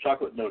couple of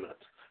chocolate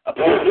donuts.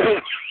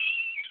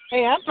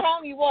 Hey, I'm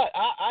telling you what,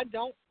 I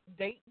don't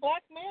date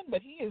black men,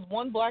 but he is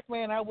one black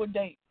man I would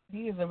date.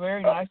 He is a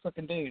very nice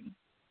looking dude.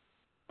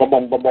 We're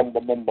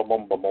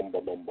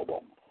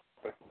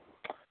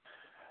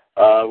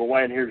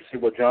waiting here to see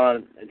what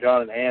John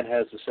and Ann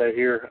has to say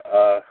here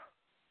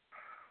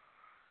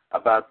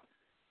about.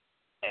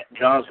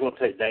 John's going to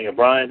take Daniel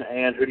Bryan.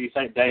 And who do you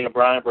think, Daniel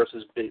Bryan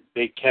versus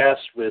Big Cass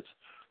with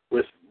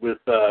what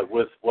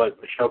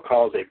Michelle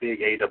calls a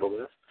big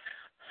AWS?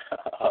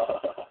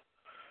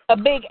 A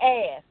big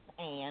ass,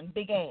 Ann,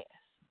 big ass.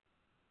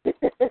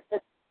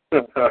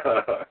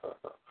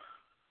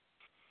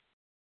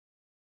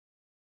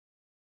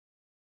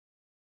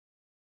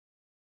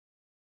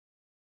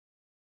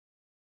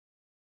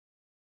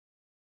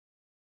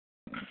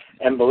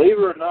 And believe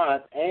it or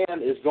not,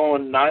 Ann is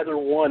going neither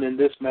one in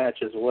this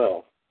match as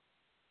well.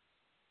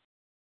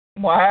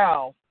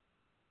 Wow.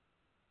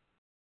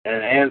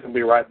 And Ann's gonna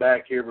be right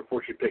back here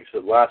before she picks the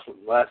last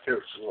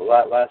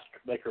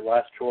make her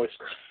last choice.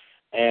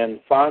 And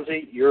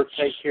Fonzie, your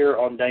take here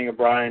on Daniel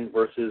Bryan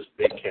versus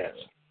Big Cass.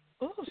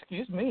 Oh,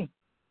 excuse me.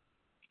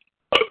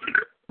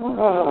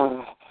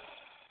 That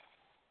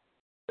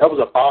was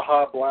a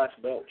Baja Blast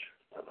belch.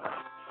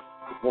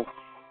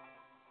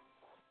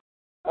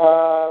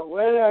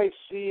 What did I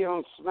see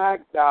on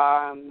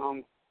SmackDown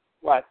on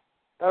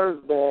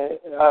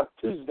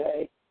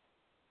Tuesday?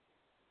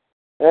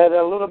 They had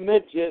a little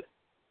midget,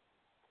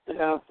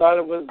 and I thought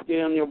it was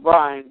Daniel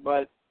Bryan,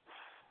 but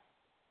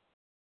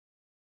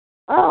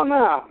I don't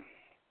know.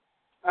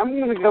 I'm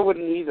going to go with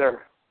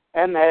neither.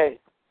 And hey,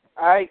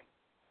 I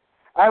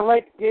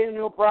like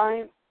Daniel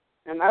Bryan,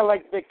 and I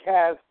like Big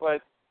Cass,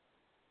 but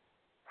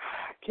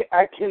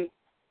I can't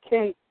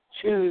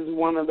choose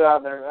one or the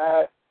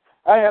other.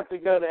 I have to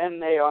go to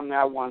NA on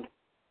that one.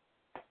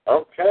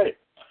 Okay.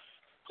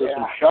 So yeah.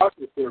 Some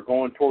shockers here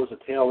going towards the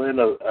tail end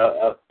of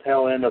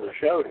the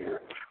show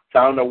here. So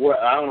I don't know what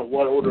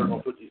order I'm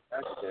going to put these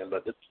matches in,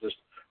 but it's just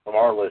from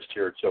our list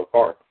here so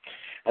far.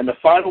 And the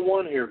final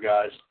one here,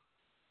 guys,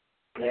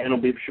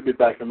 and should be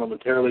back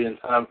momentarily in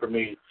time for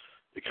me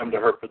to come to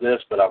her for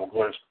this, but I'm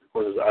going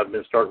to, I've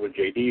been starting with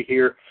JD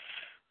here.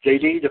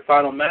 JD, the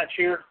final match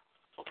here.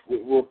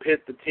 We'll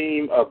pit the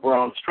team of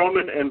Braun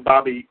Strowman and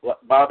Bobby.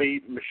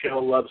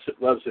 Michelle loves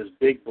his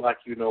big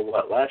black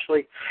you-know-what,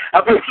 Lashley.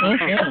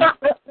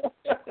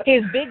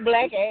 His big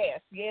black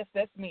ass. Yes,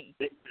 that's me.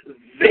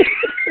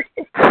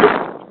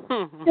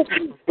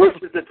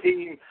 Versus the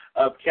team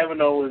of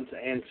Kevin Owens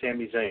and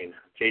Sami Zayn.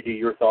 JD,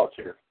 your thoughts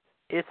here?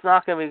 It's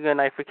not going to be a good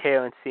night for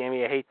KO and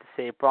Sami. I hate to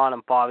say it. Braun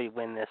and Bobby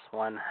win this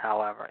one,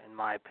 however, in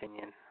my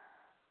opinion.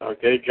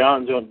 Okay,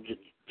 JD's going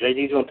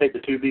to take the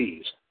two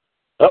Bs.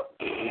 Oh.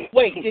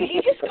 Wait, did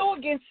he just go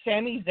against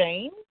Sami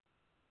Zayn?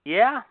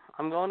 Yeah,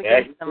 I'm going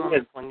against him on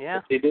this one, yeah.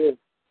 Yes, he did.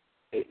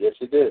 Yes,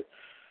 he did.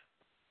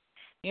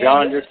 Yeah,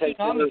 John, you're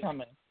taking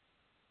coming.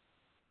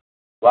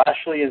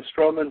 Lashley and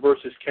Strowman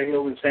versus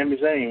KO and Sami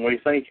Zayn. What do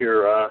you think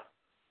here?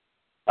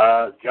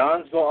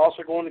 John's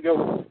also going to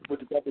go with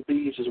the double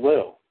Bs as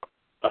well.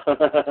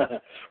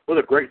 What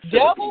a great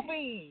double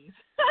Bs.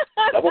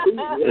 Double Bs.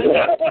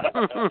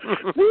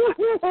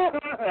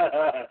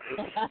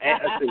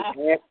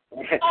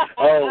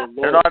 Oh,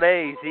 they're not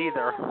A's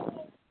either.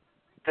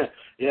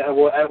 Yeah,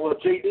 well,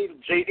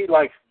 JD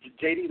likes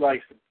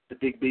the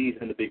big B's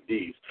and the big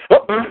D's.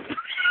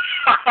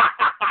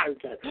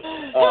 Okay.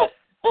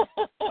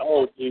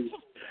 Oh, geez.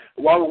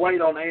 While we're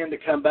waiting on Ann to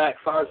come back,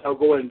 I'll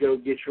go ahead and go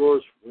get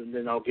yours, and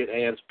then I'll get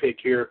Ann's pick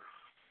here.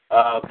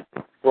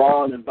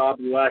 Braun and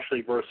Bobby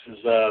Lashley versus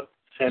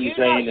Sami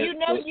Zayn. You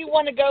know you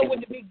want to go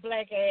with the big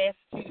black ass,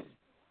 too,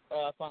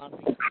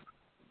 Fonzie.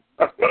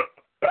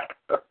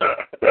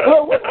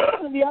 Well, what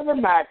happened to the other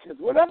matches?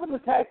 What happened to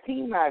the tag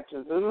team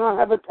matches? Does it not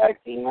have a tag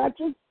team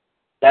matches?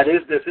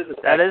 This is a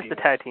tag team. The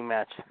tag team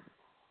match.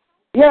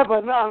 Yeah,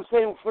 but no, I'm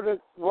saying for the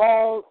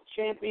Raw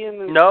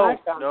champion and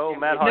SmackDown no, champion.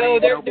 Matt Hardy, no,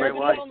 they're Bray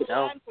Wyatt. on the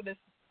line for this.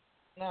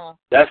 No.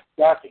 That's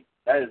shocking.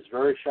 That is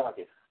very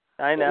shocking.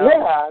 I know.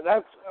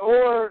 Yeah,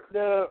 or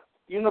the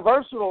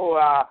Universal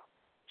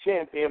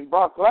champion,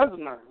 Brock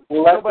Lesnar.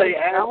 Unless they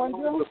add it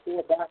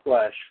before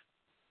Backlash.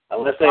 I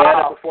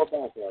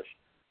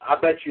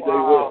bet you they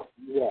will.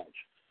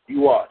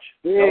 You watch.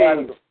 They'll add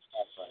it before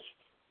Backlash.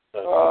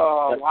 So,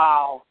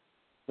 wow.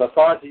 But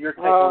Fonzie, your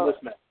take on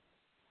this match.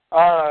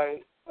 All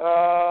right.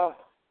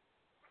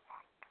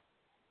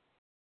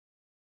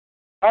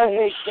 I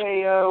hate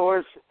KO,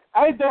 or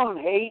I don't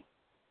hate.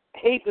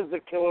 Hate is a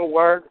killer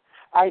word.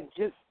 I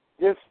just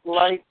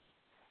dislike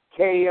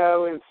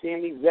KO and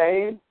Sami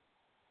Zayn.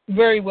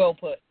 Very well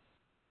put.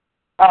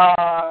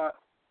 I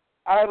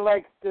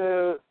like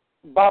the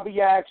Bobby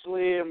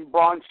Lashley and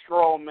Braun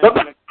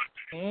Strowman.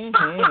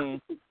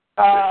 Maybe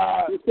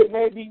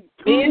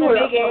big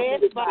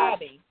ass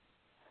Bobby.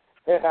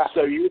 Yeah.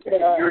 So you're I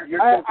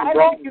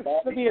think it's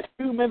going to be a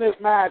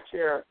 2-minute match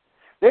here.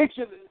 They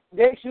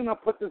shouldn't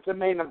have put this in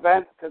main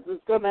event because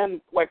it's going to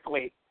end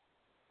quickly.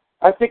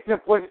 I think they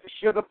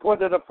should have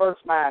put it a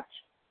first match,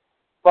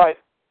 but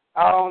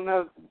I don't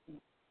know if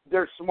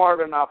they're smart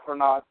enough or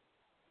not.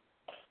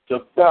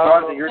 So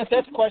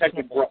that's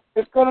questionable.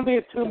 It's going to be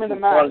a 2-minute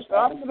match, so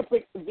I'm going to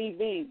pick the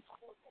BVs.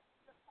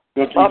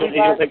 Bobby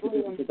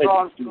Lashley and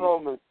Braun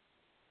Strowman.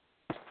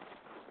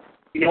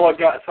 You know what,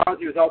 guys?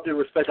 Fonzie, with all due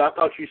respect, I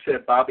thought you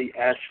said Bobby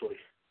Ashley.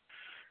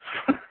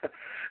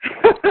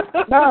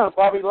 No,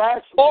 Bobby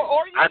Lashley.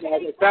 Or you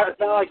it sounded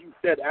like you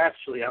said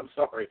Ashley. I'm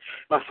sorry.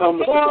 My phone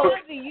was...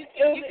 You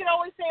can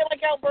always say it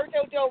like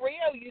Alberto Del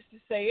Rio used to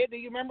say it. Do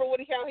you remember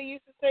how he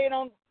used to say it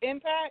on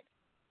Impact?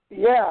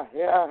 Yeah,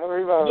 I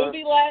remember.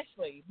 Booby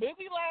Lashley.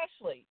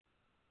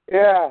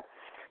 Yeah.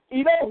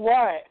 You know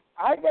what?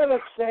 I got to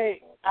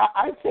say,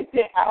 I think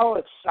the Al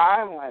is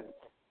silent.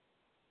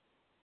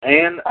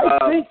 And I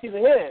think it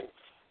is.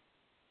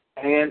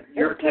 And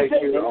your take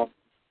here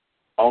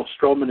on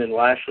Strowman and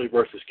Lashley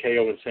versus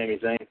KO and Sami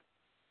Zayn?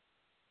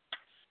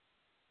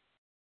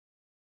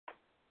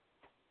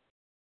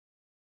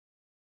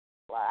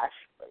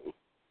 Lashley.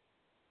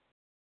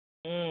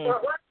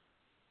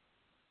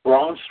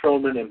 Braun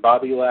Strowman and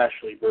Bobby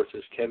Lashley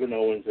versus Kevin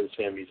Owens and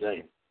Sami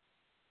Zayn.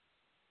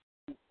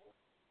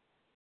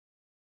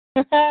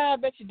 I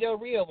bet you Del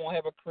Rio won't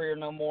have a career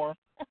no more.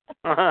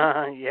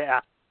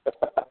 Yeah.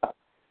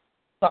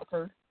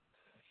 Sucker.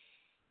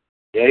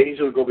 Yeah, he's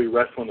going to go be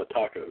wrestling the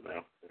taco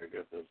now. There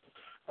you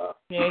go.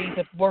 Yeah, he's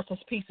a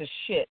worthless piece of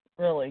shit,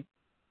 really.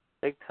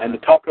 And the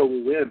taco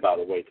will win, by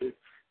the way, too.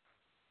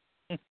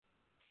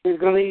 He's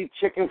going to eat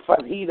chicken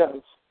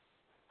fajitas.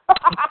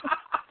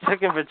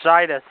 Chicken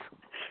vaginas.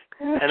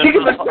 And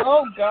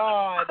oh,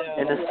 God.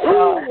 And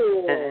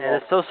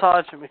a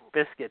sausage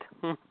biscuit.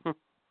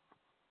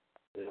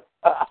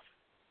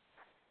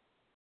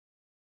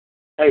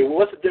 Hey,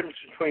 what's the difference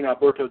between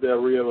Alberto Del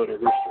Rio and a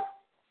rooster?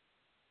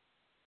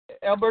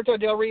 Alberto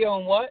Del Rio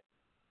and what?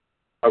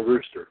 A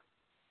rooster.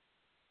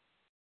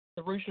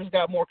 The rooster's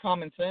got more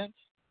common sense.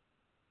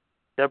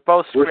 They're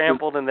both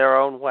scrambled in their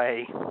own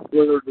way.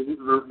 Well,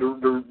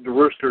 the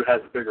rooster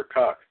has a bigger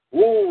cock.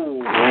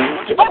 Whoa!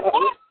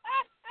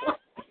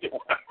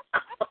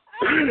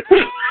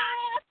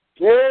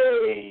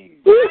 Yay!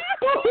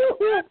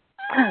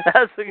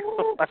 That's a good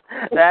one.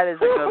 That is a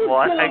good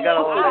one. I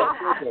gotta love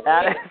it.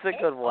 That is a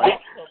good one.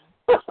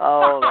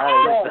 Oh,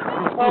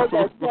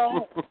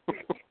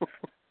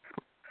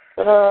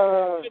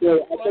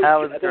 that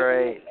was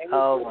great.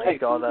 Oh my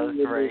God, that was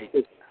great.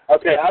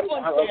 Okay,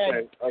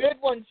 Good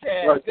one,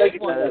 Chad. Right, good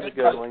one. That is a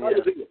good one.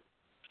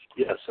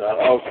 Yes.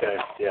 Okay.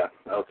 Yeah.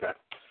 Okay.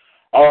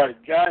 All right,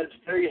 guys.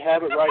 There you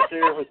have it, right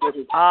there.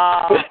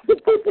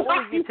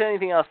 Before we get to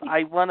anything else,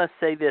 I want to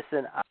say this,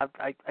 and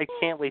I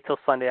can't wait till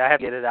Sunday. I have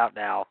to get it out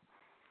now.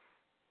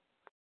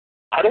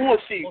 I don't want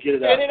to see you get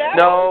it out.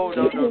 No.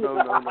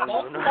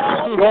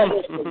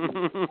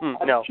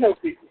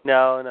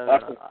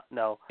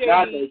 No.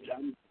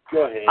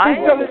 Go ahead.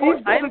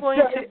 I'm going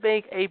to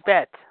make a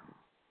bet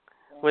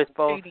with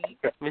both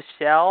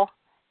Michelle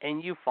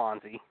and you,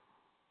 Fonzie.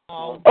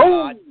 Oh,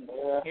 God.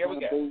 Here we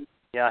go.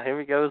 Yeah, here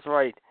we go. Is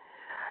right.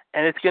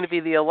 And it's going to be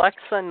the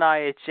Alexa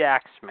Nia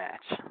Jax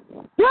match.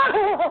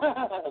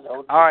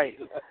 All right.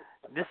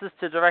 This is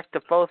to direct to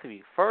both of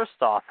you.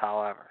 First off,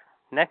 however,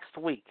 next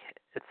week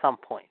at some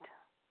point,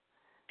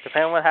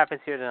 depending on what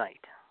happens here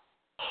tonight,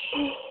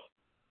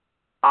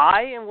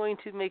 I am going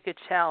to make a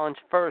challenge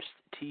first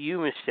to you,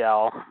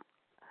 Michelle,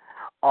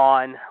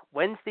 on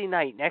Wednesday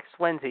night, next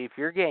Wednesday, if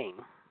you're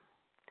game,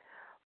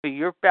 for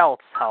your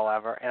belts,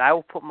 however, and I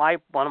will put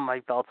one of my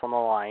belts on the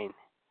line.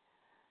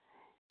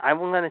 I'm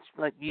going to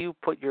let you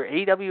put your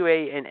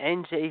AWA and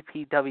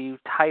NJPW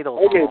titles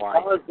on the line.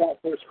 Okay, John's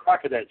got first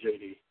crack at that,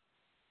 JD.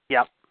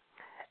 Yep.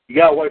 You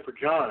got to wait for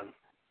John.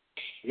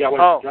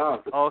 For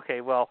John.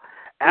 Okay, well,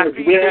 after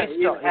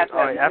you all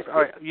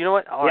right, you know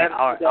what? All right,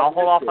 I'll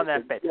hold off on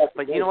that bit.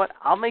 But you know what?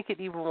 I'll make it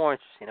even more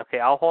interesting. Okay,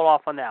 I'll hold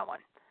off on that one.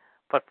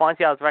 But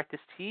Fonzie, I'll direct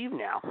this to you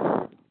now.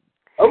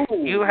 Oh.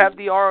 You have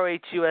the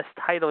ROH-US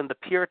title and the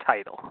Pure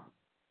title.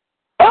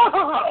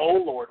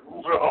 Oh, Lord.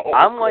 Oh,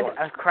 I'm going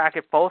to crack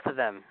at both of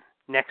them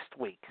next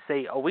week.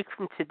 Say a week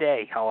from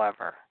today,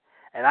 however.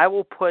 And I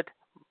will put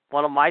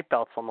one of my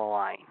belts on the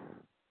line.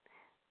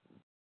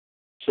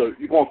 So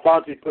you're going to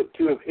Fonzie put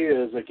two of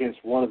his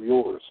against one of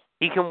yours.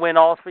 He can win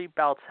all three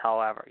belts,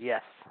 however,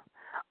 yes.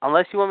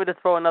 Unless you want me to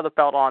throw another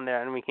belt on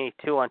there and we can get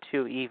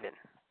 2-on-2 even.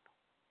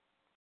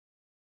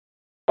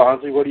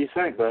 Fonzie, what do you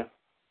think, man?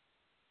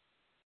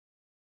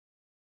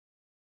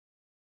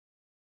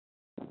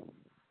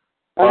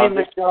 I need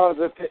Michelle's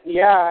opinion.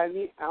 Yeah,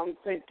 I'm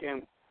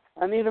thinking.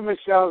 I need a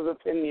Michelle's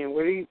opinion.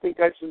 What do you think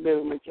I should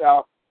do,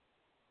 Michelle?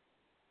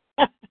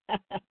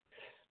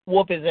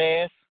 Whoop his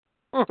ass.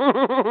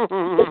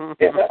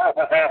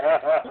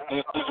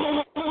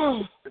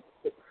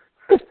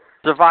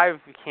 Survive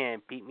if you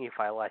can. Beat me if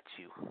I let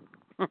you.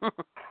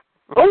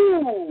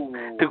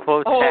 To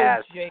quote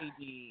Taz.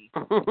 JD.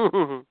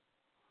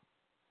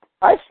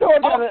 I still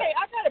got Okay,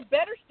 I got a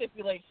better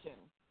stipulation.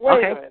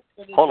 Wait a minute.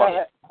 Hold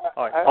on.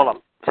 All right, hold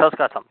on. Michelle's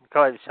got something.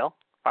 Go ahead, Michelle.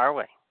 Fire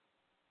away.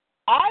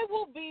 I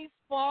will be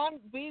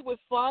with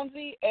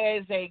Fonzie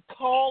as a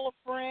call a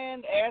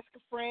friend, ask a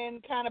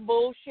friend kind of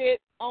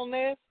bullshit on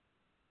this,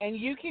 and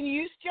you can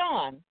use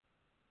John.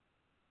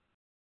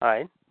 All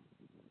right.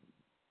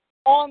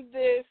 On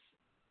this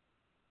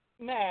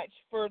match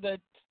for the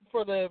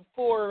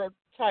 4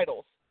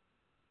 titles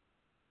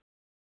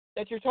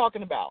that you're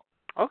talking about.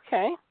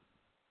 Okay.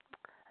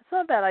 That's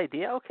not a bad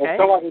idea. Okay. It's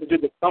like we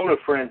did the phone a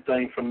friend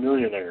thing from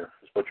Millionaire,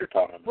 is what you're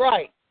talking about.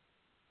 Right.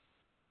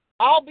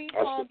 I'll be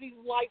Fonzie's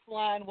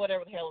lifeline,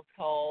 whatever the hell it's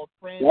called.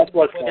 Friend. That's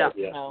what's whatever, called,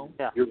 yeah. You know.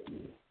 Yeah.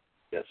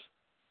 Yes.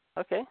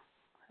 Okay.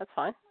 That's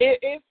fine.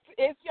 If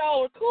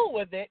y'all are cool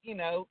with it, you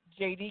know,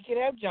 JD can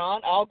have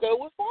John. I'll go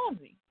with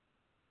Fonzie.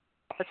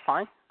 That's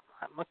fine.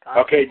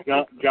 Okay,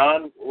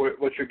 John,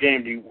 what's your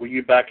game? Will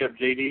you back up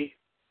JD?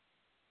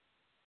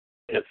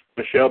 If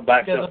Michelle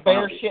backs Does up a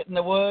bear Fonzie. shit in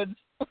the woods?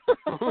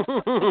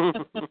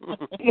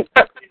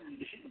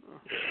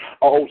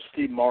 Old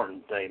Steve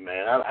Martin thing,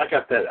 man. I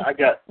got that. I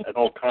got an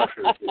old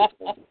controversy.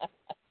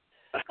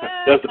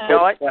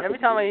 Every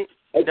time I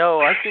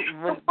think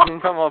when you're talking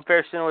about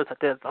bear shit in the woods,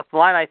 the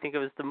line I think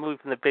of is the movie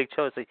from the Big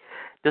Show. It's like,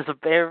 does a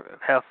bear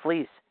have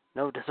fleas?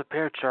 No. Does a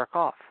bear jerk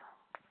off?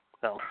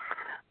 So.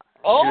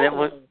 Oh. And that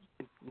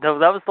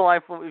was the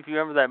line from, if you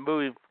remember that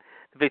movie,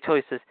 the Big Show.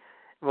 He says,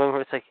 when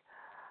it's like,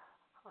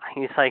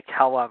 he's like,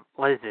 how?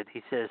 What is it?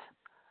 He says,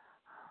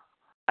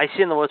 I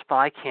see in the woods, but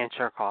I can't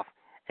jerk off.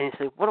 And he's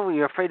like, what are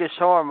we afraid to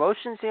show our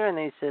emotions here? And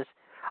then he says,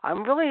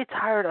 I'm really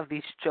tired of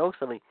these jokes.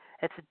 I mean,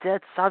 it's a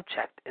dead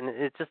subject. And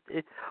it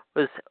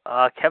was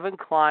Kevin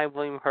Kline,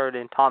 William Hurt,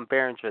 and Tom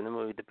Berenger in the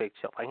movie The Big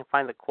Show. If I can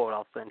find the quote,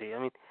 I'll send you. I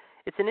mean,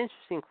 it's an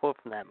interesting quote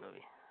from that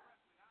movie.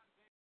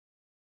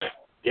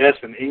 Yes,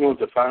 and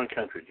England's a fine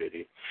country,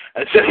 JD.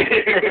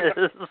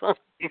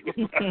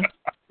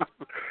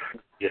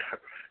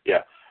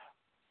 Yeah.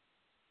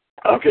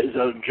 Okay,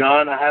 so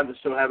John, I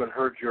still haven't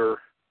heard your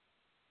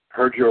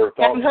thoughts here.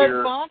 Haven't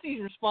heard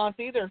Fonzie's response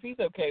either. If he's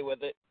okay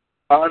with it.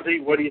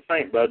 Fonzie, what do you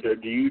think, bud?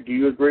 Do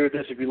you agree with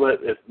this? If you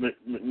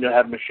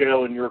have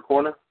Michelle in your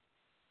corner?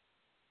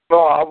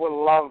 Well, I would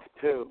love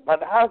to,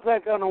 but how's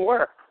that going to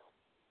work?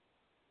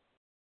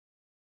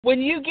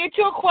 When you get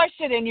to a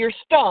question and you're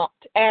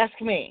stumped, ask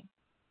me.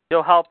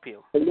 He'll help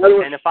you.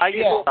 And if I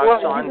get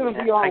stuck, John, going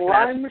to be I can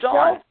online, ask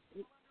John.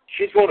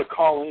 She's going to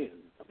call in.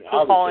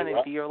 He'll call in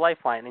and be your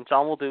lifeline, and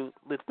John will do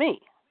with me.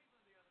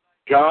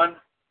 John,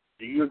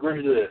 do you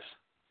agree to this?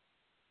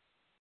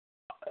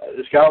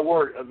 It's got to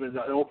work. I mean, in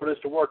order for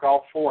this to work,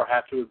 all 4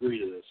 have to agree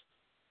to this.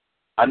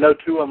 I know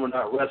 2 of them are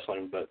not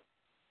wrestling,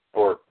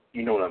 or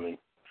you know what I mean.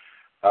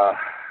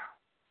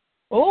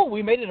 Oh,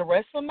 we made it a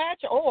wrestling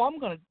match? Oh, I'm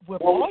going to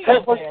whip all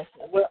your ass.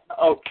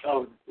 Oh,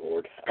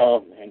 Lord.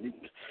 Oh, man.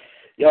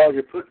 Y'all,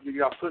 putting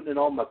it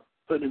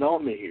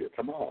on me here.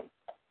 Come on.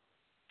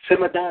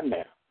 Simmer down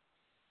now.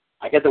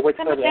 I got to wait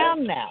for the answer. Simmer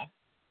down now.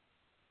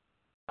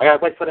 I got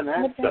to wait for the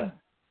answer.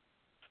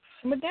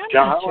 Simmer down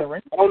John, now,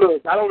 children. I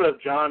don't know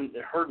if John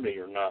heard me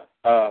or not.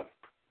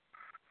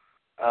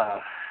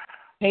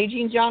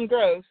 Paging John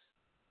Gross.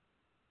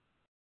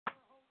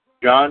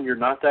 John, you're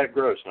not that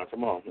gross. Now,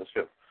 come on. Let's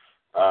go.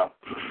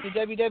 The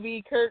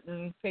WWE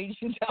curtain,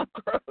 Paging John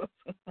Gross.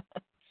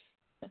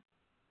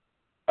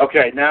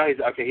 Okay, now he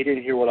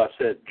didn't hear what I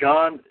said.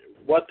 John,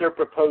 what they're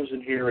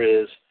proposing here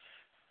is,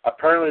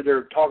 apparently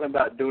they're talking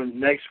about doing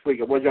next week.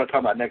 What are y'all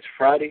talking about, next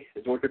Friday?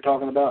 Is what you're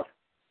talking about?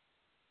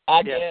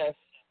 I guess.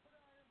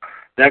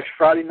 Next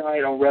Friday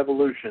night on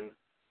Revolution,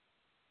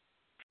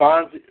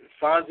 Fonzie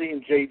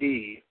and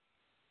JD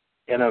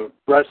in a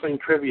wrestling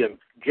trivia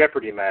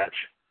Jeopardy match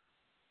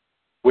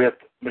with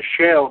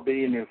Michelle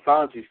being in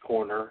Fonzie's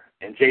corner,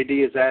 and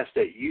JD is asked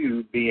that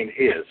you be in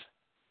his.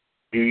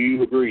 Do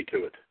you agree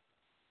to it?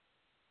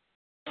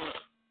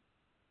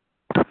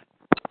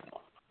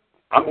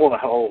 I'm going to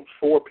hold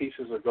 4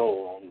 pieces of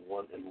gold in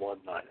one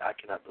night. I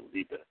cannot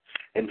believe it.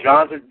 And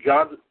John's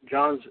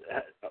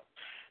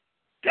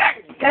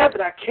damn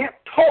it, I can't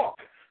talk.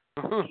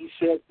 He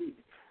said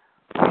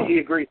he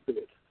agreed to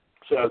it.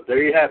 So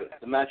there you have it.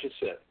 The match is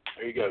set.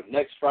 There you go.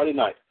 Next Friday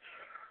night,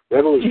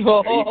 Revolution.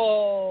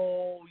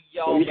 Oh,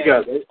 y'all. There you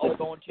go.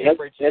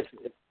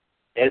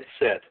 It's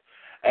set.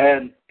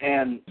 And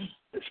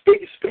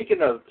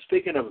speaking of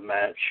a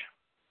match,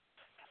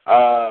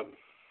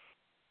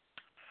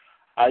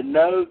 I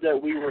know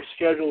that we were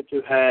scheduled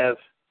to have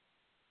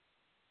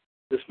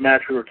this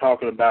match we were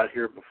talking about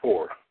here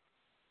before.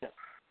 Yeah.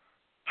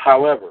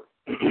 However,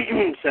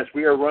 since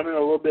we are running a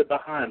little bit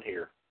behind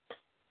here,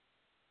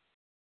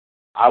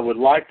 I would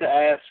like to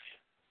ask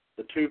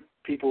the 2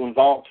 people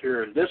involved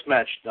here in this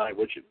match tonight,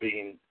 which it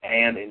being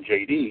Ann and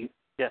JD.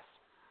 Yes.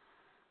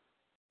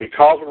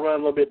 Because we're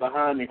running a little bit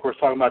behind, and of course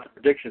talking about the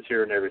predictions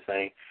here and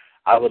everything,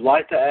 I would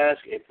like to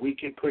ask if we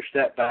can push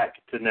that back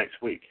to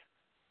next week.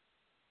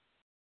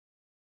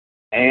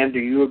 Ann, do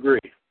you agree?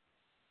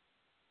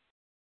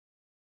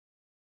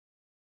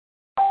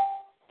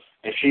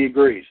 And she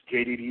agrees.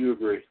 JD, do you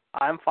agree?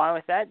 I'm fine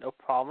with that. No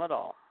problem at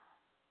all.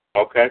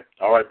 Okay.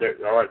 All right.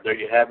 There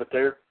you have it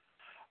there.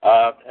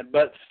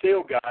 But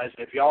still, guys,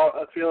 if y'all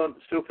are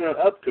still feeling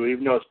up to it,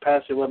 even though it's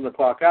past the 11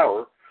 o'clock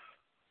hour,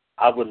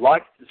 I would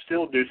like to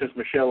still do, since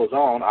Michelle is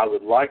on, I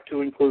would like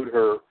to include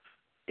her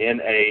in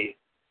a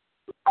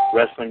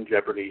Wrestling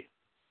Jeopardy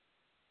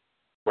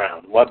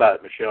round. What about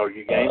it, Michelle? Are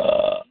you game?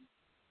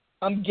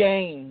 I'm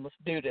game. Let's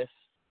do this.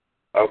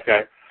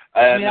 Okay.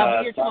 And, I'll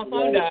be here till my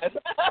phone dies.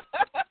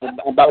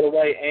 And by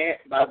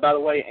the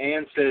way,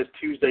 Ann says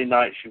Tuesday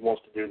night she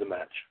wants to do the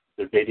match.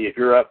 So, JD, if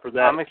you're up for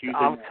that,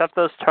 I'll accept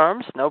those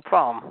terms. No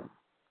problem.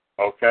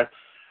 Okay.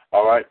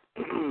 All right.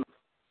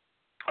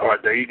 All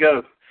right. There you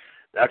go.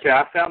 Okay,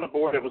 I found a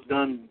board that was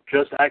done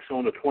just actually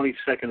on the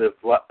 22nd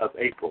of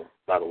April.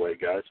 By the way,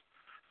 guys.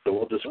 So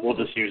we'll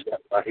just use that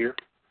right here.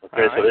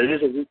 Okay. Right. So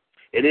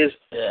it is.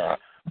 Yeah.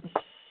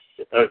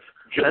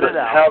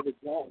 However,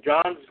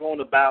 John's going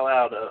to bow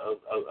out of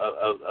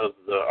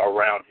the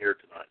around here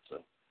tonight, so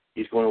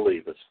he's going to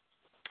leave us.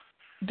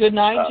 Good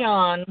night,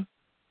 John.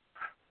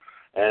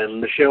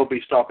 And Michelle will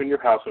be stopping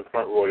your house in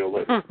Front Royal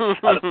later. I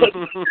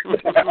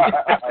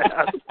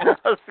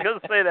was going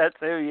to say that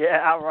too.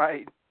 Yeah,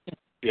 right.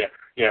 Yeah.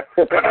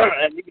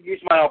 And you can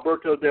use my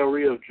Alberto Del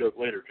Rio joke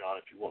later, John,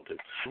 if you want to.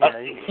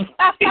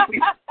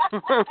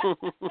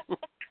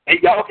 Hey,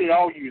 y'all can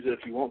all use it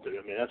if you want to.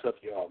 I mean, that's up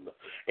to y'all. But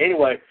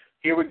anyway,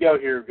 here we go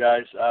here,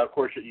 guys. Of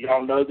course,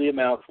 y'all know the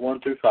amounts,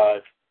 1 through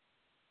 5.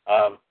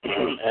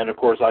 And, of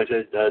course, like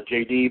I said,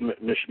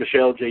 JD,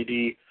 Michelle,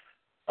 JD,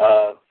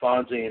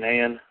 Fonzie, and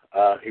Ann.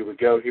 Here we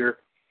go here.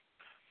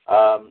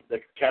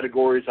 The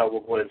categories, I will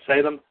go ahead and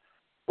say them.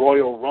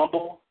 Royal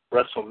Rumble,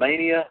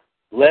 WrestleMania,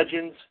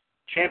 Legends,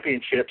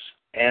 Championships,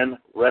 and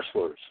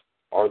Wrestlers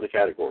are the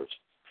categories.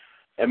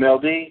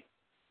 MLD,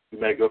 you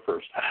may go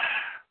first.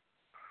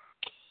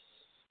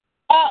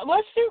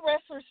 Let's do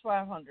Wrestlers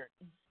 500.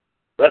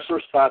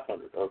 Wrestlers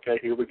 500. Okay,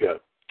 here we go.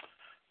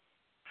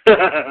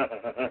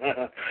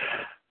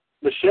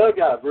 Michelle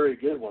got a very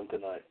good one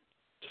tonight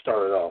to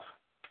start it off.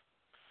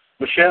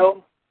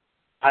 Michelle,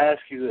 I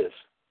ask you this.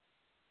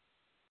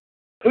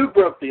 Who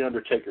broke the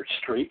Undertaker's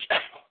streak?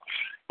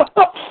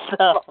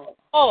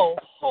 Oh,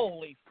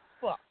 holy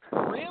fuck.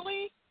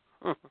 Really?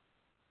 That's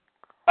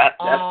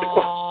the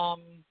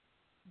question.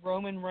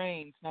 Roman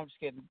Reigns. No, I'm just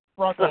kidding.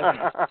 Brock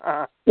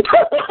Lesnar. Oh,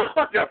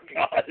 God.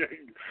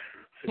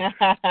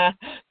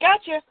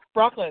 Gotcha.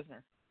 Brock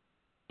Lesnar.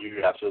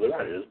 You're absolutely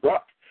right. It is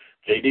Brock.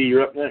 JD,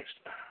 you're up next.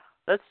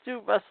 Let's do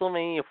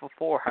WrestleMania for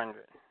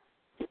 400.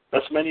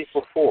 WrestleMania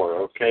for 4.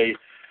 Okay.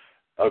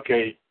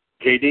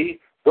 JD,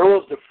 where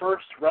was the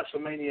first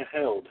WrestleMania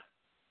held?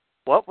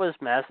 What was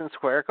Madison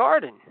Square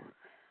Garden?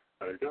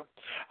 There you go.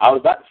 I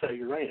was about to say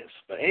Uranus,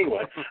 but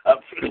anyway.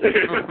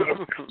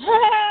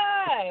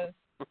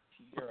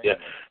 Yeah.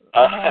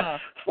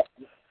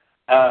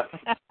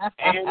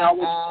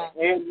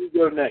 And you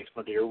go next,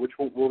 my dear. What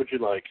would you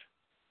like?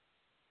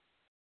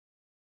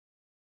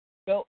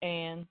 Go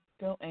Ann.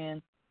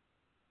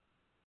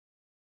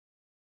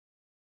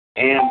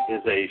 Ann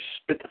is a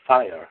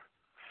Spitfire.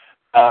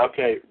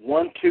 Okay,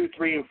 1, 2,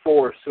 3, and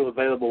 4 are still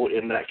available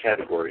in that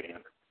category,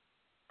 Ann.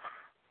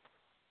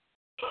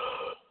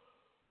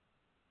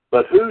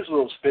 But whose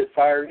little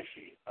Spitfire is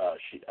she?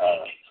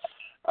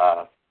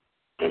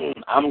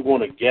 I'm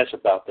going to guess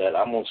about that.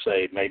 I'm going to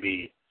say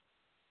maybe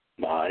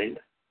mine.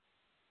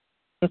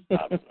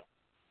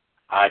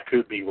 I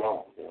could be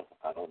wrong.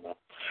 I don't know.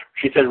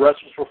 She said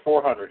wrestlers for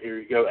 400. Here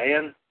you go,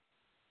 Ann.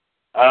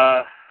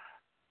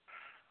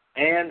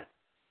 And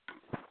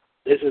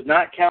this is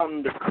not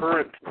counting the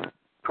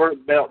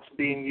current belts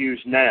being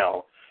used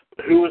now.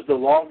 But who is the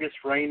longest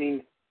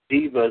reigning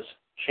Divas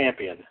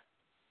champion?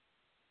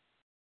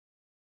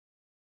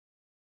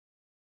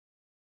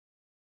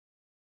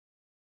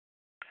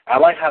 I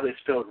like how they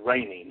spelled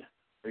reigning.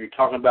 Are you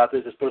talking about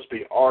this? It's supposed to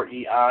be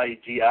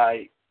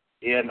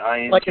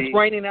R-E-I-G-I-N-I-G. Like it's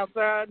raining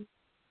outside?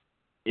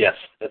 Yes,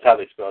 that's how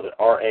they spelled it.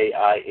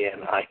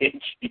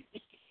 R-A-I-N-I-N-G.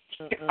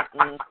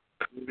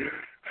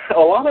 A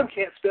lot of them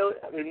can't spell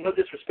it. I mean, no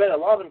disrespect. A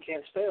lot of them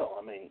can't spell.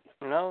 I mean,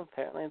 no,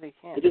 apparently they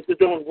can't. They're just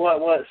doing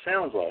what it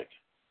sounds like.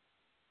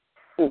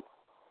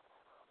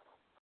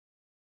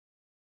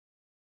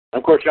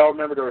 Of course, y'all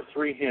remember there are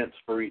 3 hints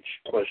for each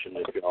question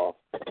that y'all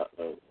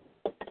know.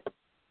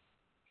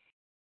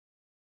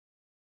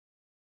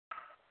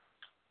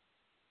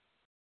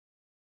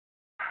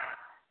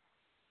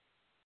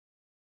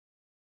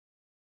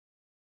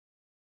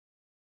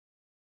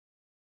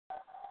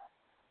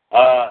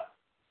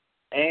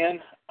 And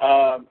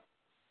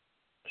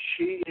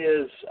she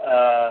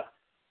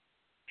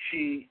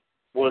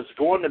was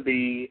going to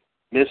be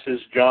Mrs.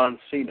 John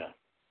Cena.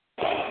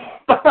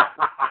 That's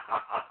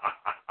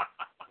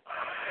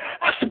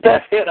the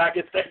best hit I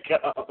could think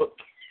of.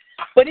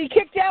 But he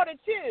kicked out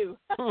at 2.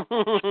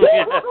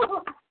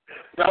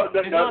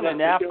 She's on a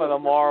nap for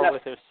tomorrow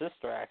with her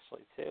sister,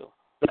 actually, too.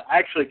 But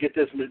actually, get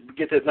this.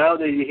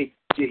 Not only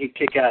did he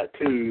kick out at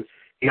 2,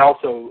 he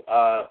also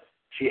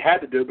she had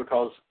to do it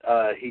because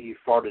he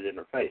farted in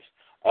her face.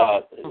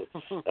 Yeah,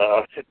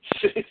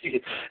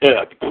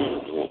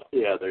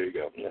 there you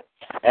go. Yeah.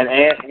 And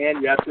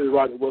you're absolutely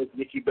right. It was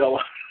Nikki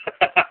Bella.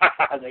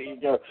 There you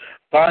go.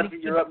 Fonzie,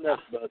 you're up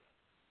next, bud.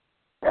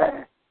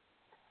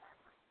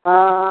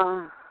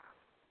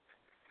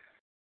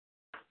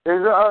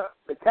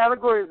 The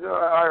categories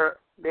are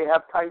they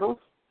have titles?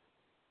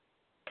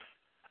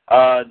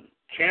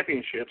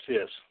 Championships,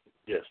 yes.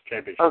 Yes,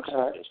 championships.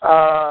 Okay.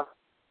 Yes.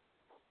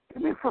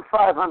 Give me for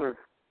 500.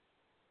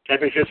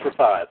 Championships for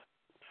 5.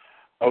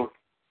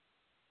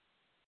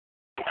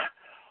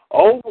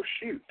 Oh,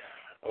 shoot.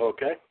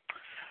 Okay.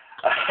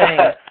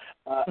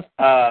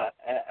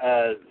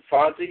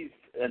 Fonzie,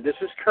 and this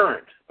is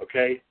current,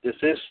 okay? This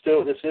is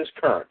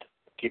current.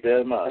 Keep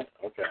that in mind.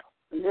 Okay.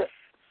 Yeah.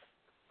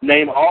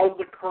 Name all of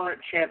the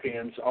current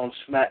champions on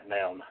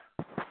SmackDown.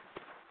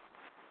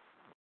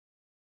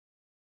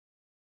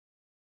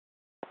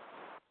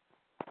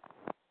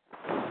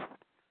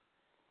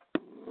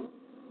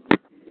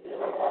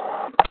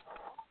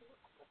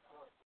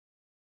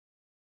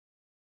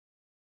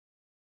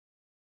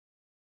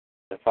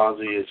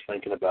 Fonzie is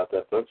thinking about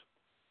that, folks.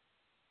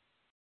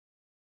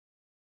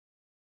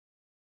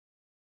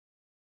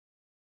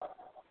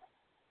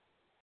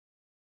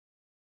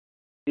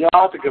 You know,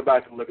 I'll have to go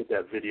back and look at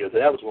that video.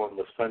 That was one of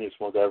the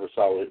funniest ones I ever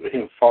saw with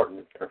him farting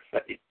in her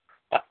face.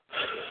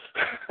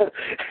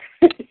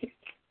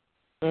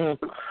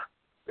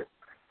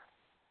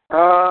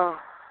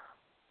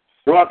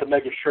 We'll have to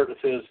make a shirt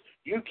that says,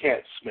 "You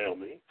can't smell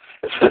me."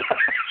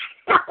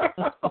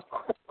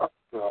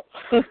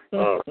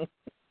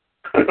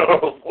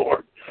 Oh,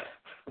 Lord.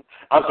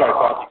 I'm sorry,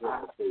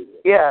 Fonzie.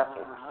 Yeah,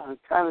 I'm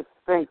trying to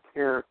think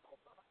here.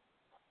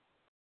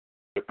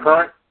 The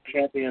current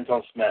champions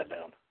on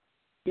SmackDown.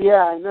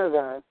 Yeah, I know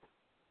that.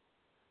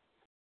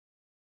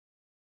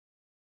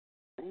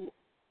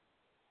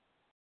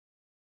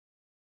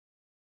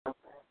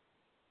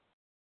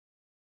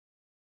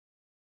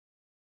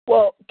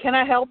 Well, can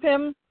I help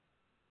him?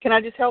 Can I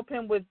just help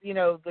him with,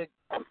 the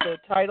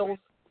titles?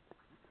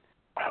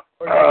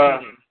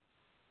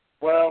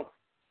 Well,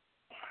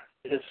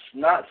 it's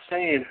not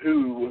saying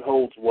who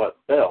holds what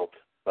belt,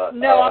 but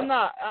no, I'm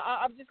not.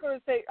 I'm just going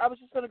to say I was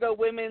just going to go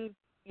women's,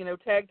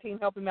 tag team,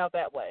 help him out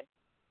that way.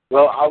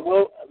 Well, I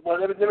will. Well,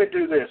 let me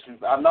do this.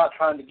 I'm not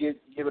trying to give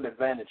an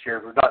advantage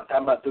here.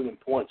 I'm not doing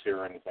points here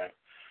or anything.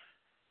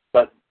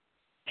 But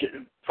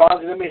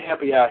Fonzie, let me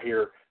help you out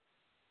here.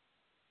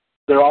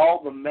 They're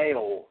all the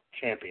male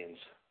champions.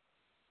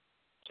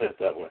 Say it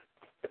that way,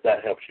 if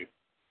that helps you.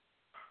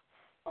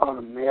 All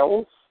the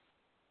males?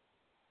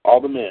 All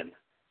the men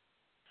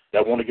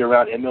that want to get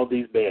around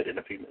MLD's bed in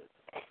a few minutes.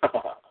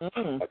 Okay.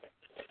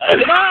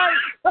 Goodbye!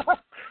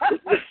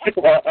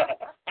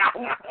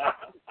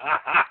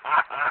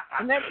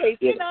 In that case,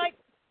 good night.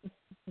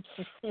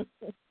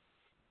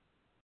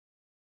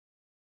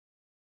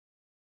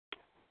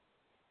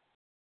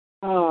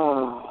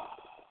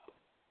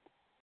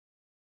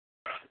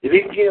 If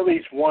you can get at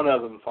least one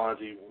of them,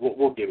 Fonzie,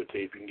 we'll give it to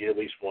you if you can get at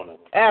least one of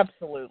them.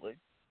 Absolutely.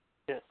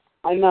 Yes.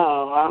 I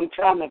know. I'm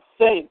trying to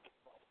think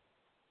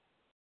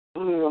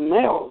who the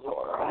males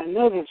are. I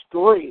know there's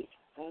 3.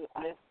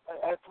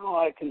 That's all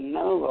I can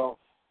know of.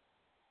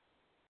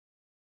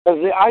 Because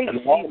the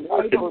IC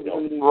titles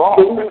in Raw.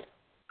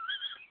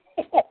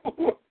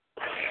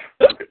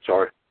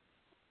 Sorry.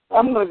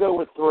 I'm going to go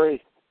with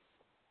 3.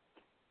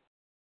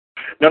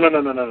 No.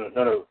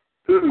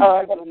 Who?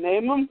 I got to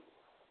name them?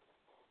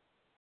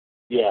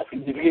 Yeah,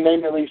 if you can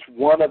name at least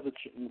one of the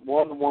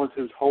ones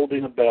who's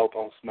holding a belt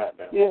on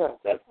SmackDown. Yeah.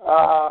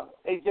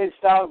 AJ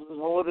Styles is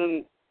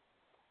holding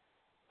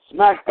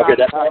SmackDown. Okay,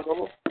 that's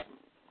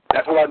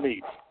what I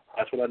need.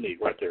 That's what I need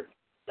right there.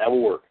 That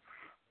will work.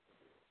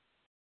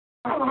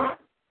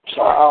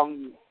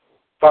 Sorry.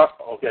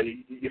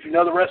 Okay, if you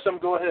know the rest of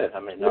them, go ahead.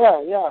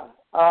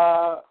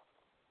 Yeah.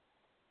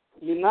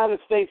 United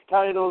States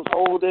titles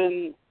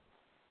holding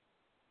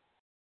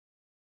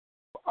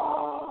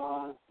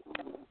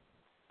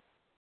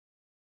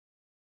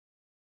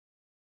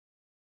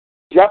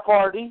Jeff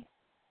Hardy,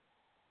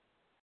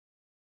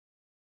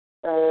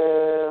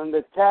 and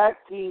the tag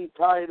team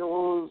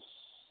titles,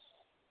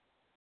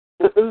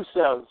 the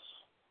Usos.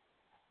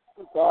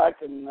 That's all I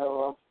can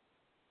know of.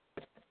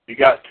 You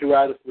got 2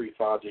 out of 3,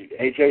 Fonzie.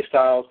 AJ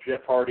Styles,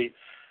 Jeff Hardy,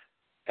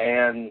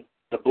 and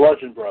the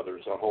Bludgeon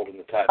Brothers are holding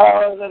the tag.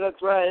 Oh,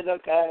 that's right.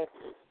 Okay.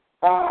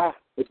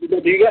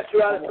 Do you got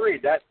 2 out of 3?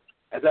 That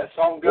as that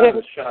song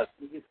goes, shot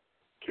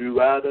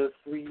 2 out of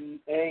 3,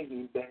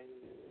 ain't bad.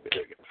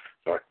 There you go.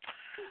 Sorry.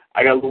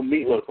 I got a little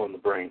meatloaf on the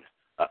brain.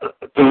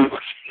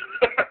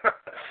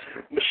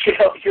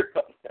 Michelle, you're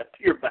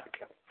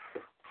back.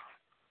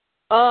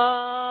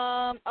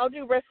 I'll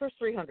do Wrestlers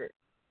 300.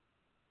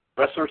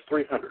 Wrestlers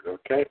 300,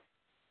 okay.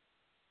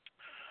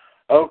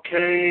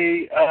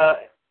 Okay,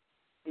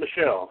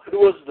 Michelle, who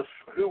was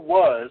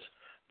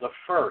the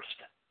first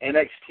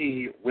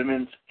NXT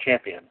Women's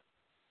Champion?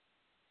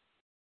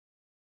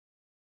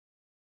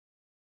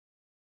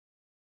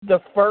 The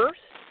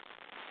first?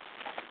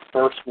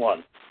 First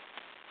one.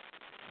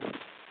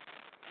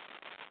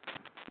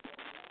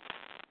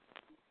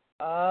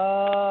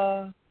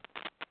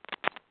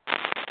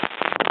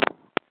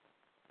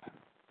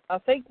 I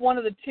think one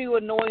of the 2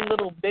 annoying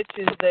little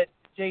bitches that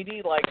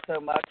JD likes so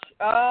much.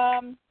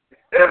 I'm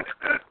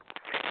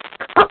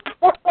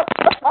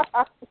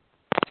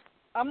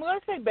going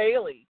to say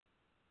Bailey.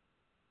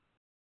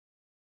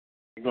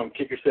 Don't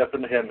kick yourself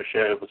in the head,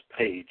 Michelle. It was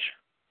Paige.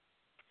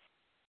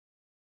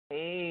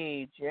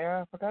 Paige,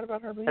 yeah, I forgot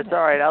about her. That's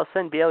all right. I'll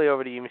send Bailey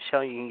over to you,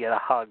 Michelle. You can get a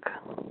hug.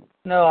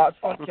 No,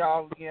 fuck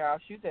y'all. Yeah, I'll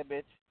shoot that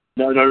bitch.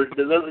 No,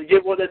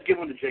 give one to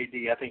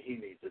JD. I think he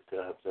needs it.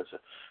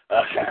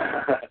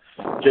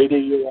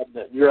 JD,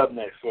 you're up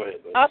next. Go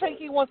ahead, buddy. I think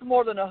he wants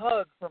more than a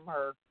hug from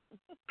her.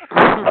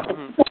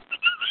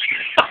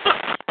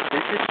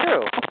 This is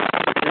true.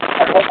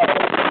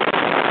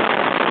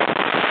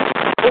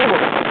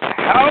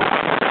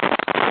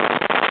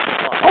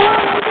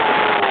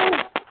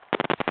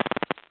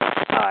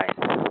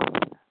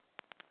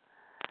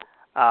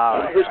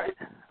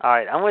 All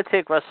right. I'm going to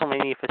take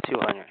WrestleMania for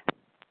 200.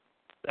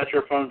 That's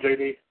your phone,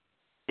 JD?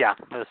 Yeah,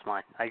 that's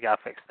mine. I got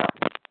fixed up.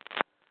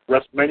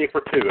 WrestleMania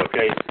for 2,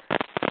 okay.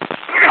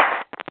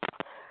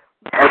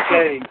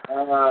 Okay.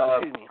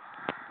 Excuse me.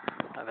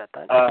 I bet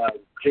that.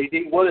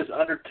 JD, what is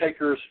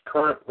Undertaker's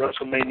current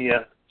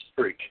WrestleMania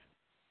streak?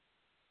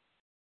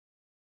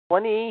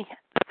 23-2.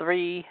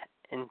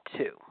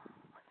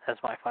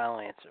 That's my final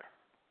answer.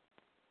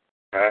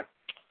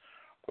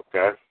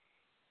 Okay.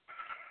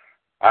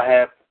 I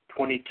have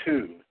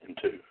 22-2.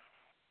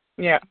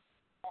 Yeah.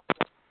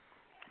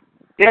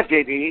 Yeah,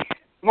 JD.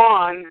 Come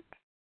on.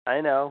 I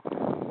know.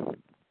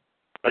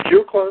 But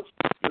you're close.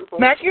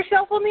 Smack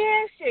yourself on the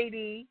ass,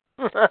 JD.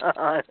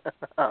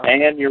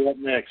 And you're up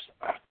next.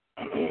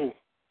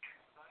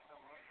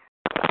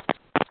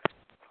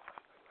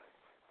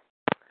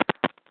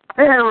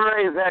 Hey,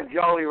 raise that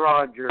Jolly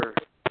Roger.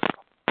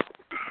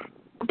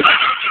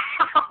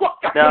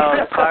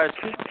 No,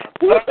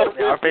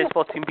 our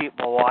baseball team beat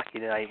Milwaukee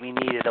tonight. We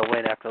needed a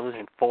win after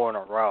losing 4 in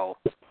a row.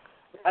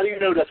 How do you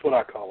know that's what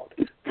I call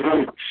it?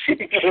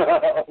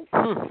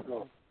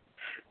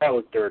 That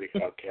was dirty.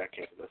 Okay, I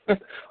can't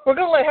listen. We're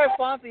going to let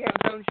Fonzie have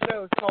his own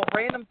show. It's called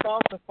Random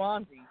Thoughts of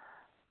Fonzie.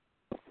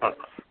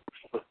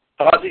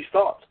 Fonzie's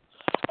Thoughts.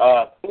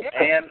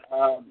 And,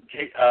 oh,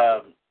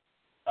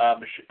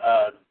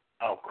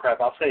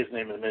 crap, I'll say his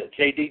name in a minute.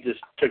 JD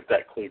just took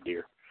that clue,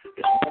 dear.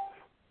 It's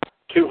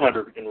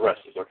 200 in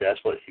wrestles, okay?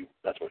 That's what you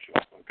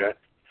want, okay?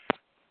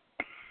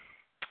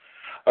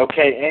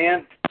 Okay,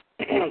 and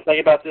think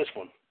about this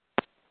one.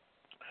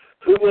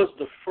 Who was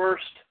the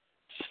first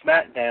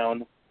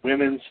SmackDown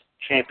Women's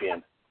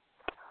Champion?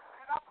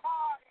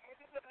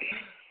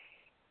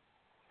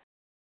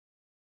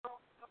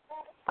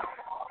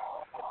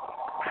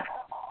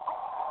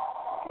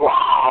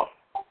 Wow.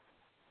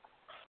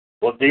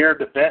 Well, dear,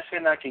 the best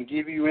thing I can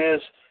give you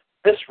is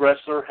this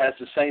wrestler has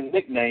the same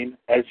nickname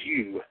as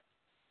you.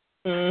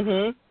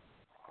 Mm-hmm.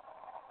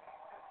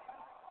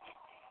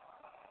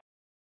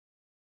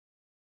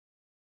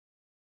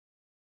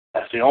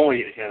 That's the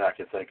only hint I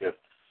can think of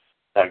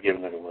without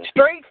giving it away.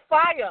 Straight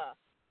fire.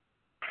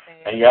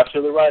 And you're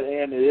absolutely right,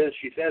 and it is.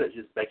 She said it.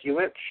 It's Becky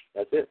Lynch.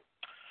 That's it.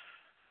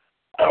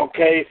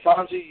 Okay,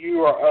 Fonzie,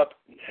 you are up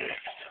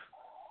next.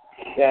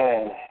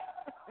 Okay.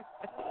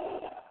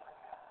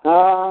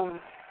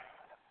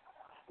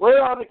 Where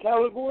are the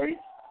categories?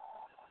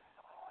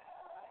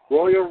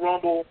 Royal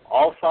Rumble,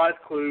 all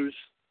 5 clues,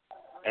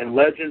 and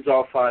Legends,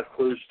 all 5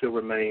 clues still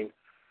remain.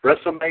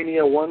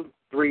 WrestleMania 1,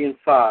 3, and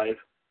 5,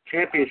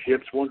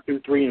 Championships 1, 2,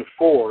 3, and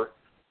 4,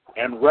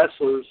 and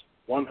Wrestlers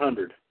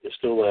 100 is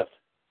still left.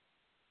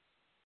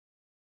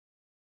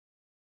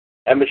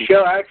 And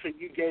Michelle, actually,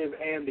 you gave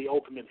Ann the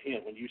ultimate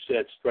hint when you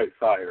said straight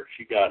fire.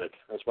 She got it.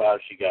 That's why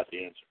she got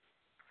the answer.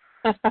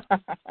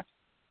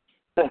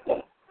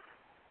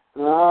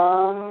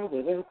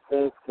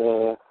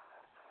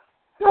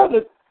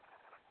 The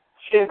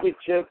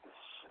championships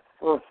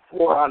for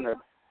 400.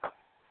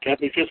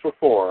 Championships for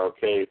 4,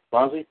 okay.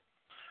 Fonzie?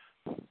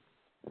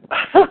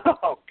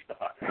 Oh,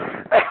 God.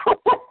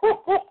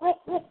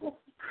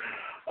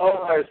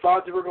 All right,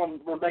 Fonzie,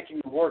 we're making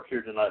you work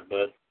here tonight,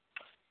 bud.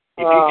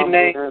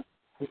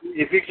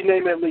 If you can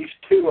name at least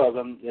 2 of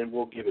them, then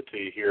we'll give it to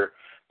you here.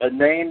 But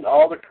name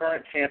all the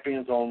current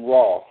champions on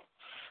Raw.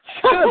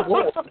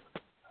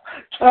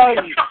 Are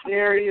you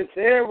serious?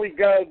 Here we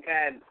go,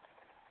 man.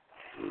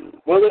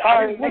 Well,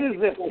 what is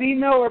this,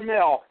 female or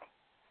male?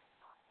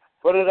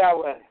 Put it that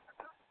way.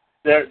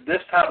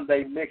 This time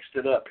they mixed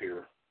it up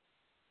here.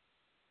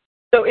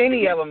 So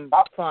any of them,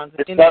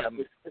 Fonzie, any of them.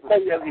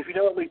 If you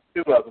know at least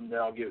 2 of them, then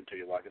I'll give it to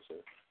you, like I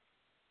said.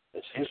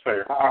 It seems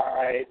fair. All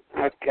right.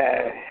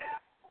 Okay.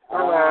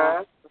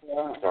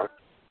 Sorry.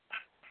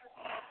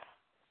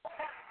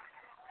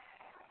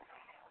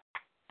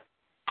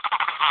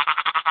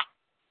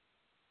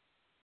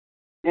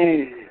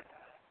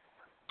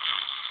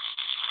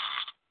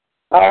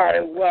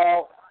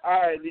 All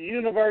right, the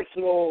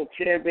Universal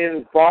Champion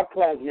is Brock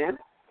Lesnar.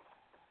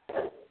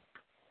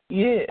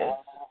 Yeah.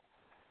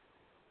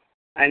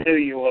 I knew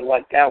you would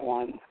like that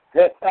one.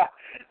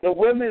 The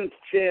Women's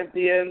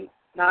Champion,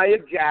 Nia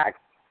Jax.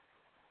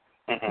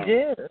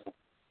 Yeah.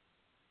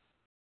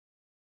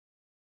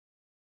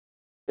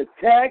 The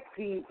Tag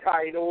Team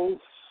titles.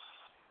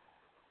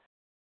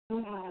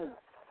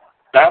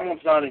 That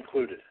one's not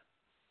included.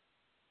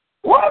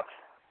 What?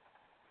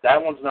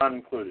 That one's not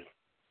included.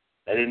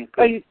 They didn't.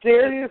 Are you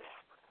serious?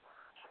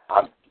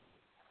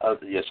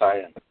 Yes,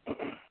 I am.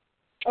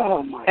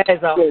 Oh, my As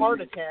a goodness.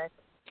 heart attack.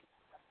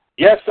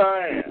 Yes,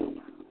 I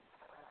am.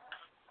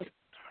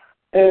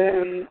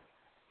 And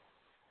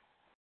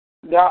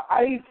the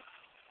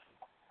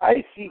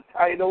IC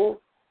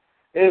title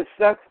is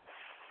Seth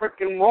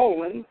frickin'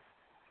 Rollins.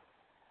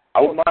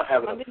 I would not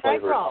have it Monday a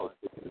Night flavor. Raw.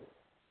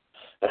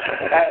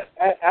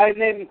 I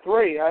named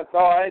 3. That's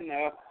all I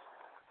know.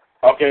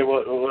 Okay,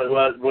 well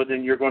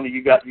then you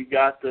got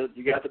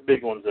the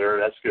big ones there.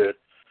 That's good.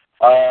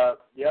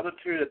 The other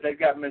two that they've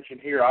got mentioned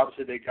here,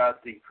 obviously they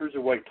got the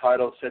cruiserweight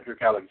title,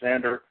 Cedric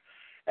Alexander,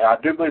 and I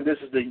do believe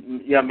this is the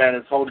young man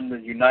that's holding the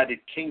United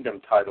Kingdom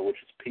title,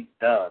 which is Pete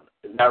Dunne.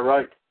 Isn't that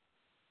right?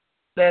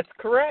 That's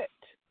correct.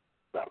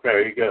 Okay,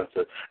 there you go.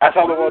 So that's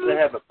all the ones they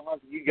have. But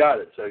you got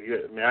it. So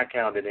I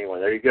counted anyway.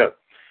 There you go.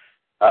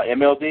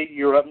 MLD,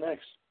 you're up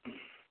next.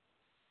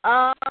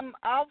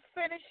 I'll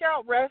finish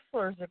out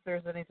wrestlers if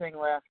there's anything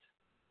left.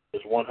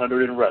 There's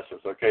 100 in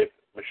wrestlers. Okay,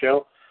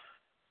 Michelle.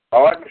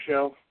 All right,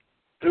 Michelle.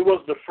 Who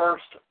was the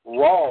first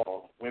Raw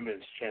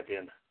Women's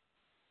Champion?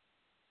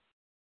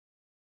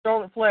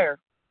 Charlotte Flair.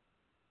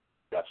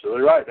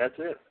 Absolutely right. That's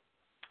it.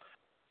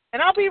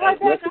 And I'll be right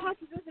back to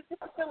hockey visit the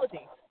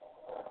facility.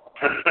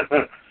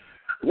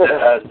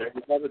 There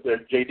you have it there.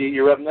 JD,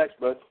 you're up next,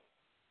 bud.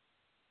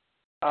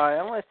 All right,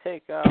 I'm going to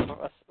take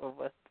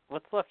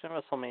what's left in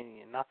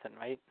WrestleMania? Nothing,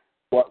 right?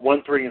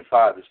 1, 3, and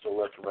 5 is still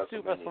left in Let's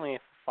do WrestleMania. WrestleMania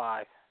for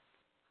 5.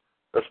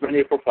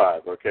 WrestleMania for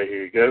 5. Okay,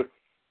 here you go.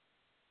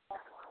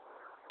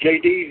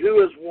 JD,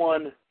 who has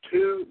won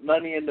 2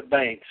 Money in the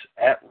Banks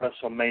at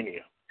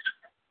WrestleMania?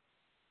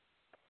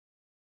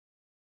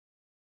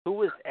 Who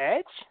was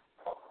Edge?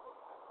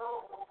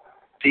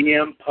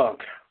 CM Punk.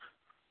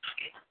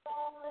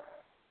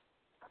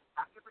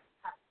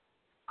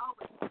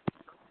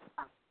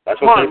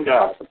 That's what they've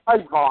got.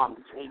 Pipe bomb,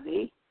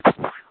 JD.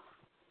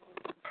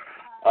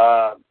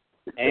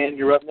 And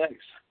you're up next.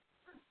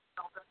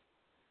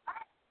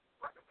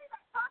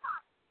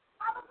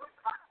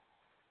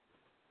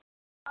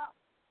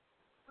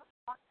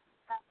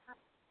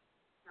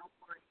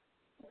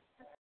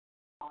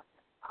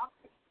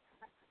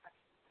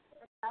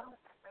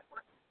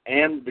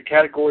 And the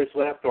categories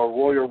left are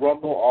Royal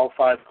Rumble, all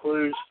 5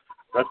 clues,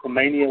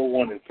 WrestleMania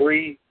 1 and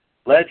 3,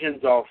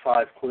 Legends, all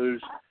 5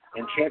 clues,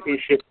 and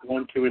Championship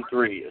 1, 2, and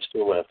 3 is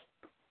still left.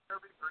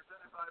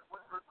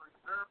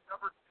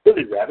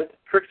 Billy Rabbit,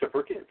 tricks are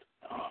for kids.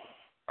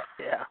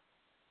 Yeah.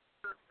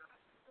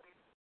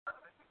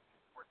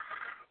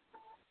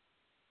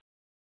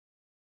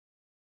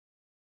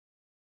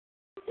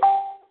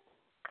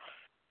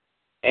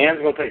 Ann's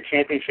going to take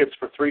championships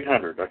for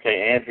 300.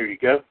 Okay, Ann, here you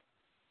go.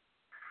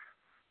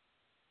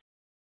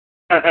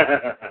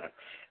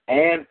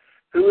 And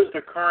who is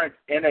the current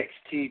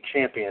NXT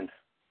champion?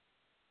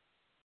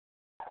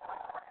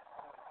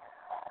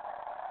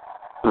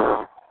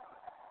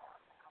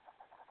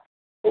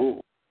 Ooh.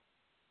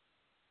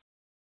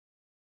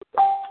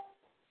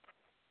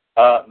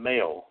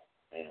 Male.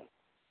 Man.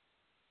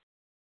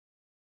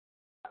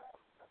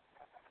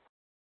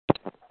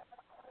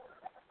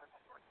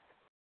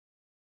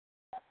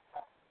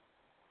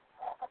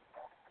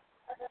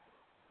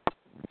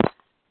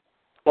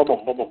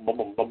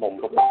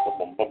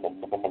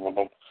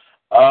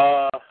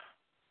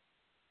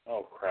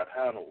 Oh crap!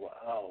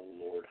 Oh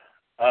Lord.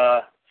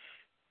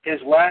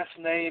 His last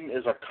name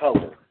is a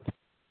color.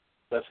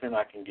 That's him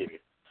I can give you.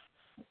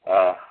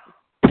 A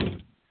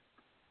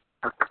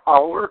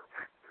color?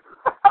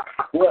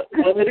 Well,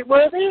 it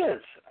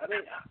is. I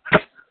mean,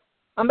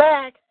 I'm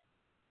back.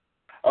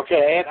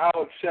 okay, and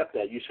I'll accept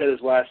that. You said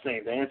his last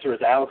name. The answer is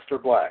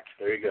Aleister Black.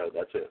 There you go.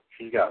 That's it.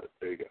 She's got it.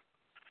 There you go.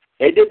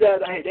 They did that.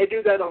 They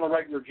do that on the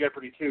regular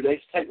Jeopardy too.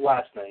 They take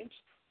last names,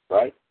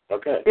 right?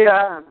 Okay.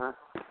 Yeah.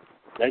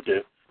 They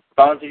do.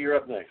 Fonzie, you're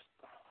up next.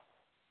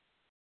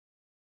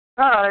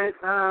 All right.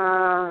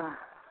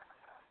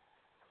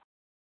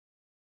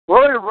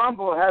 Royal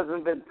Rumble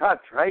hasn't been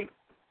touched, right?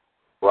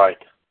 Right.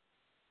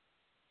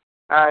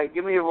 All right,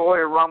 give me a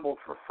Royal Rumble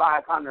for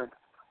 500.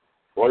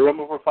 Royal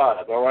Rumble for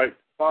 5. All right,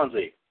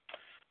 Fonzie.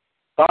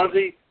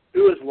 Fonzie,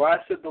 who has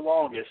lasted the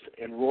longest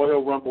in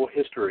Royal Rumble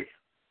history?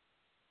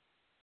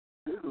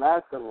 Who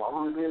lasted the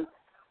longest?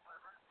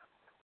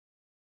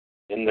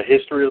 In the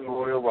history of the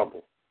Royal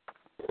Rumble.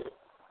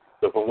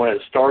 So from when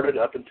it started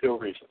up until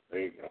recent.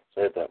 There you go.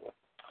 Say it that way.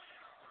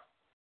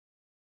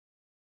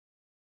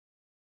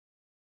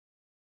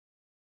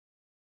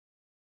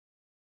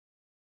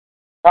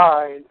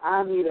 All right,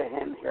 I need a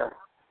hint here.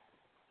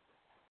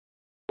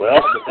 Well,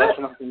 the best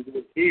one I can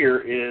do here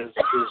is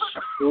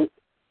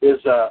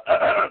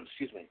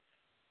excuse me,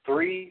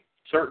 3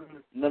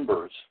 certain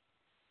numbers.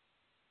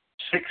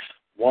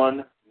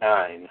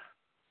 619.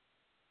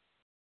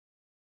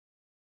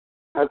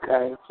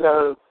 Okay,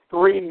 so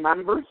 3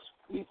 members,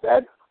 you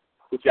said?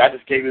 Which I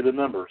just gave you the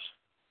numbers.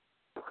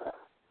 Okay.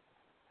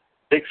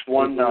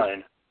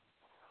 619.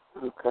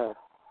 Okay.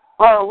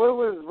 Oh, what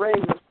was Rey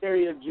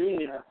Mysterio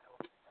Jr.?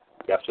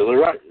 You're absolutely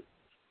right.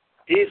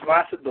 He's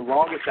lasted the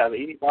longest out of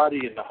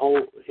anybody in the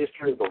whole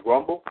history of the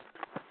Rumble.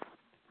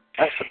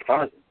 That's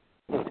surprising.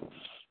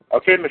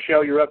 Okay,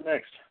 Michelle, you're up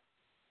next.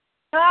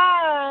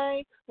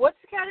 Hi. What's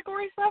the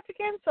categories left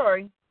again?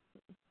 Sorry.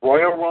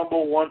 Royal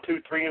Rumble 1,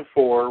 2, 3, and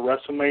 4,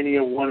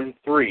 WrestleMania 1 and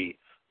 3,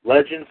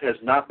 Legends has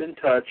not been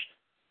touched,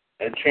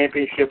 and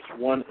Championships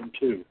 1 and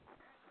 2.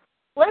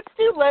 Let's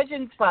do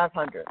Legends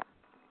 500.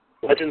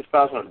 Legends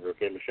 500.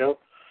 Okay, Michelle.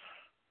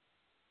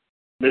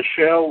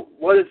 Michelle,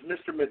 what is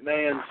Mr.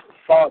 McMahon's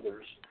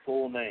father's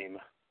full name?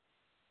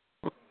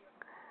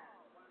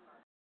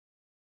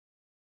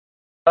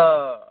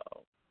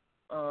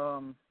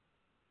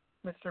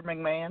 Mr.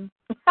 McMahon.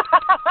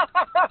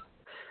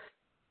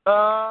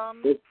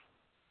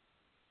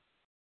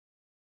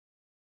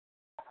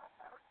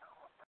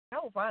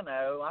 Hell if I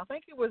know. I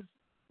think it was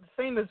the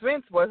same as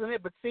Vince, wasn't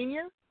it? But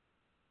senior?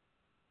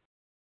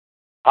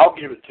 I'll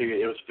give it to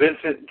you. It was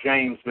Vincent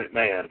James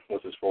McMahon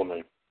was his full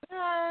name.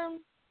 Yeah.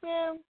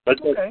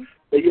 But Okay.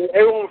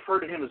 Everyone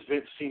referred to him as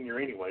Vince Senior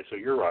anyway, so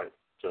you're right.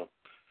 So,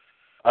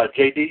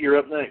 JD, you're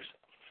up next.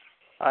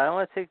 I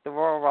want to take the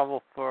Royal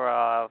Rumble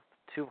for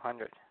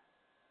 200.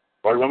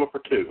 Royal Rumble for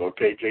 2.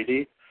 Okay,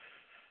 JD.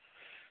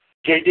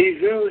 JD,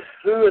 who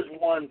has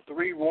won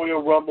 3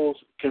 Royal Rumbles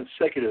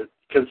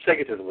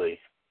consecutively?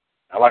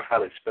 I like how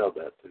they spelled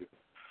that too.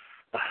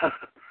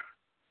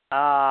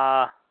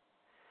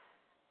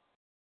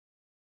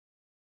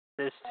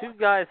 There's 2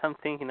 guys I'm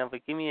thinking of,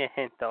 but give me a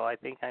hint though. I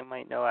think I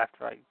might know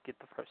after I get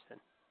the first in.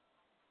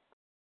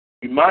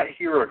 You might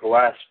hear a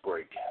glass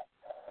break.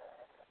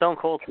 Stone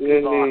Cold.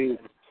 You're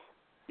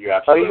Are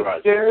absolutely you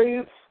right.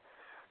 serious?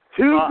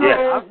 2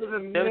 guys and a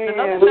man. There was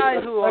another guy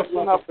who also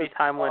was a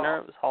 3-time winner.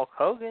 It was Hulk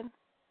Hogan.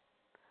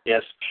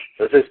 Yes,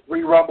 it says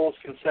 3 Rumbles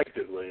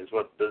consecutively is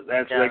what the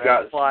answer they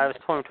got. Well, I was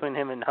torn between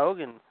him and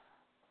Hogan.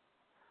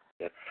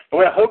 Yeah.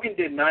 Well, Hogan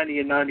did 90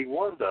 and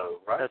 91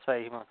 though, right? That's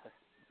right. He must have.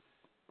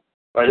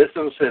 Right. This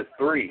one said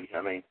 3.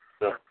 I mean,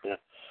 so yeah.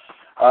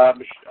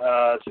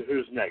 So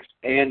who's next?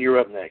 Ann, you're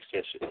up next.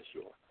 Yes,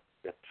 you are.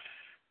 Yeah.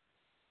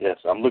 Yes,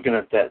 I'm looking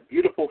at that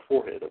beautiful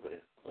forehead over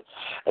there.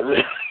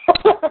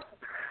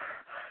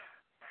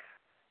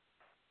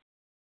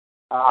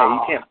 Hey, you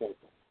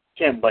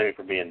can't blame me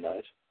for being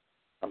nice.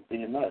 I'm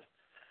being nice.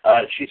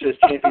 She says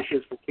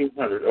championships for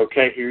 200.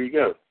 Okay, here you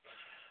go.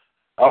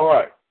 All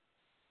right.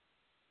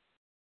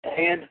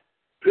 And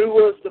who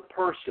was the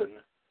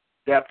person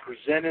that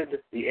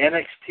presented the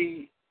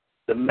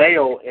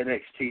male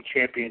NXT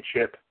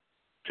championship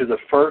to the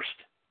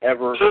first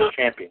ever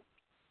champion?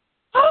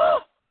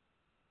 Hold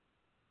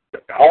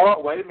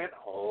on, wait a minute.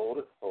 Hold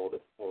it.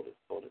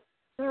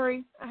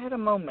 Sorry, I had a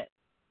moment.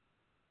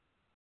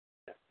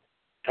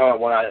 Tell me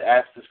when I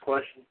asked this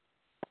question.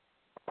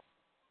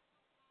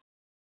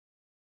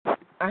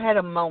 I had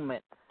a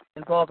moment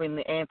involving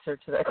the answer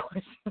to that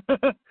question.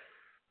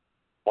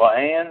 Well,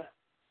 Ann,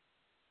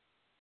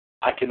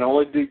 I can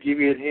only give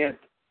you a hint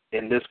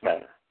in this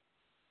manner.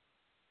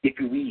 If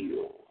you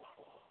will.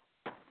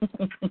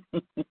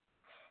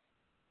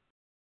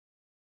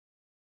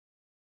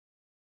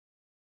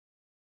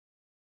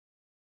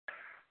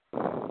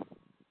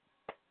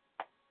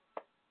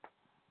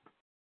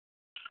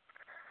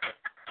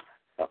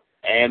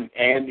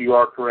 And you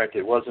are correct.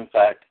 It was, in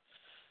fact,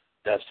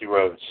 Dusty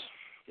Rhodes.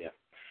 Yeah.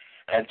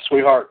 And,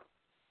 sweetheart,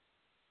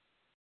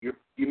 you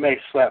may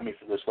slap me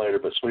for this later,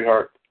 but,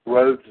 sweetheart,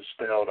 Rhodes is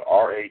spelled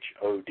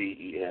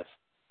R-H-O-D-E-S,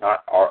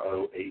 not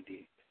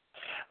R-O-A-D.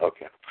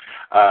 Okay.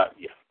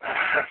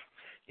 Yeah.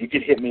 You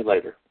can hit me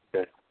later.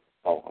 Okay.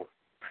 Oh.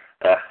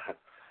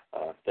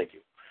 Thank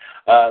you.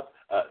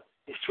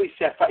 Sweet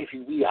Sapphire, if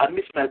you will, I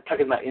miss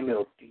talking my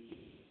MLD.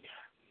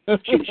 I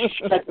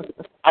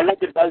like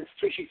the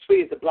she's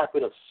sweet as the Black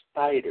Widow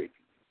spider.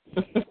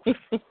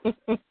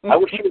 I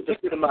wish she was the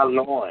fit of my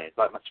loins,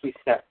 like my Sweet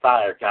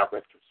Sapphire. God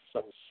rest her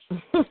soul.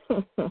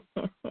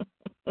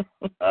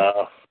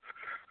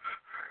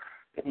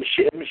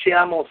 Michelle,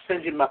 I'm going to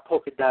send you my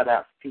polka dot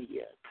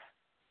outfit.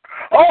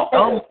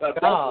 Oh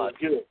that was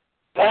good.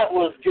 That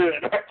was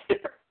good right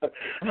there.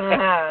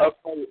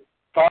 Okay,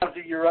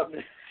 Fonzie, you're up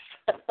next.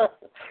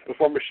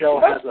 Before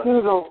Michelle has a...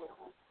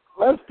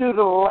 Let's do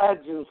the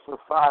Legends for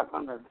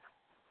 500.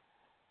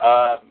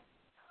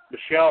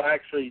 Michelle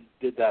actually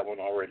did that one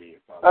already.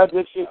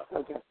 Did she?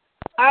 Okay.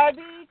 I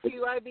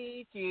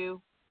beat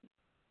you.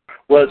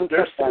 Well,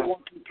 there's still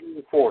 1, 2, 3,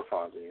 and 4,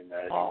 Fonzie, in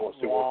that.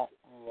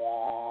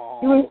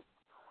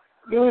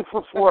 Give me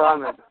for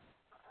 400.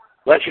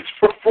 Legends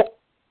for 4.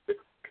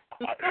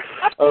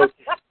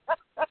 Okay.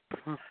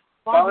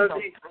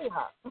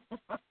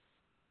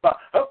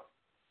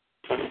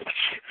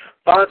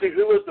 Fonzie,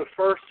 who was the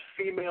first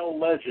female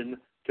legend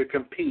to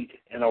compete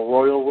in a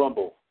Royal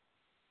Rumble?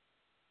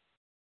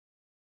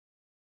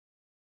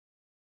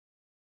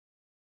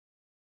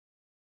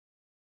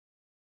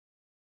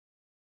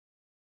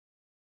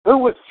 Who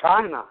was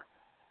China?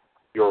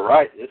 You're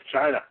right. It's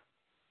China.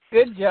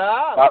 Good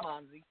job,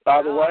 Fonzie.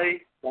 By the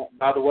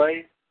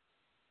way,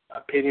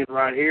 opinion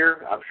right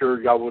here. I'm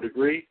sure y'all would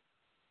agree.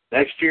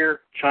 Next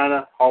year,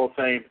 China Hall of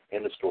Fame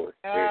in the story.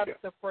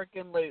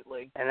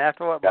 Absolutely. And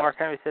after what Mark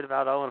Henry said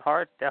about Owen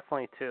Hart,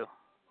 definitely 2.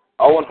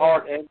 Owen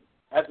Hart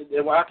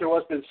after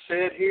what's been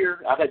said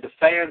here, I think the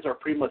fans are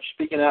pretty much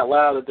speaking out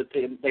loud at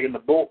taking the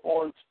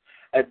bullhorns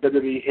at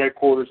WWE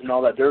headquarters and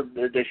all that.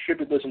 They should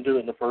have listened to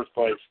it in the first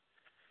place.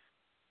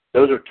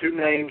 Those are two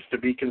names to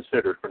be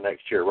considered for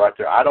next year, right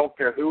there. I don't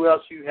care who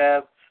else you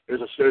have.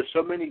 There's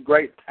so many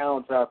great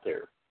talents out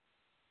there,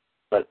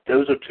 but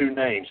those are two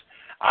names.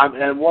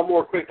 And one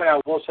more quick thing I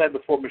will say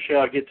before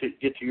Michelle get to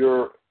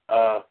you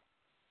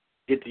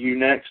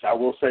next. I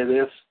will say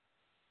this.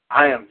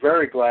 I am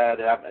very glad.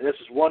 This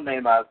is one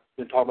name I've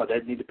been talking about.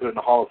 They need to put in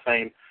the Hall of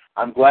Fame.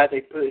 I'm glad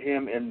they put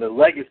him in the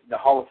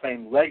Hall of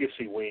Fame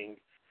legacy wing,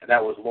 and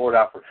that was Lord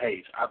Alfred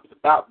Hayes. I was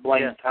about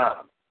blame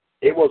time.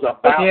 It was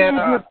about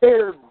your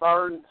beard,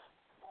 Burns.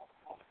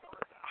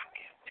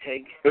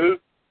 Take who?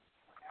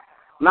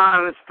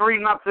 No, it's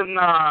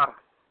 3-0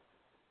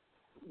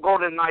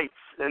 Golden Knights,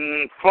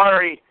 and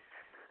Fleury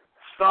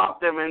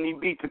stopped him, and he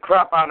beat the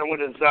crap out of him with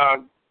his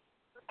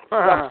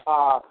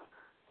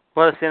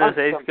what a San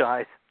Jose's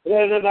guys.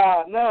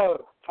 No,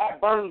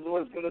 Pat Burns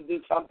was going to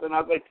do something.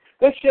 I was like,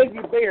 go shave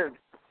your beard.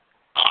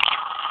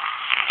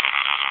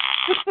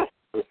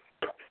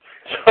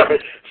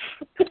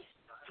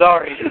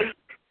 Sorry.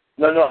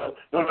 No.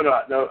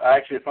 I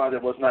actually found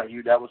it was not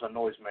you. That was a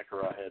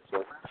noisemaker I had.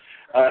 So,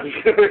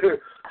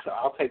 so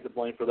I'll take the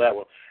blame for that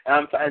one.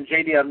 And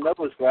JD, I'm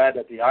always glad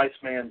that the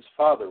Iceman's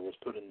father was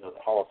put in the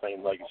Hall of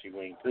Fame legacy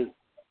wing too.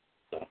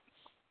 So,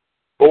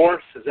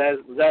 Boris, was that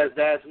his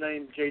dad's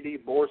name?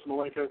 JD, Boris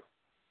Malenko.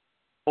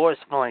 Boris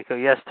Malenko,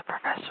 yes, the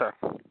professor.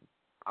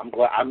 I'm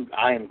glad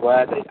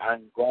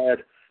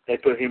they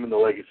put him in the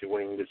legacy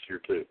wing this year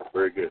too.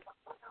 Very good.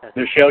 Yes.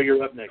 Michelle,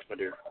 you're up next, my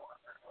dear.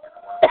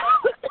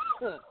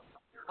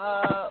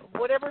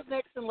 Whatever's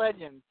next in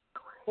Legends.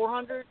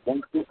 400,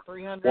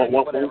 300,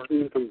 whatever. 1,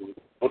 2,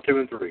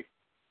 and 3.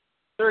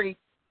 3.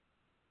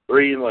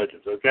 3 in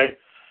Legends, okay?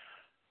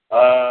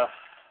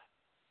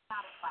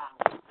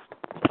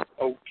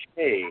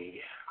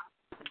 Okay.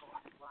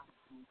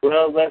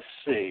 Well, let's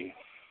see.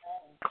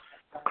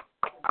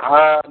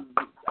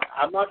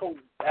 I'm not going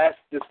to ask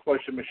this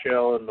question,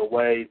 Michelle, in the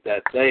way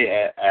that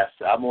they asked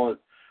it.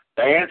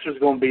 The answer is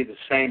going to be the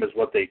same as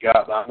what they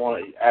got, but I'm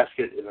going to ask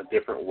it in a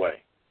different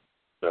way.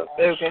 So,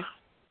 okay.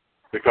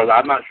 Because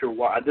I'm not sure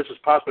why. This is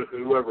possibly for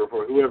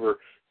whoever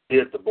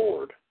did the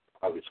board,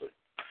 obviously.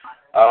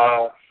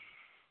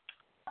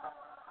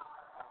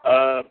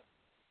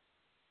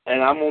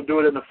 And I'm going to do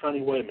it in a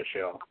funny way,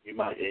 Michelle. You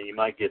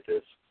might get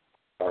this.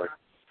 Sorry.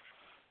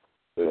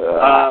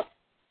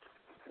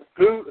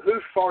 Who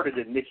farted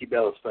in Nikki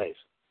Bella's face?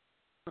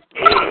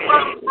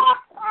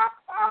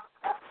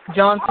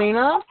 John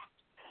Cena?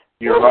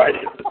 You're right.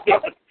 Yeah.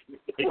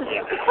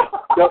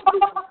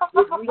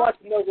 Would you like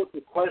to know what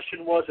the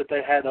question was that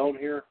they had on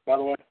here, by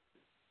the way?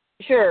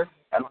 Sure.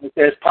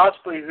 It's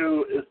possibly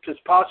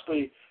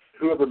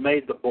whoever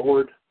made the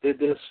board did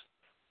this.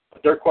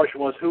 But their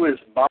question was, who is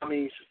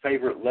Mommy's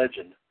favorite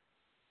legend?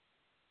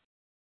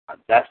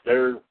 That's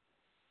their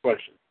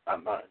question,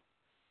 not mine.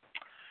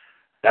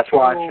 That's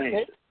why I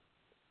changed it.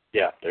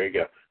 Yeah, there you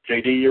go.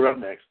 JD, you're up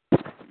next.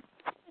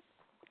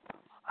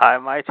 Hi,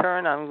 my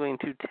turn. I'm going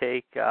to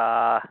take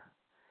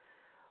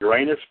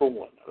Uranus for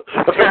 1.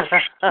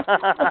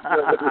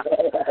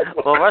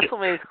 Well,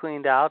 WrestleMania's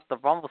cleaned out. The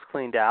Rumble's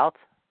cleaned out.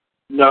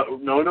 No,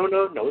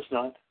 it's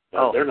not.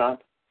 No, they're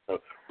not. No.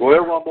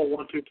 Royal Rumble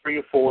 1, 2, 3,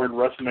 and 4, and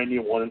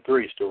WrestleMania 1 and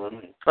 3 still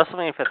remain.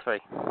 WrestleMania for 3.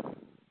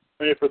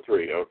 WrestleMania for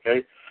 3,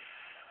 okay.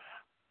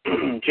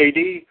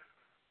 JD,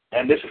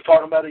 and this is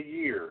talking about a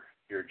year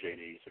here,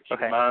 JD, so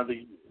keep in mind the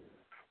year.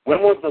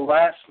 When was the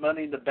last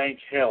Money in the Bank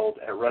held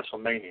at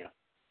WrestleMania?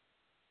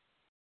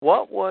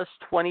 What was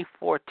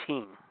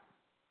 2014?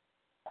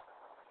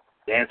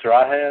 The answer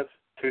I have,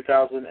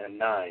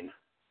 2009.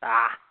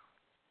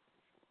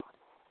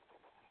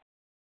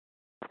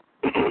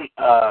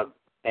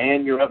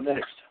 And you're up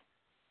next.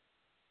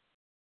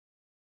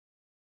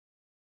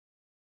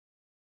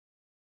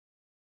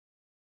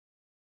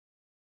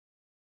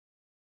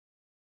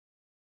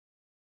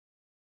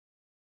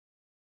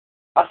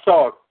 I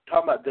saw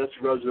talking about Dusty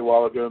Rhodes a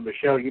while ago.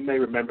 Michelle, you may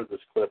remember this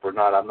clip or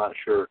not. I'm not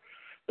sure.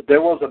 But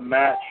there was a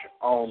match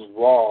on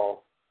Raw,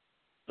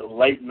 the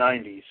late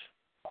 90s,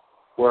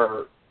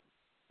 where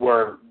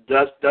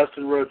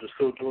Dustin Rhodes was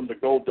still doing the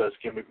Goldust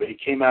gimmick, but he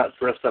came out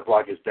dressed up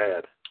like his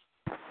dad.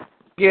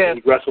 Yeah.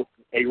 He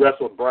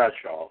wrestled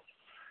Bradshaw.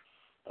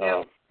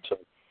 Yeah.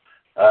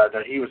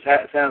 That he was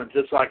sounding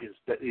just like he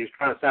was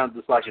trying to sound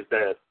just like his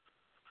dad.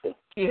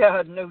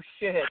 Yeah, no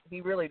shit. He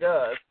really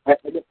does.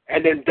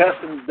 And then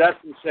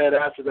Dustin said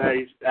after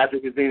he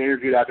was being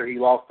interviewed after he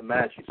lost the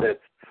match, he said,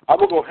 "I'm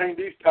gonna go hang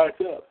these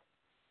tights up."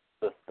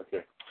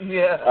 Okay.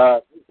 Yeah.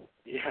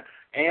 Yeah.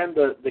 And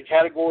the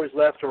categories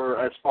left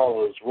are as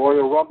follows: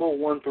 Royal Rumble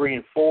 1, 3,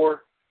 and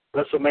 4,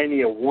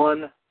 WrestleMania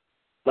 1,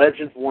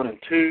 Legends 1 and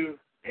 2,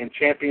 and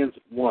Champions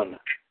 1.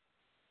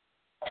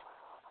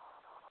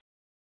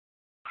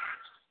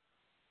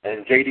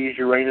 And JD's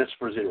Uranus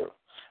for 0.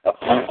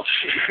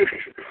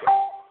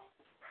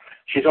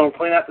 She's going to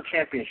clean out the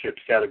championships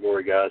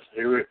category, guys.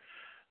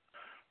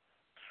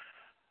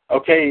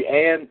 Okay,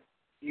 and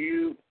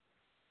you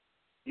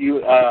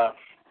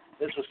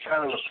This was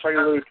kind of a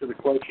prelude to the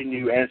question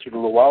you answered a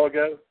little while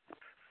ago.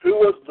 Who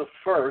was the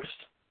first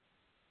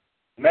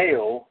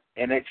male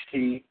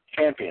NXT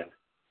champion?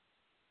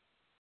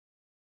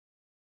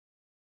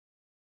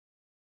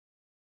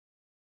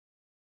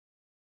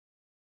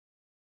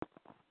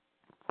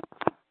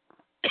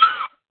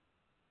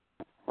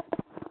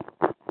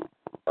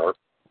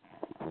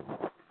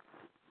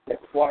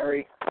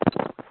 Worry.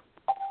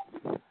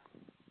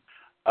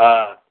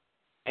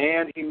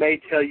 And he may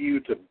tell you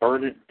to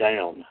burn it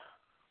down.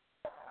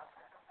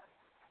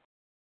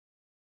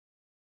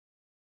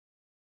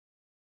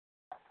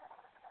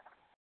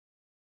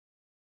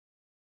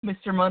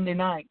 Mr. Monday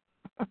Night.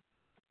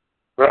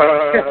 And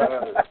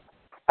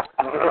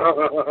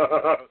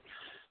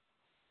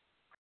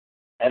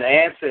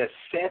Ann says,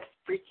 Seth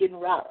freaking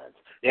Rollins.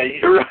 Yeah,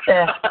 you're right.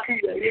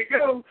 There you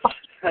go.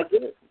 That's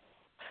it.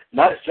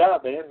 Nice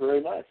job, man.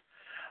 Very nice.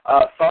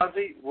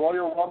 Fonzie,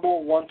 Royal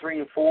Rumble 1,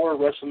 3, and 4,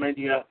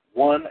 WrestleMania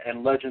 1,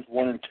 and Legends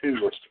 1 and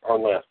 2 are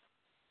left.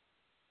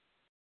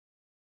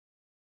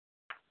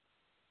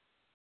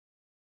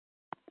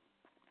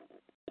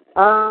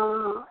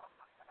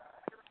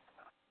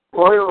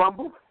 Royal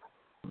Rumble?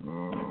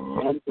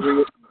 1,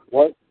 3,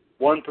 what?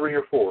 1, 3,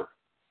 or 4?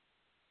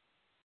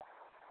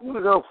 I'm going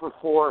to go for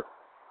 4.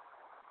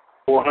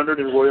 400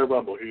 in Royal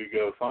Rumble. Here you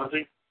go,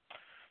 Fonzie.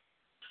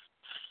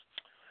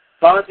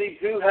 Fonzie,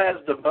 who has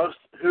the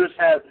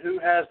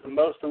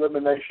most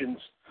eliminations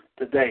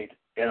to date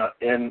in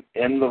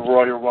the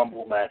Royal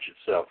Rumble match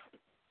itself?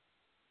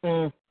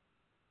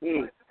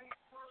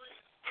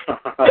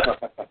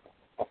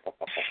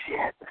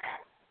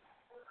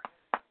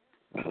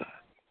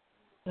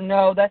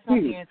 No, that's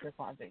not the answer,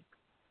 Fonzie.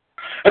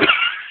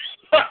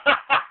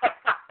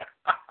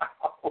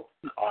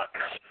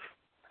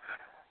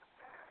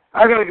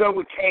 I'm going to go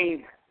with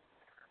Kane.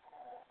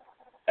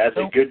 That's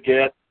a good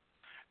guess.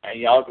 And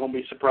y'all going to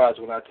be surprised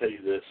when I tell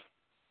you this.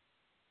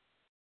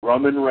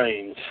 Roman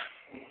Reigns.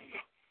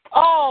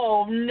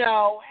 Oh,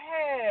 no.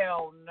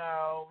 Hell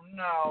no.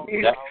 No. Are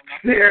you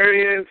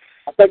serious?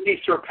 I think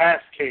he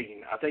surpassed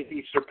Kane. I think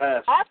he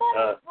surpassed... I thought it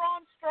was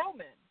Braun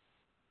Strowman.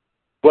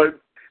 But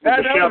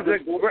Michelle,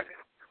 this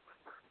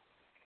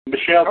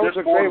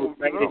board was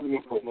made in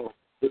April.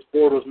 This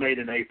board was made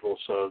in April,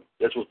 so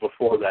this was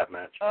before that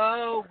match.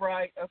 Oh,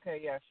 right. Okay,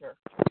 yeah, sure.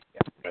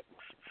 Yeah.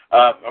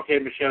 Okay,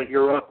 Michelle,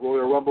 you're up.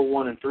 Royal Rumble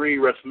 1 and 3,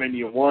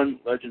 WrestleMania 1,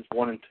 Legends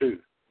 1 and 2.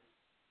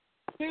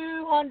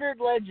 200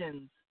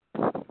 Legends.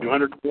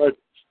 200 Legends.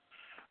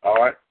 All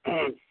right.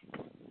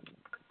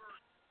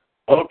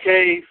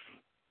 Okay,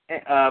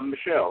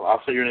 Michelle,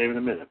 I'll say your name in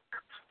a minute.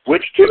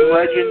 Which two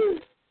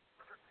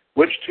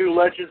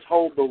legends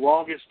hold the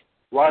longest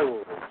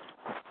rivalry?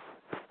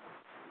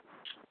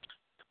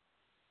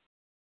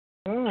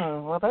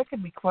 Well, that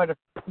could be quite a...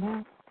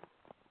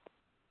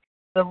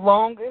 The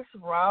longest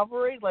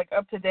rivalry, like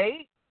up to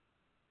date?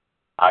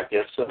 I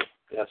guess so,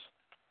 yes.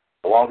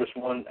 The longest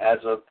one as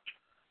of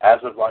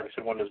like I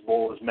said, when this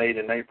bull was made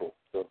in April.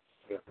 So,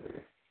 yeah.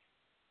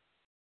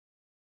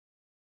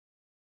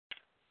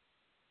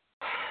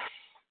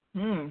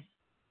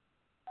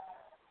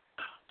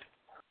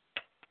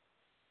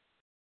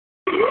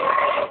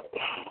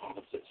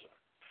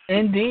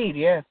 Indeed,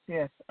 yes.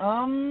 That's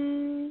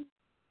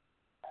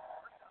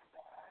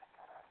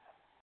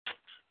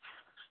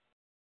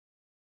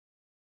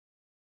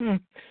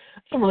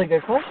a really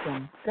good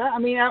question. I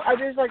mean,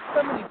 there's like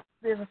so many.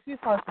 There's a few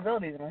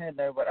possibilities in my head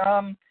there, but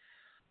I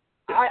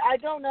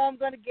don't know. I'm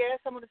going to guess.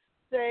 I'm going to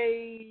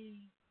say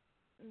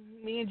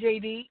me and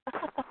JD.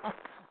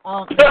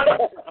 I'm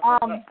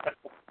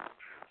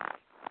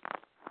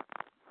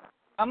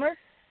going to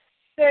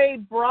say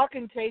Brock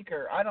and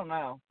Taker. I don't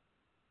know.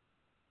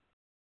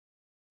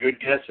 Good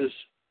guesses,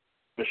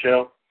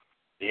 Michelle.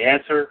 The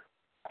answer: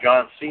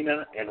 John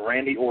Cena and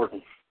Randy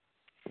Orton.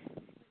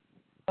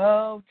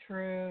 Oh,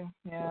 true.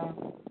 Yeah.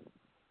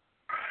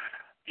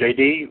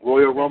 JD,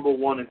 Royal Rumble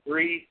 1 and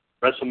 3,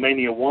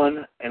 WrestleMania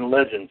 1, and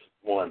Legends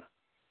 1.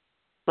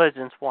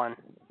 Legends 1.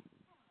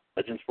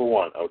 Legends for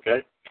 1,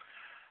 okay.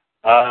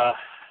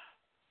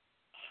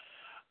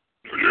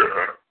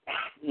 Excuse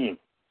me.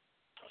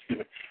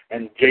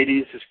 And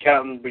JD's is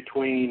counting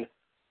between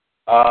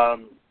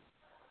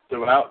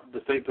throughout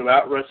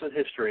wrestling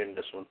history in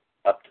this one,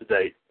 up to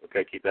date.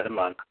 Okay, keep that in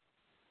mind.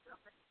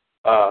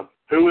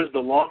 Who is the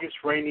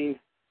longest reigning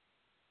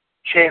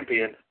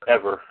champion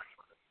ever?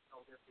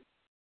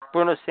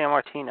 Bruno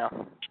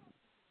Sammartino.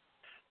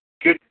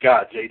 Good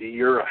God, JD,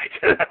 you're right.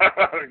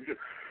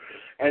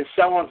 And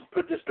someone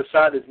put this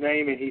beside his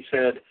name, and he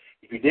said,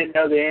 if you didn't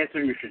know the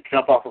answer, you should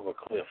jump off of a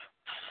cliff.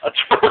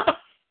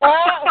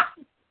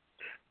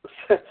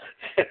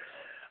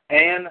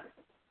 And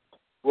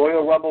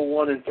Royal Rumble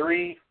 1 and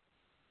 3,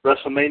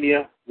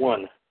 WrestleMania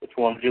 1. Which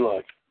one would you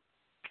like?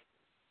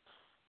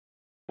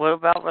 What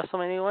about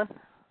WrestleMania 1?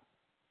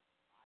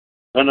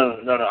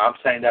 No. I'm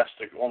saying that's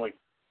the only.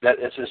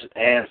 This is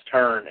Ann's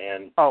turn,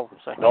 and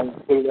sorry.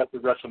 Don't put it up to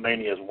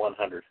WrestleMania as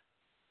 100.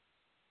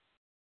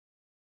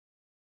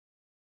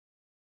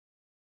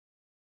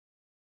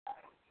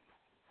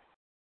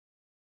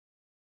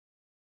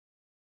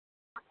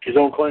 She's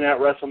going to clean out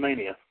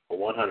WrestleMania for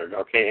 100.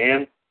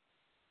 Okay,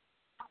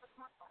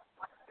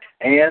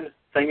 and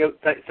think of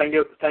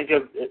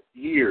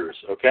years.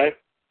 Okay.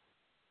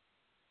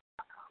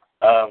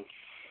 The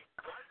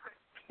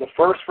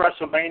first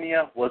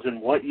WrestleMania was in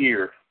what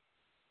year?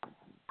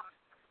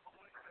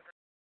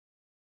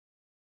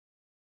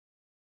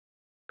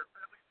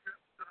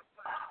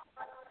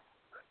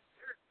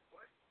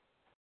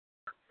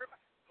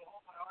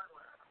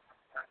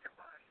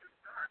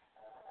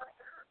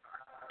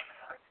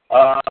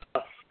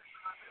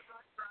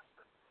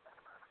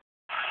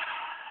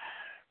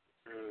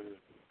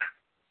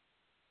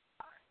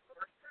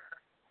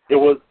 It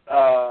was,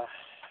 oh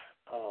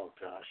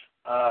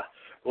gosh.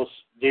 Well,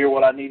 dear,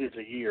 what I need is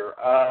a year.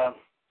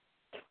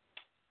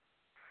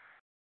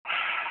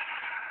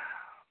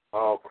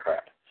 Oh,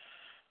 crap.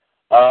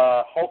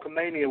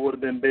 Hulkamania would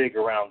have been big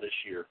around this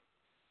year.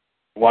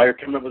 While you're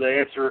coming up with the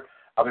answer,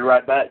 I'll be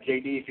right back.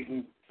 JD, if you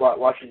can,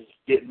 while she's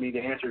getting me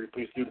the answer,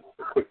 please do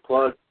a quick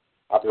plug.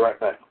 I'll be right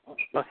back.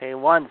 Okay,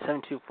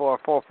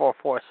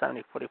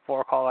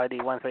 1-724-444-7044, call ID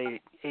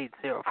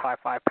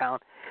 1388055#.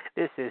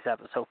 This is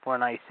episode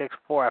 496,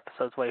 4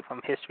 episodes away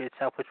from history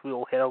itself, which we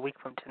will hit a week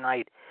from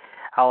tonight.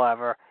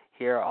 However,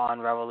 here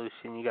on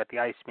Revolution, you got the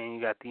Iceman,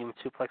 you got the Human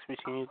Suplex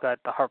Machine, you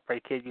got the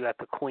Heartbreak Kid, you got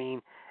the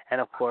Queen,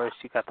 and of course,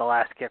 you got the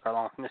Last Kicker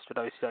along with Mr.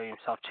 WCW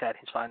himself, Chad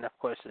Hinchline. And of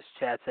course, as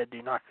Chad said,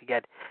 do not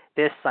forget,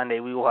 this Sunday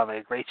we will have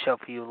a great show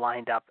for you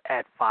lined up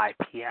at 5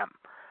 p.m.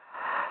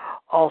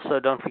 Also,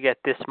 don't forget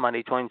this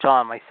Monday, join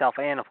John, myself,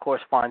 and of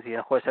course Fonzie, and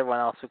of course everyone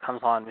else who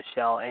comes on,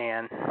 Michelle,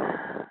 and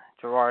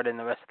Gerard, and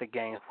the rest of the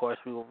gang. Of course,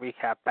 we will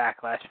recap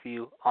Backlash for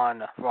you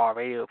on Raw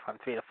Radio from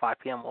 3 to 5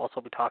 p.m. We'll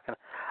also be talking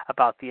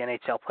about the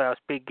NHL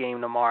playoffs, big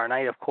game tomorrow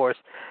night. Of course,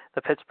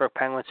 the Pittsburgh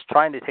Penguins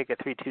trying to take a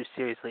 3-2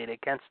 series lead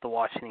against the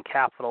Washington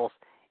Capitals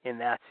in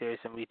that series,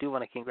 and we do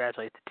want to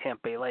congratulate the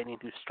Tampa Bay Lightning,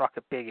 who struck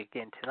it big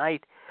again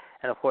tonight.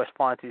 And of course,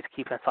 Fonzie's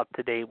keeping us up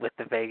to date with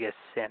the Vegas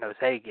San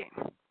Jose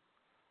game.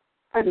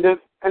 And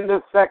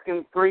the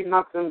second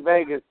 3-0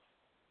 Vegas.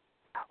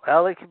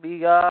 Well, it could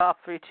be up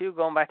 3-2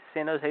 going back to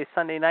San Jose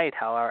Sunday night,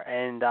 however.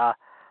 And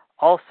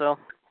also,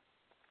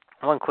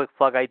 one quick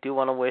plug, I do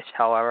want to wish,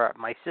 however,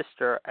 my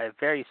sister a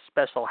very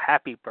special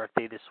happy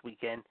birthday this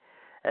weekend,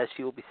 as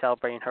she will be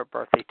celebrating her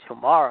birthday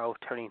tomorrow,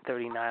 turning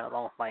 39,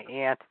 along with my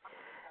aunt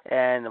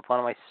and one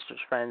of my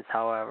sister's friends,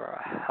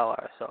 however.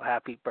 So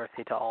happy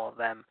birthday to all of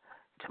them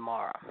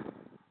tomorrow.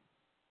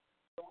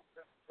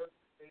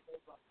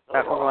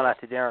 We're going out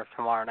to dinner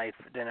tomorrow night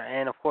for dinner.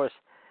 And, of course,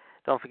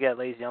 don't forget,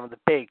 ladies and gentlemen, the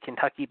big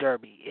Kentucky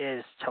Derby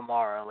is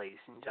tomorrow, ladies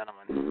and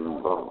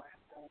gentlemen.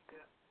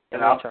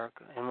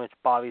 In which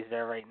Bobby's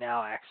there right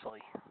now,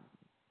 actually.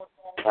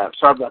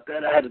 Sorry about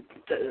that. I had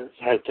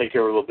to take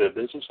care of a little bit of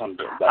business. I'm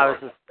doing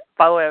better.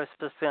 By the way, I was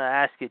just going to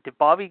ask you, did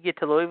Bobby get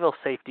to Louisville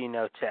safe, do you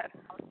know, Chad?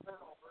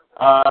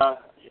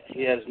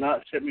 He has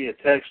not sent me a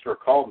text or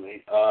called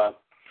me.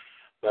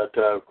 But,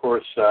 of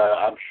course,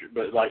 I'm sure,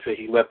 but like I said,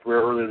 he left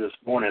real early this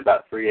morning,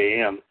 about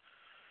 3 a.m.,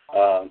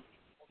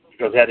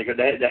 because they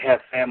had to have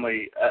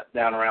family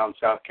down around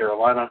South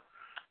Carolina,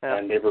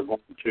 and they were going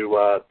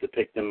to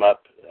pick them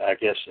up, I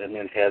guess, and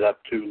then head up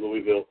to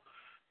Louisville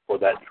for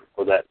that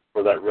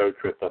road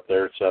trip up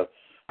there. So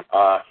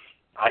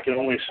I can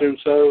only assume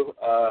so.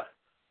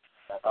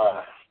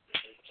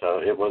 So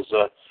it was.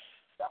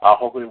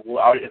 Hopefully,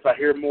 if I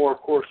hear more, of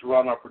course,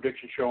 around our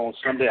prediction show on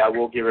Sunday, I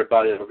will give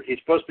everybody. He's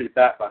supposed to be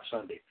back by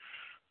Sunday,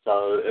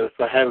 so if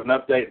I have an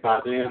update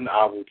by then,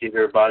 I will give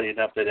everybody an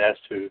update as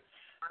to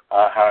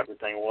how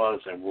everything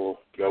was, and we'll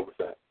go with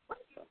that.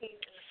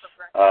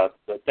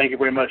 But thank you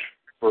very much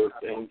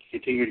and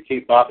continue to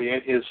keep Bobby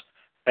and his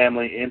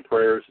family in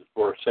prayers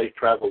for safe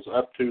travels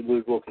up to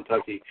Louisville,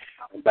 Kentucky,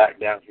 and back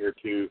down here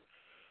to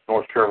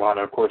North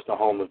Carolina, of course, the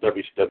home of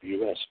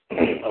WCWUS.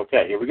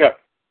 Okay, here we go.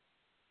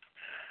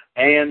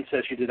 Ann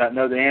says she did not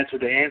know the answer.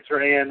 The answer,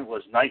 Ann,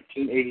 was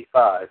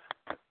 1985,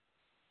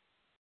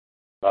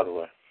 by the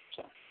way.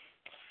 So,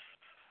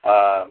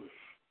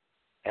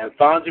 and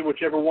Fonzie,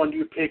 whichever one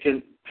you pick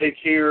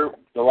here,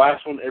 the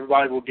last one,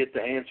 everybody will get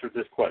to answer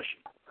this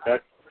question. Okay?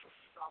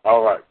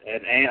 All right.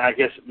 And Ann, I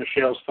guess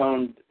Michelle's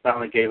phone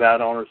finally gave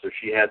out on her, so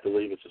she had to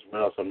leave us as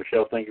well. So,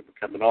 Michelle, thank you for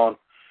coming on.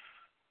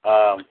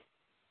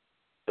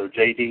 So,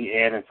 JD,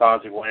 Ann, and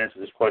Fonzie will answer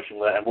this question,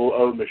 and we'll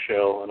owe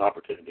Michelle an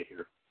opportunity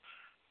here.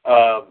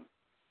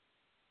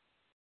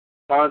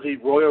 Fonzie,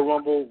 Royal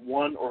Rumble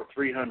 1 or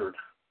 300?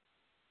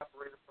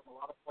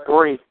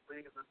 3.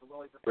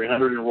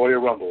 300 in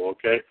Royal Rumble,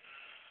 okay?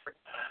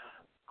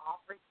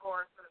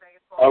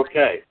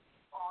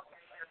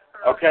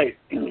 Okay,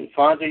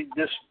 Fonzie,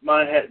 this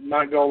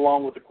might go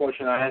along with the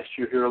question I asked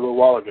you here a little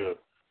while ago.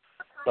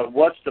 But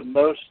what's the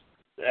most,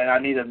 and I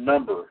need a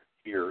number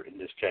here in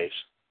this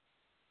case,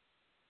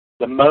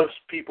 the most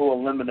people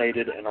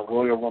eliminated in a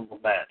Royal Rumble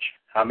match?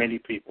 How many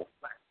people?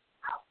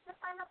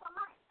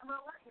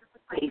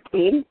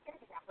 18?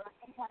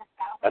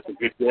 That's a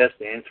good guess.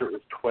 The answer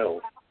is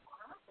 12.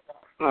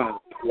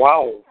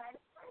 Wow.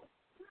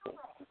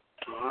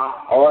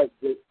 All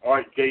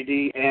right,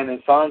 JD, Ann,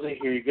 and Fonzie,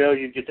 here you go.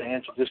 You get to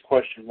answer this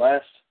question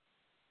last.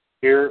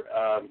 here.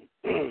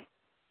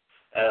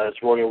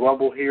 It's Royal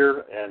Rumble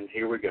here, and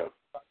here we go.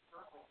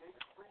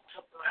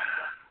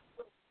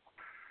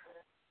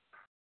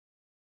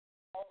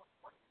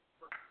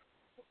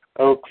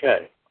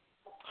 Okay.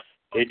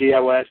 JD, I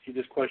will ask you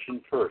this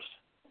question first.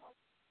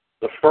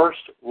 The first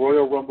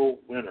Royal Rumble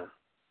winner.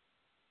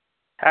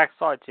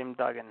 Hacksaw Jim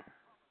Duggan.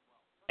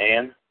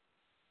 And?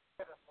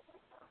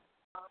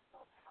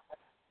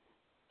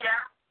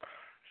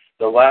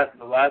 The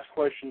last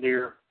question,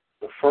 dear.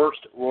 The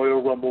first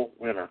Royal Rumble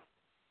winner.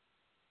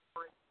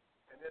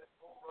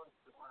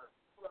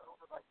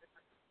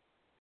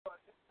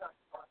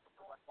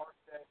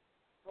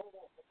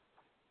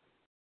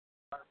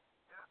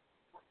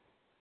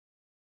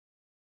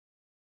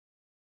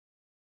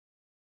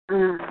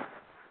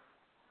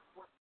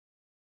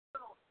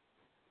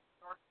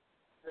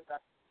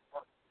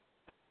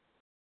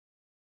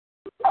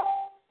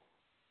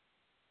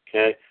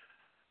 Okay.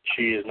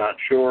 She is not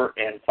sure.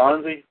 And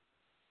Fonzie?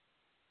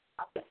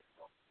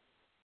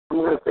 I'm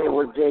going to say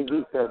what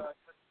JD said.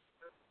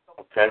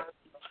 Okay.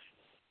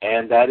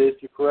 And that is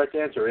the correct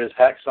answer, is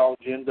Hacksaw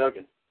Jim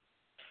Duggan.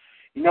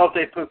 You know what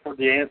they put for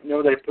the answer? You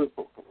know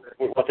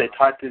what they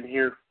typed in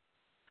here?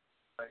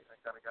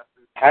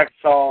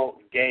 Hacksaw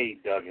Gay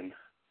Duggan.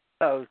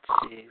 Oh,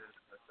 jeez.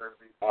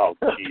 Oh,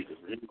 Jesus.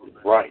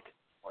 Right.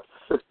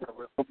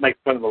 Don't make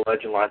fun of a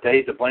legend like that.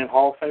 He's a blame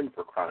Hall of Famer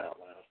for crying out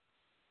loud.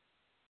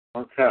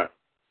 Okay.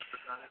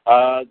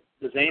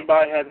 Does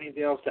anybody have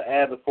anything else to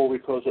add before we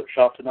close up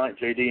shop tonight?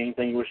 JD,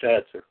 anything you wish to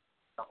add, sir?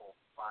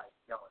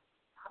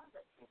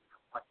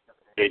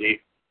 JD?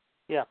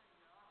 Yeah.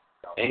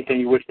 Anything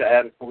you wish to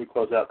add before we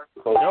close up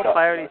Nope, shop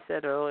I already tonight?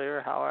 said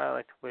earlier how I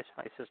like to wish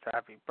my sister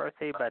happy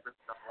birthday, but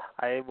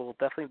I will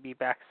definitely be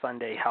back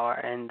Sunday,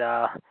 and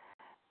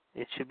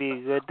it should be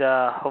a good,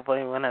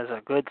 hopefully everyone has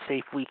a good,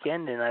 safe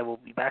weekend, and I will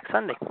be back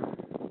Sunday.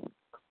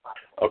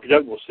 Okay,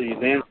 Doug, we'll see you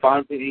then.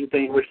 Fonzie,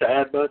 anything you wish to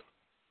add, bud?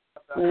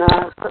 No.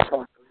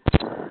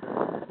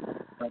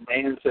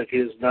 Dan said he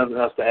has nothing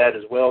else to add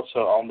as well.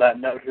 So on that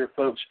note here,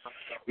 folks,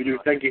 we do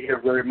thank you here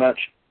very much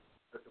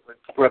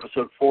for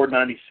episode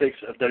 496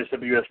 of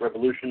WCWUS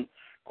Revolution.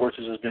 Of course,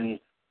 this has been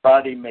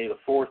Friday, May the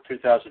 4th,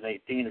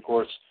 2018. Of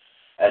course,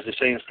 as they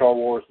say in Star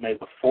Wars, May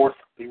the 4th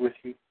be with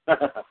you. So,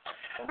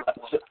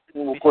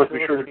 of course,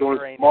 be sure to join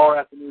us tomorrow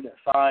afternoon at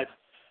 5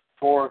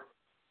 for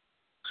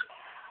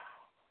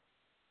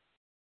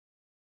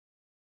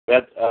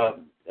at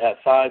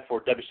 5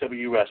 for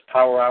WCWUS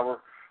Power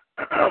Hour.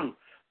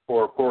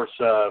 For, of course,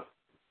 our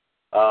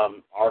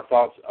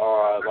thoughts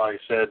are, like I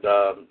said,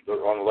 on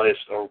the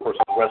latest, of course,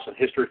 wrestling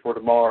history for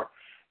tomorrow,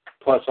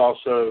 plus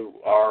also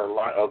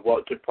of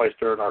what took place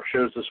during our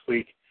shows this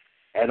week,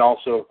 and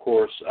also, of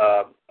course,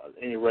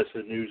 any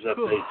wrestling news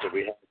updates that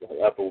we have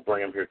up, we'll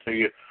bring them here to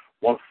you.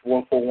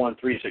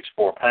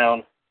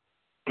 141-364-POUND.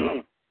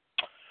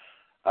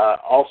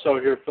 Also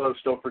here,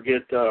 folks, don't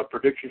forget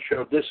prediction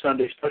show this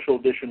Sunday, special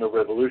edition of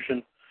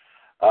Revolution.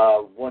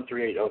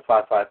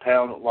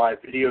 138-055-POUND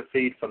live video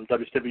feed from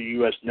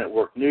WCWUS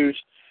Network News.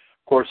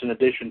 Of course, in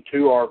addition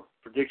to our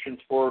predictions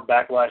for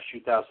Backlash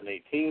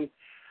 2018,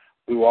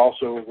 we will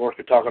also work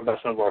to talk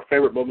about some of our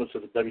favorite moments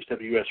of the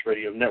WCWUS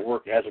Radio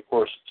Network, as, of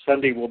course,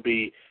 Sunday will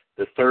be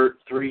the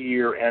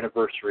 3-year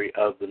anniversary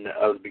of the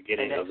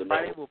beginning of the network.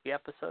 Friday will be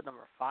episode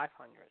number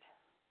 500.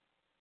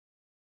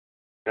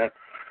 Okay.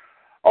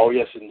 Oh,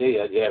 yes,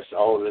 indeed. Yes.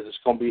 Oh, it's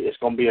going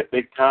to be a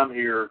big time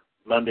here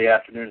Monday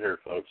afternoon here,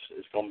 folks.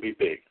 It's going to be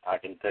big. I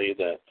can tell you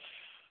that.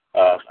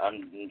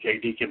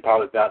 JD can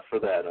probably vouch for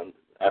that.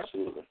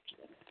 Absolutely.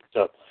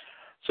 So,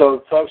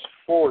 folks,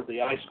 for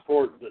the Ice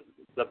Court,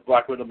 the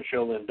Black Widow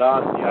Michelle Lynn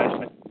Dodd, the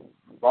Iceman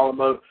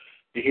Volamo,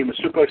 the Human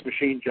Suplex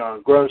Machine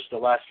John Gross, the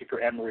Last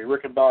Kicker Anne-Marie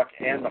Rickenbach,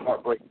 and the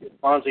Heartbreak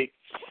Fonzie.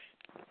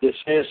 This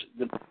is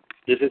Mr.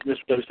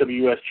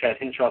 WCWUS Chad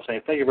Henshaw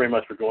saying thank you very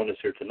much for joining us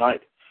here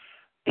tonight.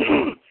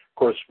 Of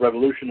course,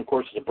 Revolution, of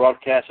course, is a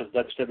broadcast of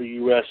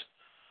WCWUS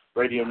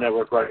Radio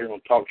Network right here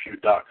on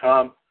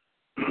TalkShoe.com.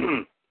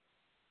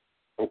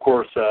 Of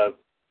course,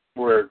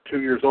 we're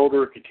 2 years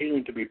older,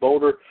 continuing to be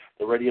bolder.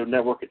 The radio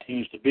network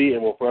continues to be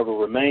and will forever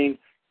remain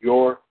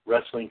your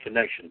wrestling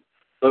connection.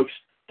 Folks,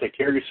 take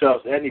care of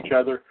yourselves and each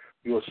other.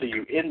 We will see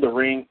you in the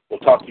ring. We'll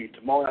talk to you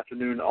tomorrow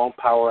afternoon on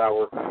Power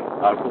Hour,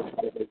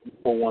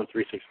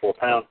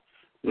 41364-POUND.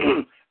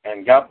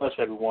 And God bless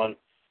everyone,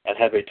 and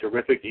have a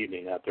terrific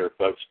evening out there,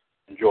 folks.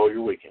 Enjoy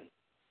your weekend.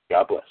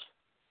 God bless.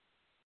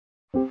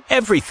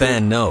 Every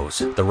fan knows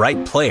the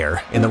right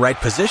player in the right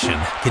position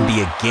can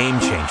be a game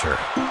changer.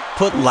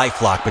 Put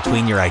LifeLock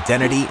between your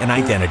identity and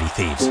identity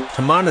thieves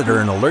to monitor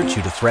and alert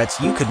you to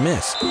threats you could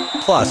miss.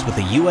 Plus, with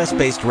a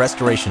U.S.-based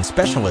restoration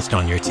specialist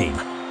on your team,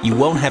 you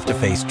won't have to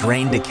face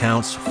drained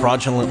accounts,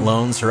 fraudulent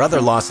loans, or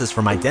other losses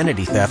from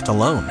identity theft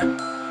alone.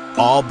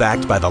 All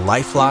backed by the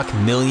LifeLock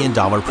 $1 Million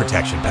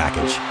Protection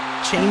Package.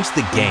 Change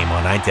the game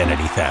on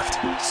identity theft.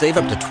 Save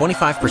up to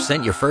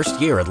 25% your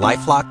first year at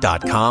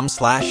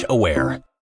LifeLock.com/aware.